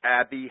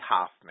Abbie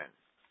Hoffman.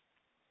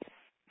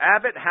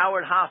 Abbott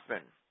Howard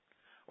Hoffman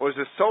was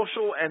a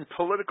social and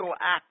political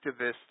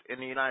activist in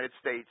the United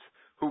States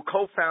who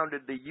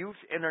co-founded the Youth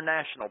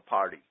International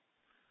Party,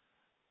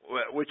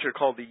 which are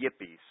called the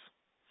Yippies.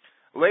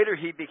 Later,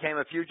 he became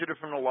a fugitive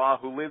from the law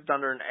who lived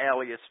under an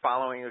alias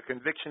following a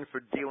conviction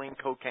for dealing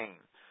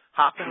cocaine.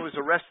 Hoffman was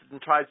arrested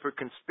and tried for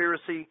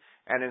conspiracy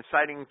and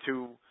inciting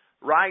to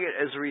riot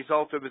as a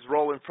result of his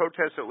role in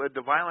protests that led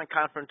to violent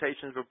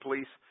confrontations with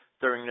police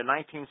during the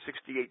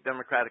 1968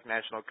 Democratic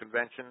National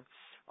Convention,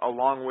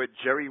 along with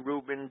Jerry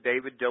Rubin,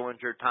 David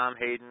Dillinger, Tom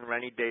Hayden,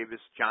 Rennie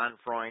Davis, John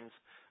Freund,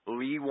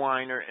 Lee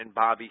Weiner, and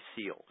Bobby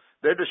Seale.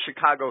 They're the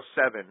Chicago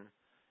Seven,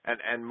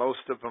 and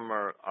most of them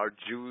are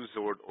Jews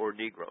or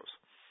Negroes.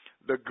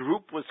 The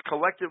group was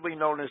collectively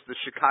known as the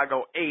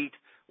Chicago Eight.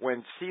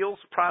 When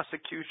Seale's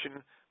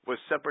prosecution was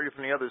separated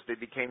from the others, they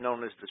became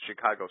known as the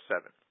Chicago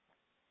Seven.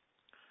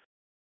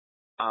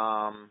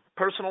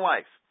 Personal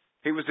life.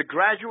 He was a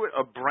graduate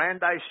of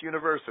Brandeis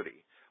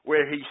University,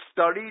 where he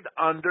studied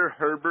under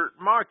Herbert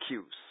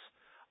Marcuse,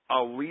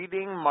 a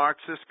leading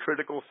Marxist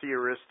critical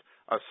theorist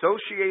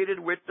associated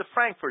with the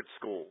Frankfurt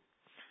School.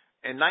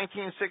 In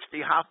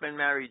 1960, Hoffman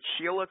married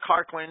Sheila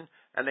Karklin,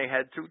 and they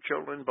had 2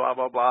 children, blah,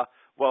 blah, blah.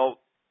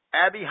 Well,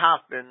 Abbie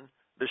Hoffman,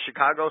 the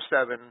Chicago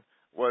Seven,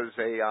 was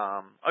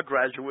a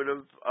graduate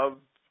of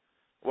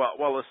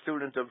a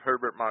student of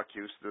Herbert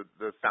Marcuse,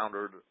 the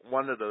founder,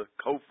 one of the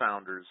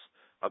co-founders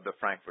of the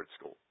Frankfurt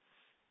School.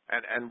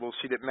 And we'll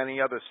see that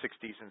many other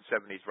 60s and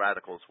 70s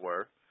radicals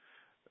were,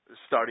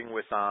 starting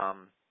with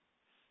Allen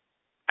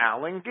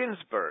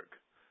Ginsberg,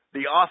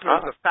 the author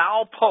of the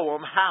foul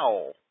poem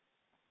Howl.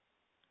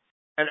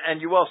 And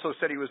you also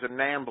said he was a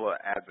NAMBLA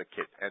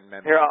advocate and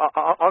member. Here,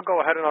 I'll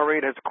go ahead and I'll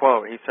read his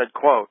quote. He said,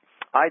 quote,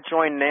 "I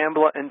joined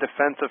NAMBLA in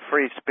defense of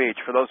free speech.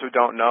 For those who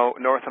don't know,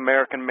 North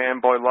American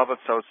Man-Boy Love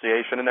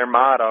Association, and their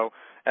motto,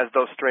 as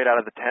though straight out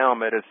of the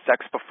Talmud, is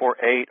sex before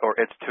 8 or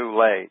it's too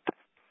late."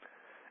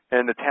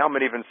 And the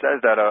Talmud even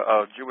says that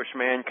a Jewish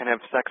man can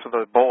have sex with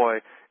a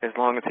boy as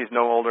long as he's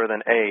no older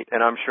than 8.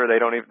 And I'm sure they're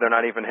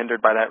not even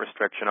hindered by that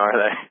restriction, are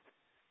they?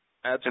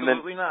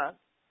 Absolutely not.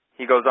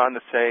 He goes on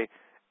to say,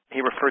 he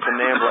referred to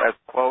NAMBLA as,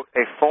 quote,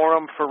 "a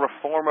forum for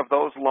reform of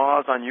those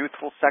laws on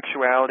youthful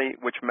sexuality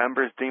which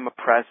members deem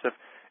oppressive,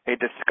 a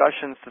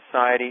discussion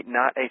society,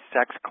 not a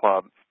sex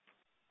club."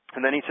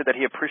 And then he said that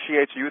he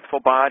appreciates youthful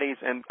bodies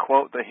and,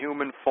 quote, "the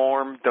human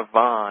form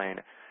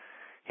divine."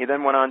 He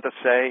then went on to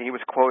say, he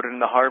was quoted in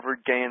the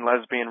Harvard Gay and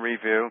Lesbian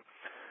Review,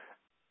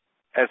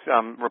 as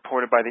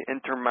reported by the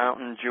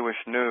Intermountain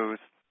Jewish News,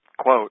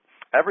 quote,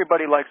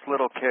 "Everybody likes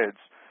little kids.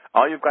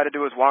 All you've got to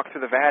do is walk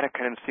through the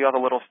Vatican and see all the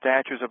little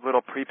statues of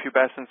little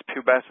prepubescents,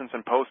 pubescents,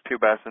 and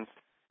postpubescents.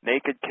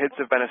 Naked kids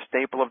have been a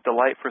staple of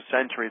delight for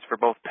centuries for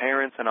both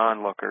parents and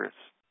onlookers."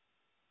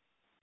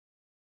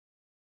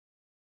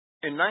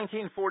 In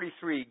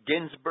 1943,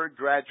 Ginsberg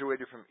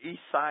graduated from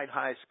East Side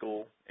High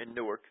School in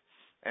Newark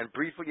and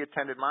briefly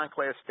attended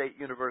Montclair State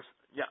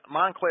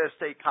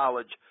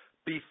College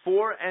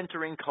before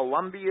entering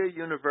Columbia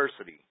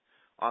University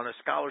on a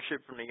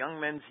scholarship from the Young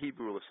Men's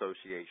Hebrew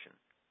Association.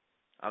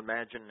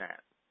 Imagine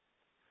that.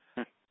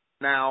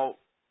 Now,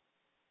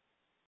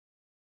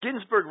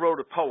 Ginsberg wrote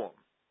a poem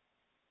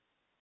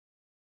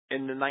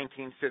in the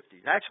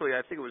 1950s. Actually,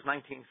 I think it was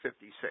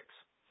 1956.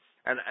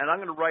 And I'm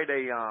going to write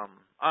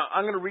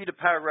I'm going to read a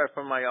paragraph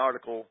from my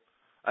article,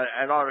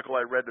 an article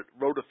I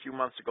wrote a few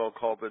months ago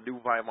called "The New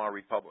Weimar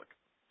Republic."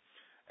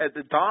 At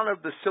the dawn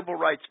of the Civil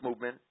Rights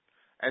Movement,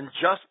 and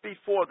just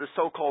before the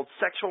so-called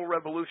sexual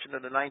revolution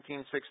of the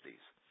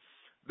 1960s,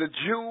 the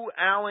Jew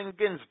Allen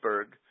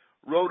Ginsberg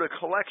wrote a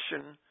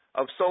collection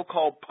of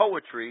so-called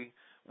poetry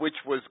which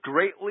was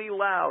greatly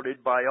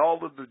lauded by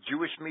all of the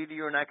Jewish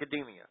media and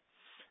academia.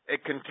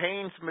 It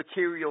contains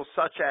material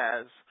such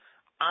as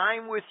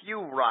 "I'm with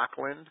you,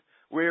 Rockland,"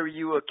 where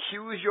you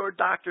accuse your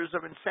doctors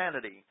of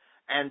insanity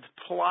and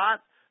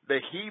plot the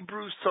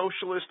Hebrew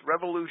Socialist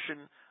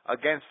Revolution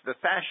against the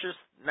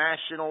fascist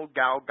national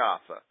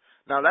Golgotha.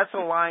 Now, that's a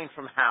line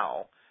from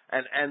Howe,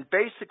 and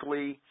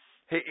basically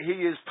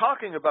he is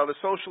talking about a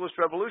socialist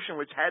revolution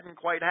which hadn't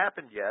quite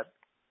happened yet,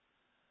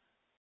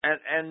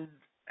 and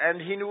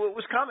he knew it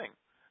was coming.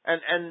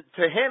 And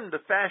to him, the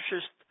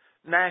fascist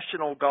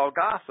national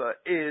Golgotha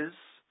is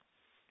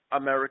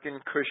American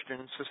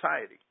Christian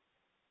society.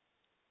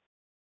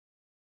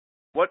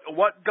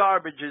 What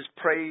garbage is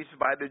praised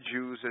by the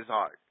Jews as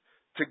art?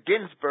 To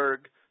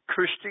Ginsburg,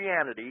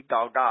 Christianity,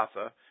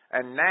 Golgotha,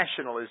 and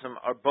nationalism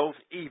are both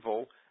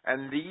evil,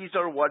 and these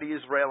are what he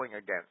is railing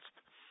against.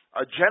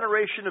 A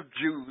generation of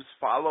Jews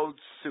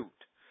followed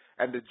suit,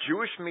 and the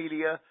Jewish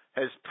media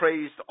has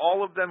praised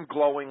all of them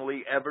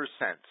glowingly ever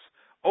since,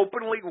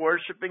 openly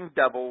worshiping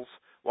devils,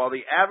 while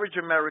the average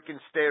American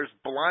stares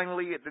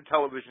blindly at the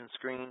television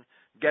screen,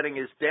 getting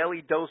his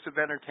daily dose of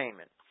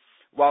entertainment.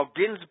 While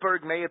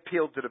Ginsburg may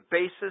appeal to the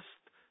basest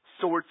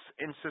sorts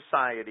in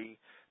society,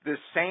 the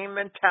same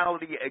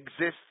mentality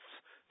exists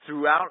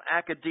throughout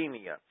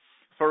academia.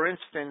 For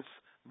instance,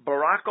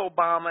 Barack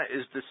Obama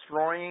is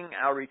destroying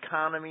our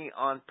economy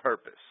on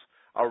purpose.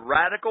 A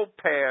radical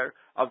pair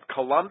of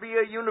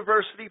Columbia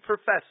University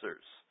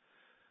professors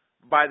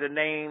by the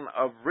names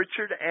of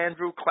Richard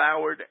Andrew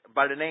Cloward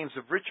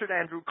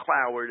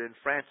and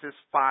Francis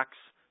Fox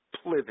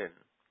Plivin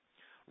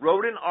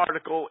wrote an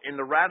article in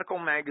the radical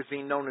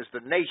magazine known as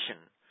The Nation.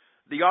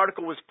 The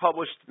article was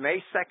published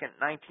May 2nd,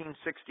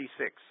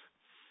 1966,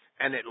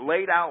 and it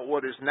laid out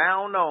what is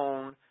now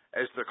known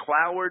as the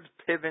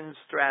Cloward-Piven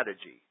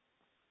strategy.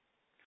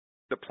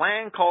 The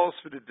plan calls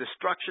for the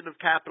destruction of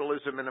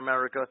capitalism in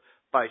America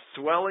by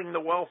swelling the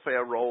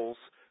welfare rolls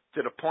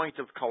to the point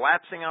of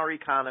collapsing our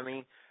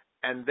economy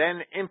and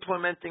then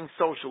implementing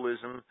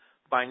socialism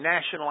by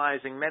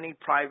nationalizing many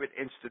private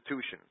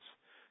institutions.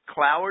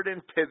 Cloward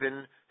and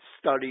Piven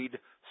studied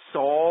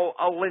Saul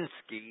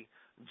Alinsky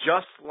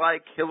just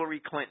like Hillary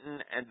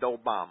Clinton and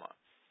Obama.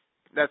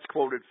 That's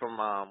quoted from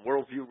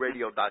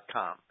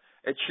worldviewradio.com.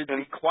 It should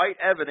be quite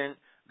evident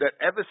that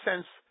ever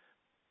since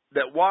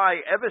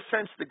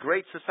the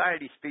Great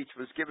Society speech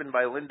was given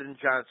by Lyndon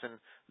Johnson,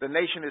 the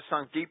nation has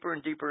sunk deeper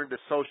and deeper into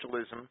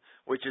socialism,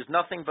 which is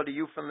nothing but a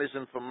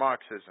euphemism for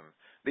Marxism.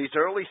 These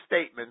early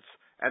statements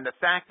and the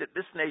fact that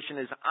this nation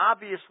has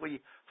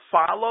obviously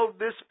followed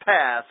this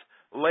path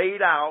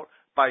laid out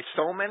by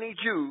so many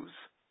Jews,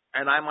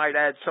 and I might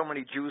add so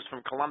many Jews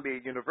from Columbia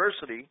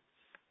University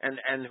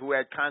and who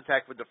had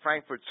contact with the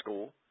Frankfurt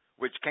School,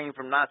 which came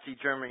from Nazi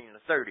Germany in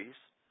the 30s,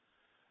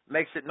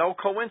 makes it no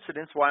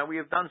coincidence why we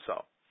have done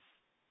so.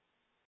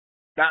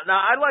 Now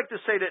I'd like to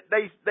say that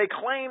they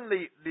claim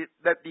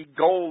that the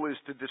goal is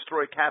to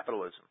destroy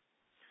capitalism.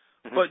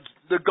 Mm-hmm. But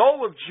the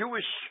goal of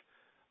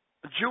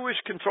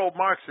Jewish-controlled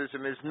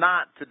Marxism is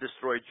not to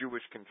destroy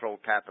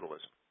Jewish-controlled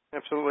capitalism.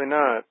 Absolutely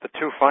not. The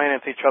two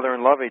finance each other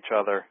and love each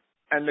other.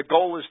 And the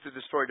goal is to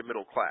destroy the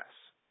middle class,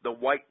 the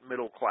white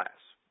middle class.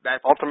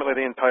 That's ultimately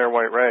the entire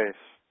white race.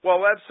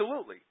 Well,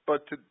 absolutely.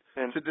 But to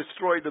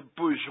destroy the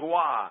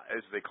bourgeois,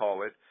 as they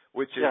call it,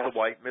 which is the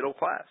white middle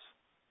class.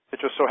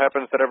 It just so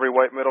happens that every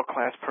white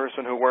middle-class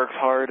person who works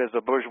hard is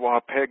a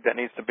bourgeois pig that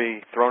needs to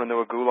be thrown into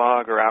a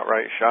gulag or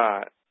outright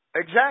shot.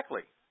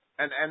 Exactly.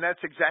 And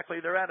that's exactly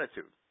their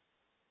attitude.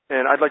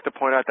 And I'd like to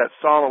point out that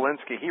Saul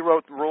Alinsky, he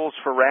wrote Rules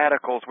for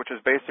Radicals, which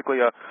is basically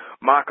a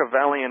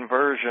Machiavellian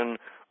version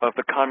of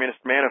the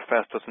Communist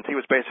Manifesto, since he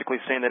was basically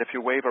saying that if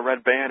you wave a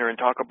red banner and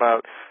talk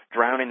about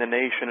drowning the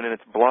nation in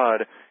its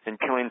blood and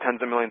killing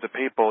tens of millions of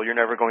people, you're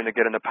never going to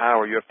get into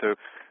power. You have to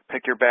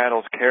pick your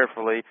battles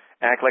carefully,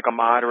 act like a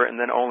moderate, and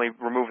then only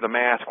remove the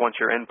mask once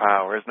you're in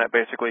power. Isn't that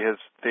basically his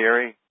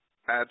theory?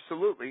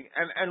 Absolutely.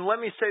 And let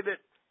me say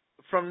that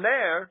from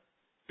there,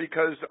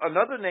 because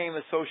another name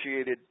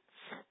associated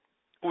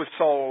with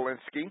Saul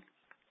Alinsky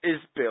is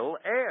Bill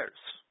Ayers.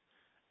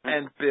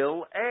 And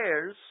Bill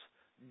Ayers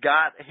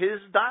got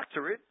his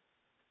doctorate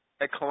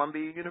at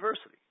Columbia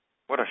University.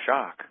 What a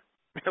shock.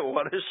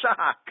 What a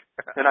shock.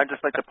 And I'd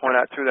just like to point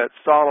out, too, that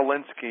Saul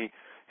Alinsky,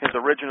 his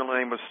original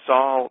name was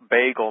Saul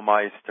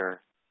Bagelmeister.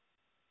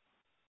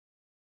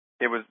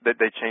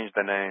 They changed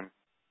the name.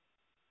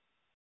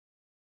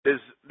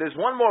 There's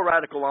one more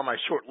radical on my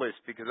short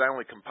list, because I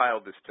only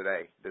compiled this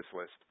today, this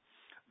list,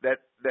 that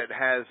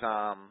has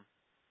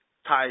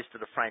ties to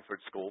the Frankfurt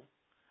School,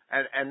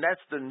 and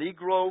that's the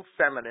Negro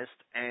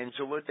feminist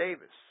Angela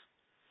Davis.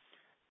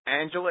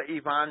 Angela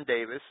Yvonne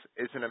Davis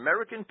is an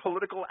American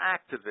political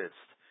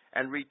activist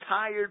and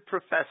retired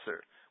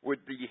professor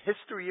with the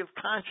History of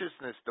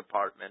Consciousness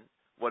Department,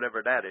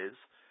 whatever that is,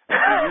 at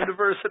the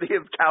University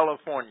of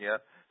California,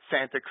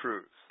 Santa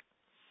Cruz.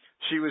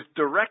 She was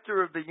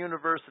director of the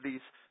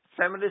university's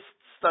Feminist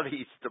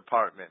Studies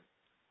Department.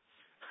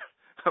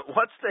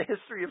 What's the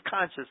history of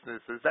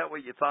consciousness? Is that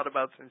what you thought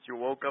about since you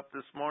woke up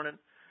this morning?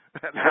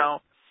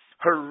 Now,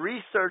 her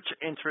research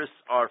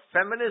interests are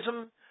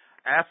feminism,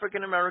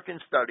 African American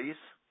studies.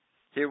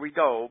 Here we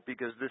go,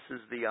 because this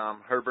is the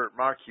Herbert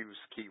Marcuse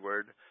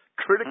keyword.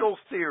 Critical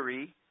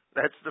theory,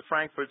 that's the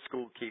Frankfurt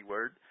School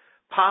keyword.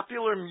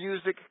 Popular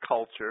music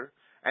culture,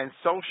 and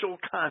social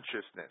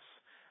consciousness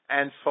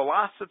and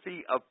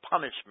philosophy of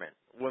punishment,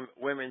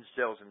 women's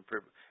jails and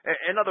prison.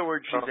 In other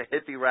words, she's a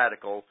hippie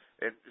radical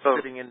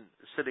sitting in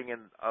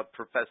a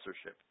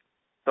professorship.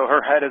 So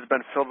her head has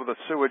been filled with a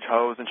sewage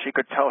hose, and she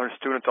could tell her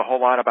students a whole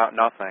lot about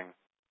nothing.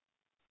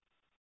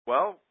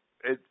 Well,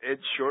 it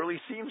surely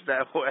seems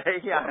that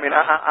way. Yeah. I mean,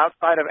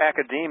 outside of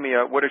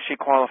academia, what is she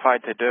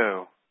qualified to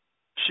do?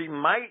 She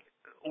might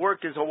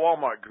work as a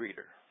Walmart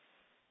greeter.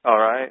 All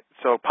right.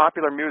 So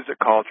popular music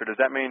culture, does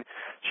that mean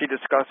she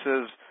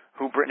discusses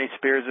who Britney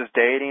Spears is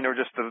dating, or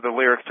just the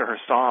lyrics to her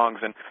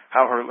songs and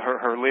how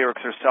her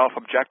lyrics are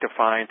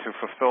self-objectifying to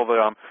fulfill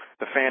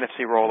the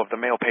fantasy role of the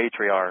male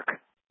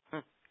patriarch?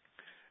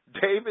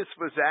 Davis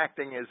was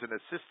acting as an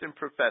assistant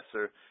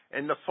professor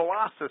in the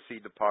philosophy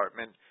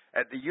department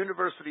at the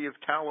University of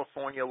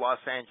California,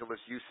 Los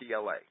Angeles,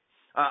 UCLA.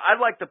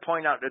 I'd like to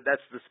point out that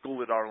that's the school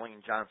that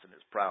Arlene Johnson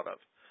is proud of,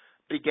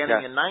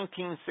 beginning in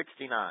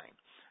 1969.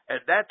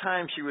 At that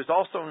time, she was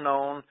also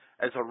known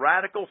as a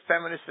radical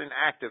feminist and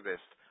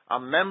activist, a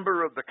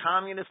member of the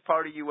Communist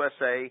Party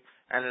USA,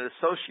 and an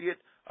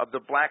associate of the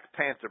Black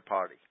Panther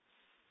Party.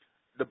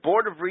 The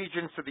Board of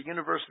Regents of the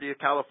University of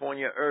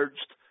California,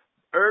 urged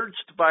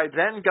by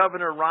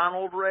then-Governor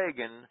Ronald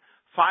Reagan,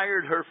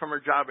 fired her from her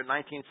job in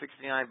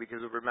 1969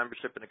 because of her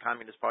membership in the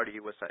Communist Party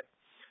USA.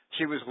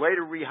 She was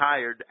later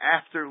rehired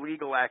after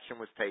legal action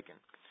was taken.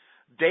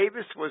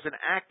 Davis was an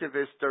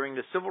activist during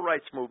the Civil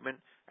Rights Movement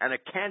and a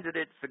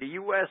candidate for the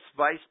U.S.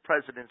 Vice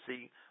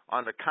Presidency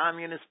on the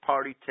Communist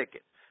Party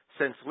ticket.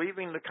 Since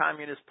leaving the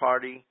Communist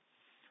Party,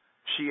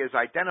 she has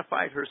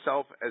identified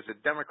herself as a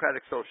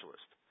democratic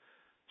socialist.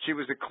 She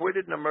was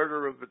acquitted in the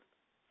murder of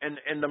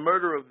August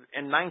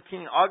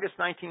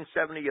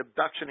 1970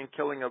 abduction and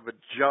killing of a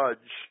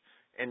judge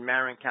in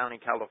Marin County,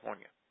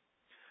 California.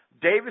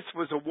 Davis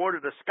was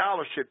awarded a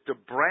scholarship to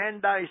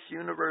Brandeis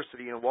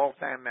University in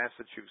Waltham,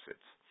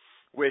 Massachusetts,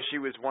 where she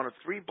was one of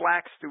 3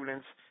 black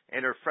students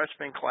in her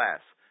freshman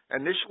class,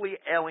 initially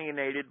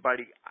alienated by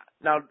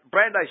Now,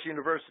 Brandeis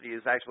University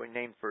is actually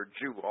named for a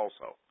Jew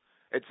also.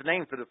 It's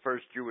named for the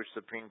first Jewish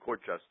Supreme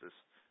Court Justice,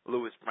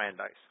 Louis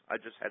Brandeis. I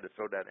just had to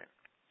throw that in.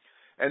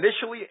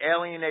 Initially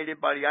alienated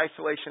by the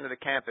isolation of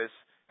the campus,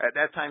 at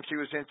that time she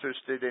was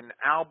interested in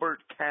Albert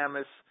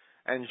Camus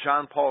and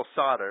Jean-Paul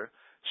Sartre.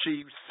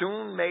 She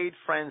soon made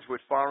friends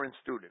with foreign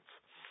students.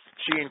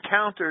 She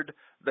encountered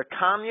the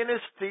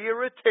communist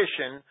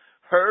theoretician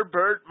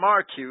Herbert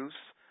Marcuse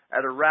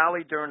at a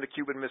rally during the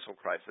Cuban Missile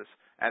Crisis,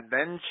 and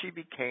then she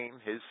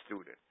became his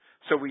student.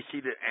 So we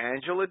see that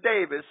Angela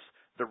Davis,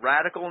 the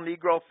radical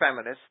Negro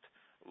feminist,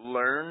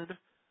 learned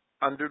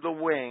under the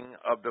wing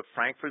of the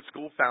Frankfurt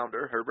School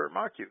founder, Herbert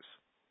Marcuse,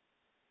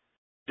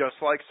 just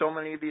like so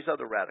many of these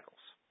other radicals.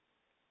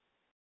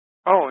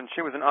 Oh, and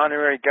she was an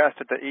honorary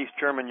guest at the East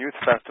German Youth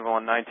Festival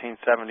in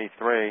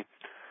 1973.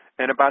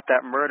 And about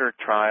that murder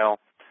trial,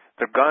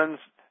 the guns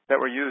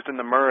that were used in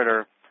the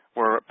murder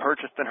were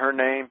purchased in her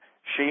name.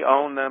 She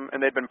owned them,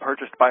 and they'd been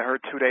purchased by her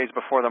 2 days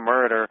before the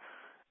murder.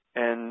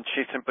 And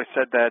she simply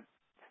said that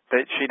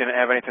she didn't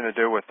have anything to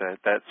do with it,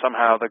 that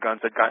somehow the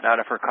guns had gotten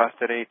out of her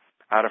custody,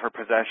 out of her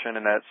possession,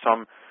 and that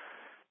some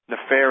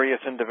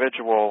nefarious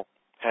individual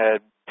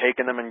had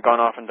taken them and gone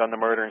off and done the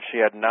murder, and she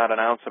had not an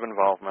ounce of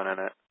involvement in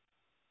it.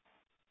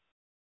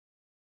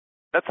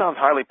 That sounds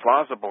highly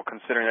plausible,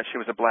 considering that she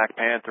was a Black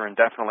Panther and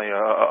definitely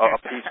a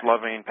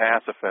peace-loving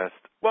pacifist.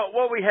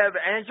 Well, we have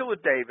Angela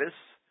Davis,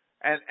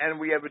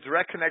 and we have a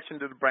direct connection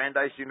to the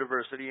Brandeis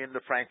University and the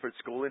Frankfurt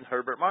School and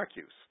Herbert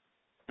Marcuse,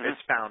 its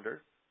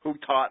founder, who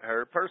taught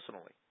her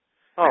personally.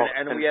 Oh,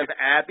 and we have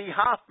Abby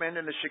Hoffman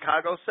in the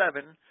Chicago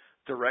 7,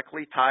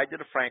 directly tied to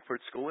the Frankfurt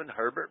School and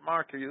Herbert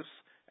Marcuse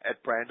at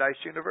Brandeis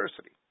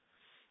University.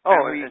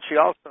 Oh, and she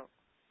also...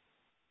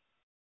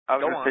 I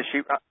was going to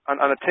say,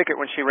 on the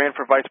ticket when she ran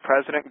for vice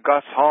president,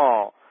 Gus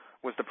Hall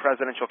was the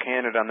presidential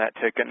candidate on that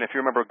ticket. And if you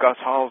remember, Gus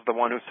Hall is the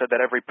one who said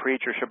that every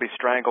preacher should be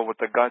strangled with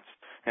the guts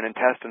and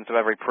intestines of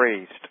every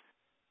priest,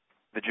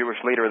 the Jewish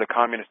leader of the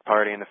Communist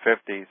Party in the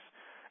 50s.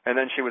 And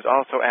then she was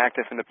also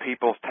active in the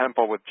People's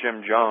Temple with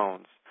Jim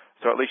Jones.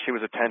 So at least she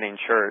was attending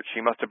church. She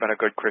must have been a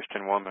good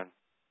Christian woman.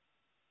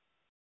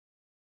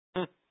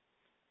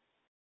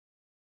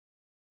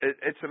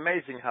 It's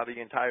amazing how the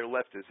entire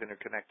left is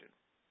interconnected.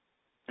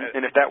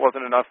 And if that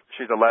wasn't enough,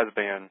 she's a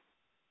lesbian.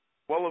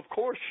 Well, of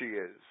course she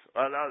is.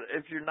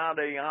 If you're not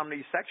a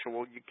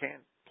omnisexual, you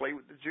can't play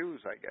with the Jews,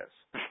 I guess.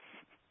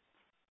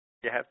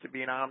 You have to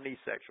be an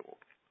omnisexual.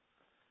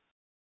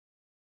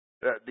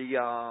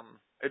 The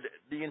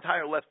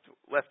entire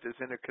left is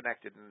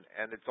interconnected,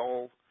 and it's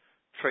all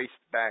traced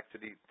back to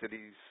these.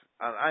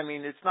 I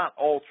mean, it's not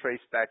all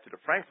traced back to the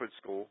Frankfurt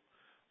School,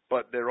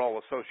 but they're all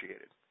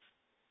associated.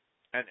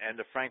 And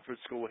the Frankfurt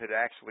School had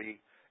actually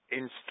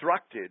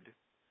instructed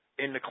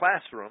in the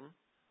classroom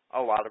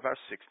a lot of our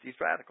 60s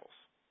radicals.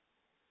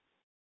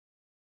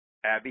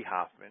 Abby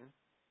Hoffman,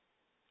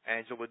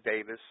 Angela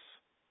Davis,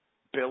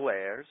 Bill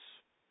Ayers,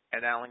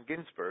 and Allen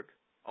Ginsberg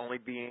only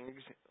being...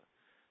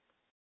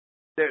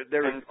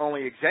 They're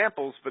only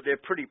examples, but they're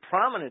pretty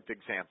prominent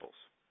examples.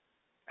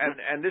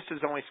 And this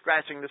is only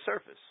scratching the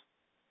surface.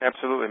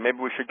 Absolutely. Maybe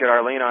we should get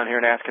Arlene on here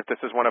and ask if this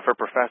is one of her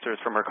professors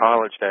from her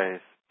college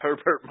days.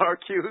 Herbert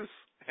Marcuse?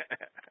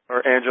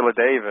 Or Angela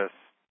Davis.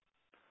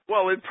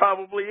 Well, it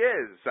probably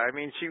is. I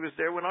mean, she was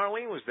there when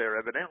Arlene was there,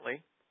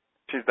 evidently.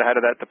 She's the head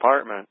of that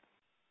department.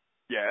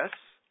 Yes.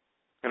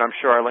 And I'm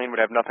sure Arlene would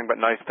have nothing but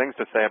nice things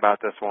to say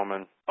about this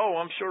woman. Oh,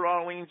 I'm sure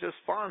Arlene just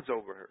fawns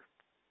over her.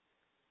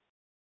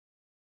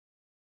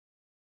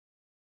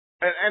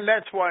 And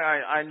that's why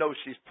I know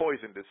she's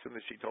poisoned as soon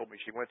as she told me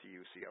she went to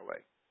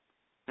UCLA.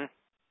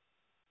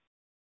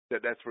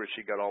 That's where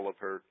she got all of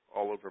her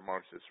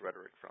Marxist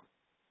rhetoric from.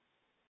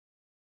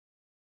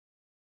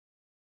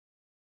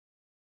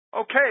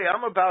 Okay,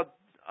 I'm about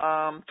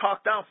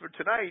talked out for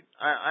tonight.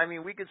 I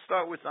mean, we could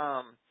start with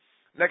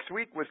next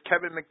week with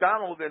Kevin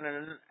McDonald and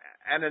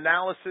an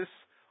analysis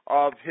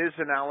of his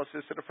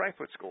analysis at the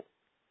Frankfurt School.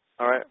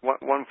 All right.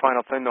 One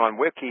final thing, though. On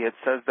Wiki, it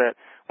says that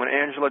when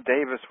Angela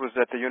Davis was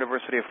at the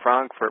University of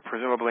Frankfurt,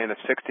 presumably in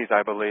the 60s,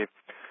 I believe,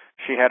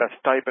 she had a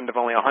stipend of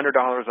only $100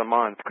 a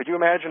month. Could you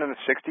imagine in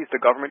the 60s the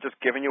government just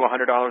giving you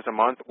 $100 a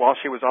month while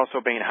she was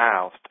also being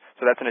housed?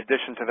 So that's in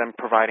addition to them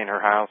providing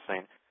her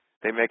housing.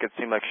 They make it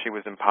seem like she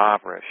was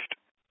impoverished.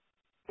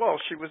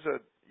 Well, she was a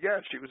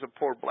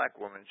poor black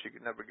woman. She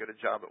could never get a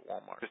job at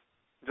Walmart.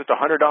 Just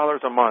 $100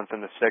 a month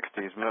in the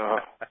 60s.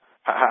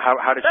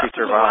 How did she survive?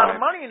 That was a lot of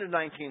money in the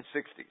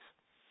 1960s.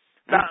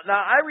 Now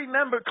I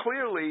remember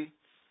clearly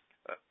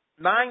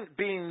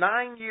being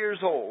 9 years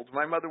old.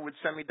 My mother would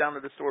send me down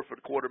to the store for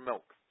a quart of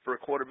milk.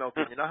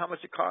 And you know how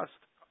much it cost?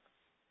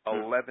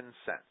 11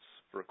 cents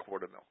for a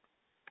quart of milk.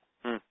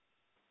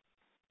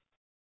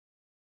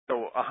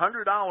 So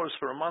 $100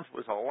 for a month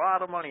was a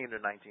lot of money in the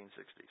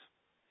 1960s.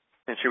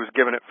 And she was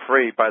given it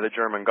free by the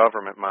German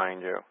government,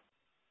 mind you.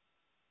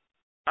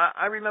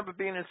 I remember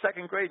being in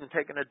second grade and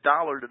taking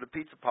 $1 to the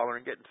pizza parlor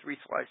and getting 3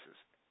 slices.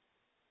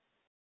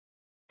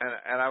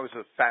 And I was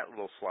a fat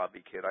little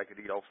slobby kid. I could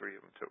eat all 3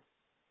 of them, too.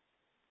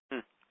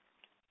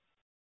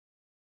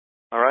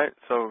 All right,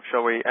 so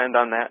shall we end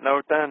on that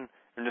note then?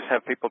 And just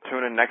have people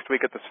tune in next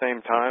week at the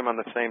same time on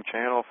the same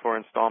channel for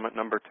installment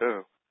number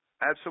 2.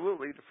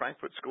 Absolutely, the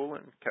Frankfurt School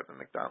and Kevin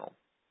McDonald.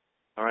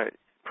 All right,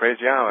 praise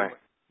Yahweh.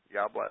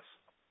 Yah bless.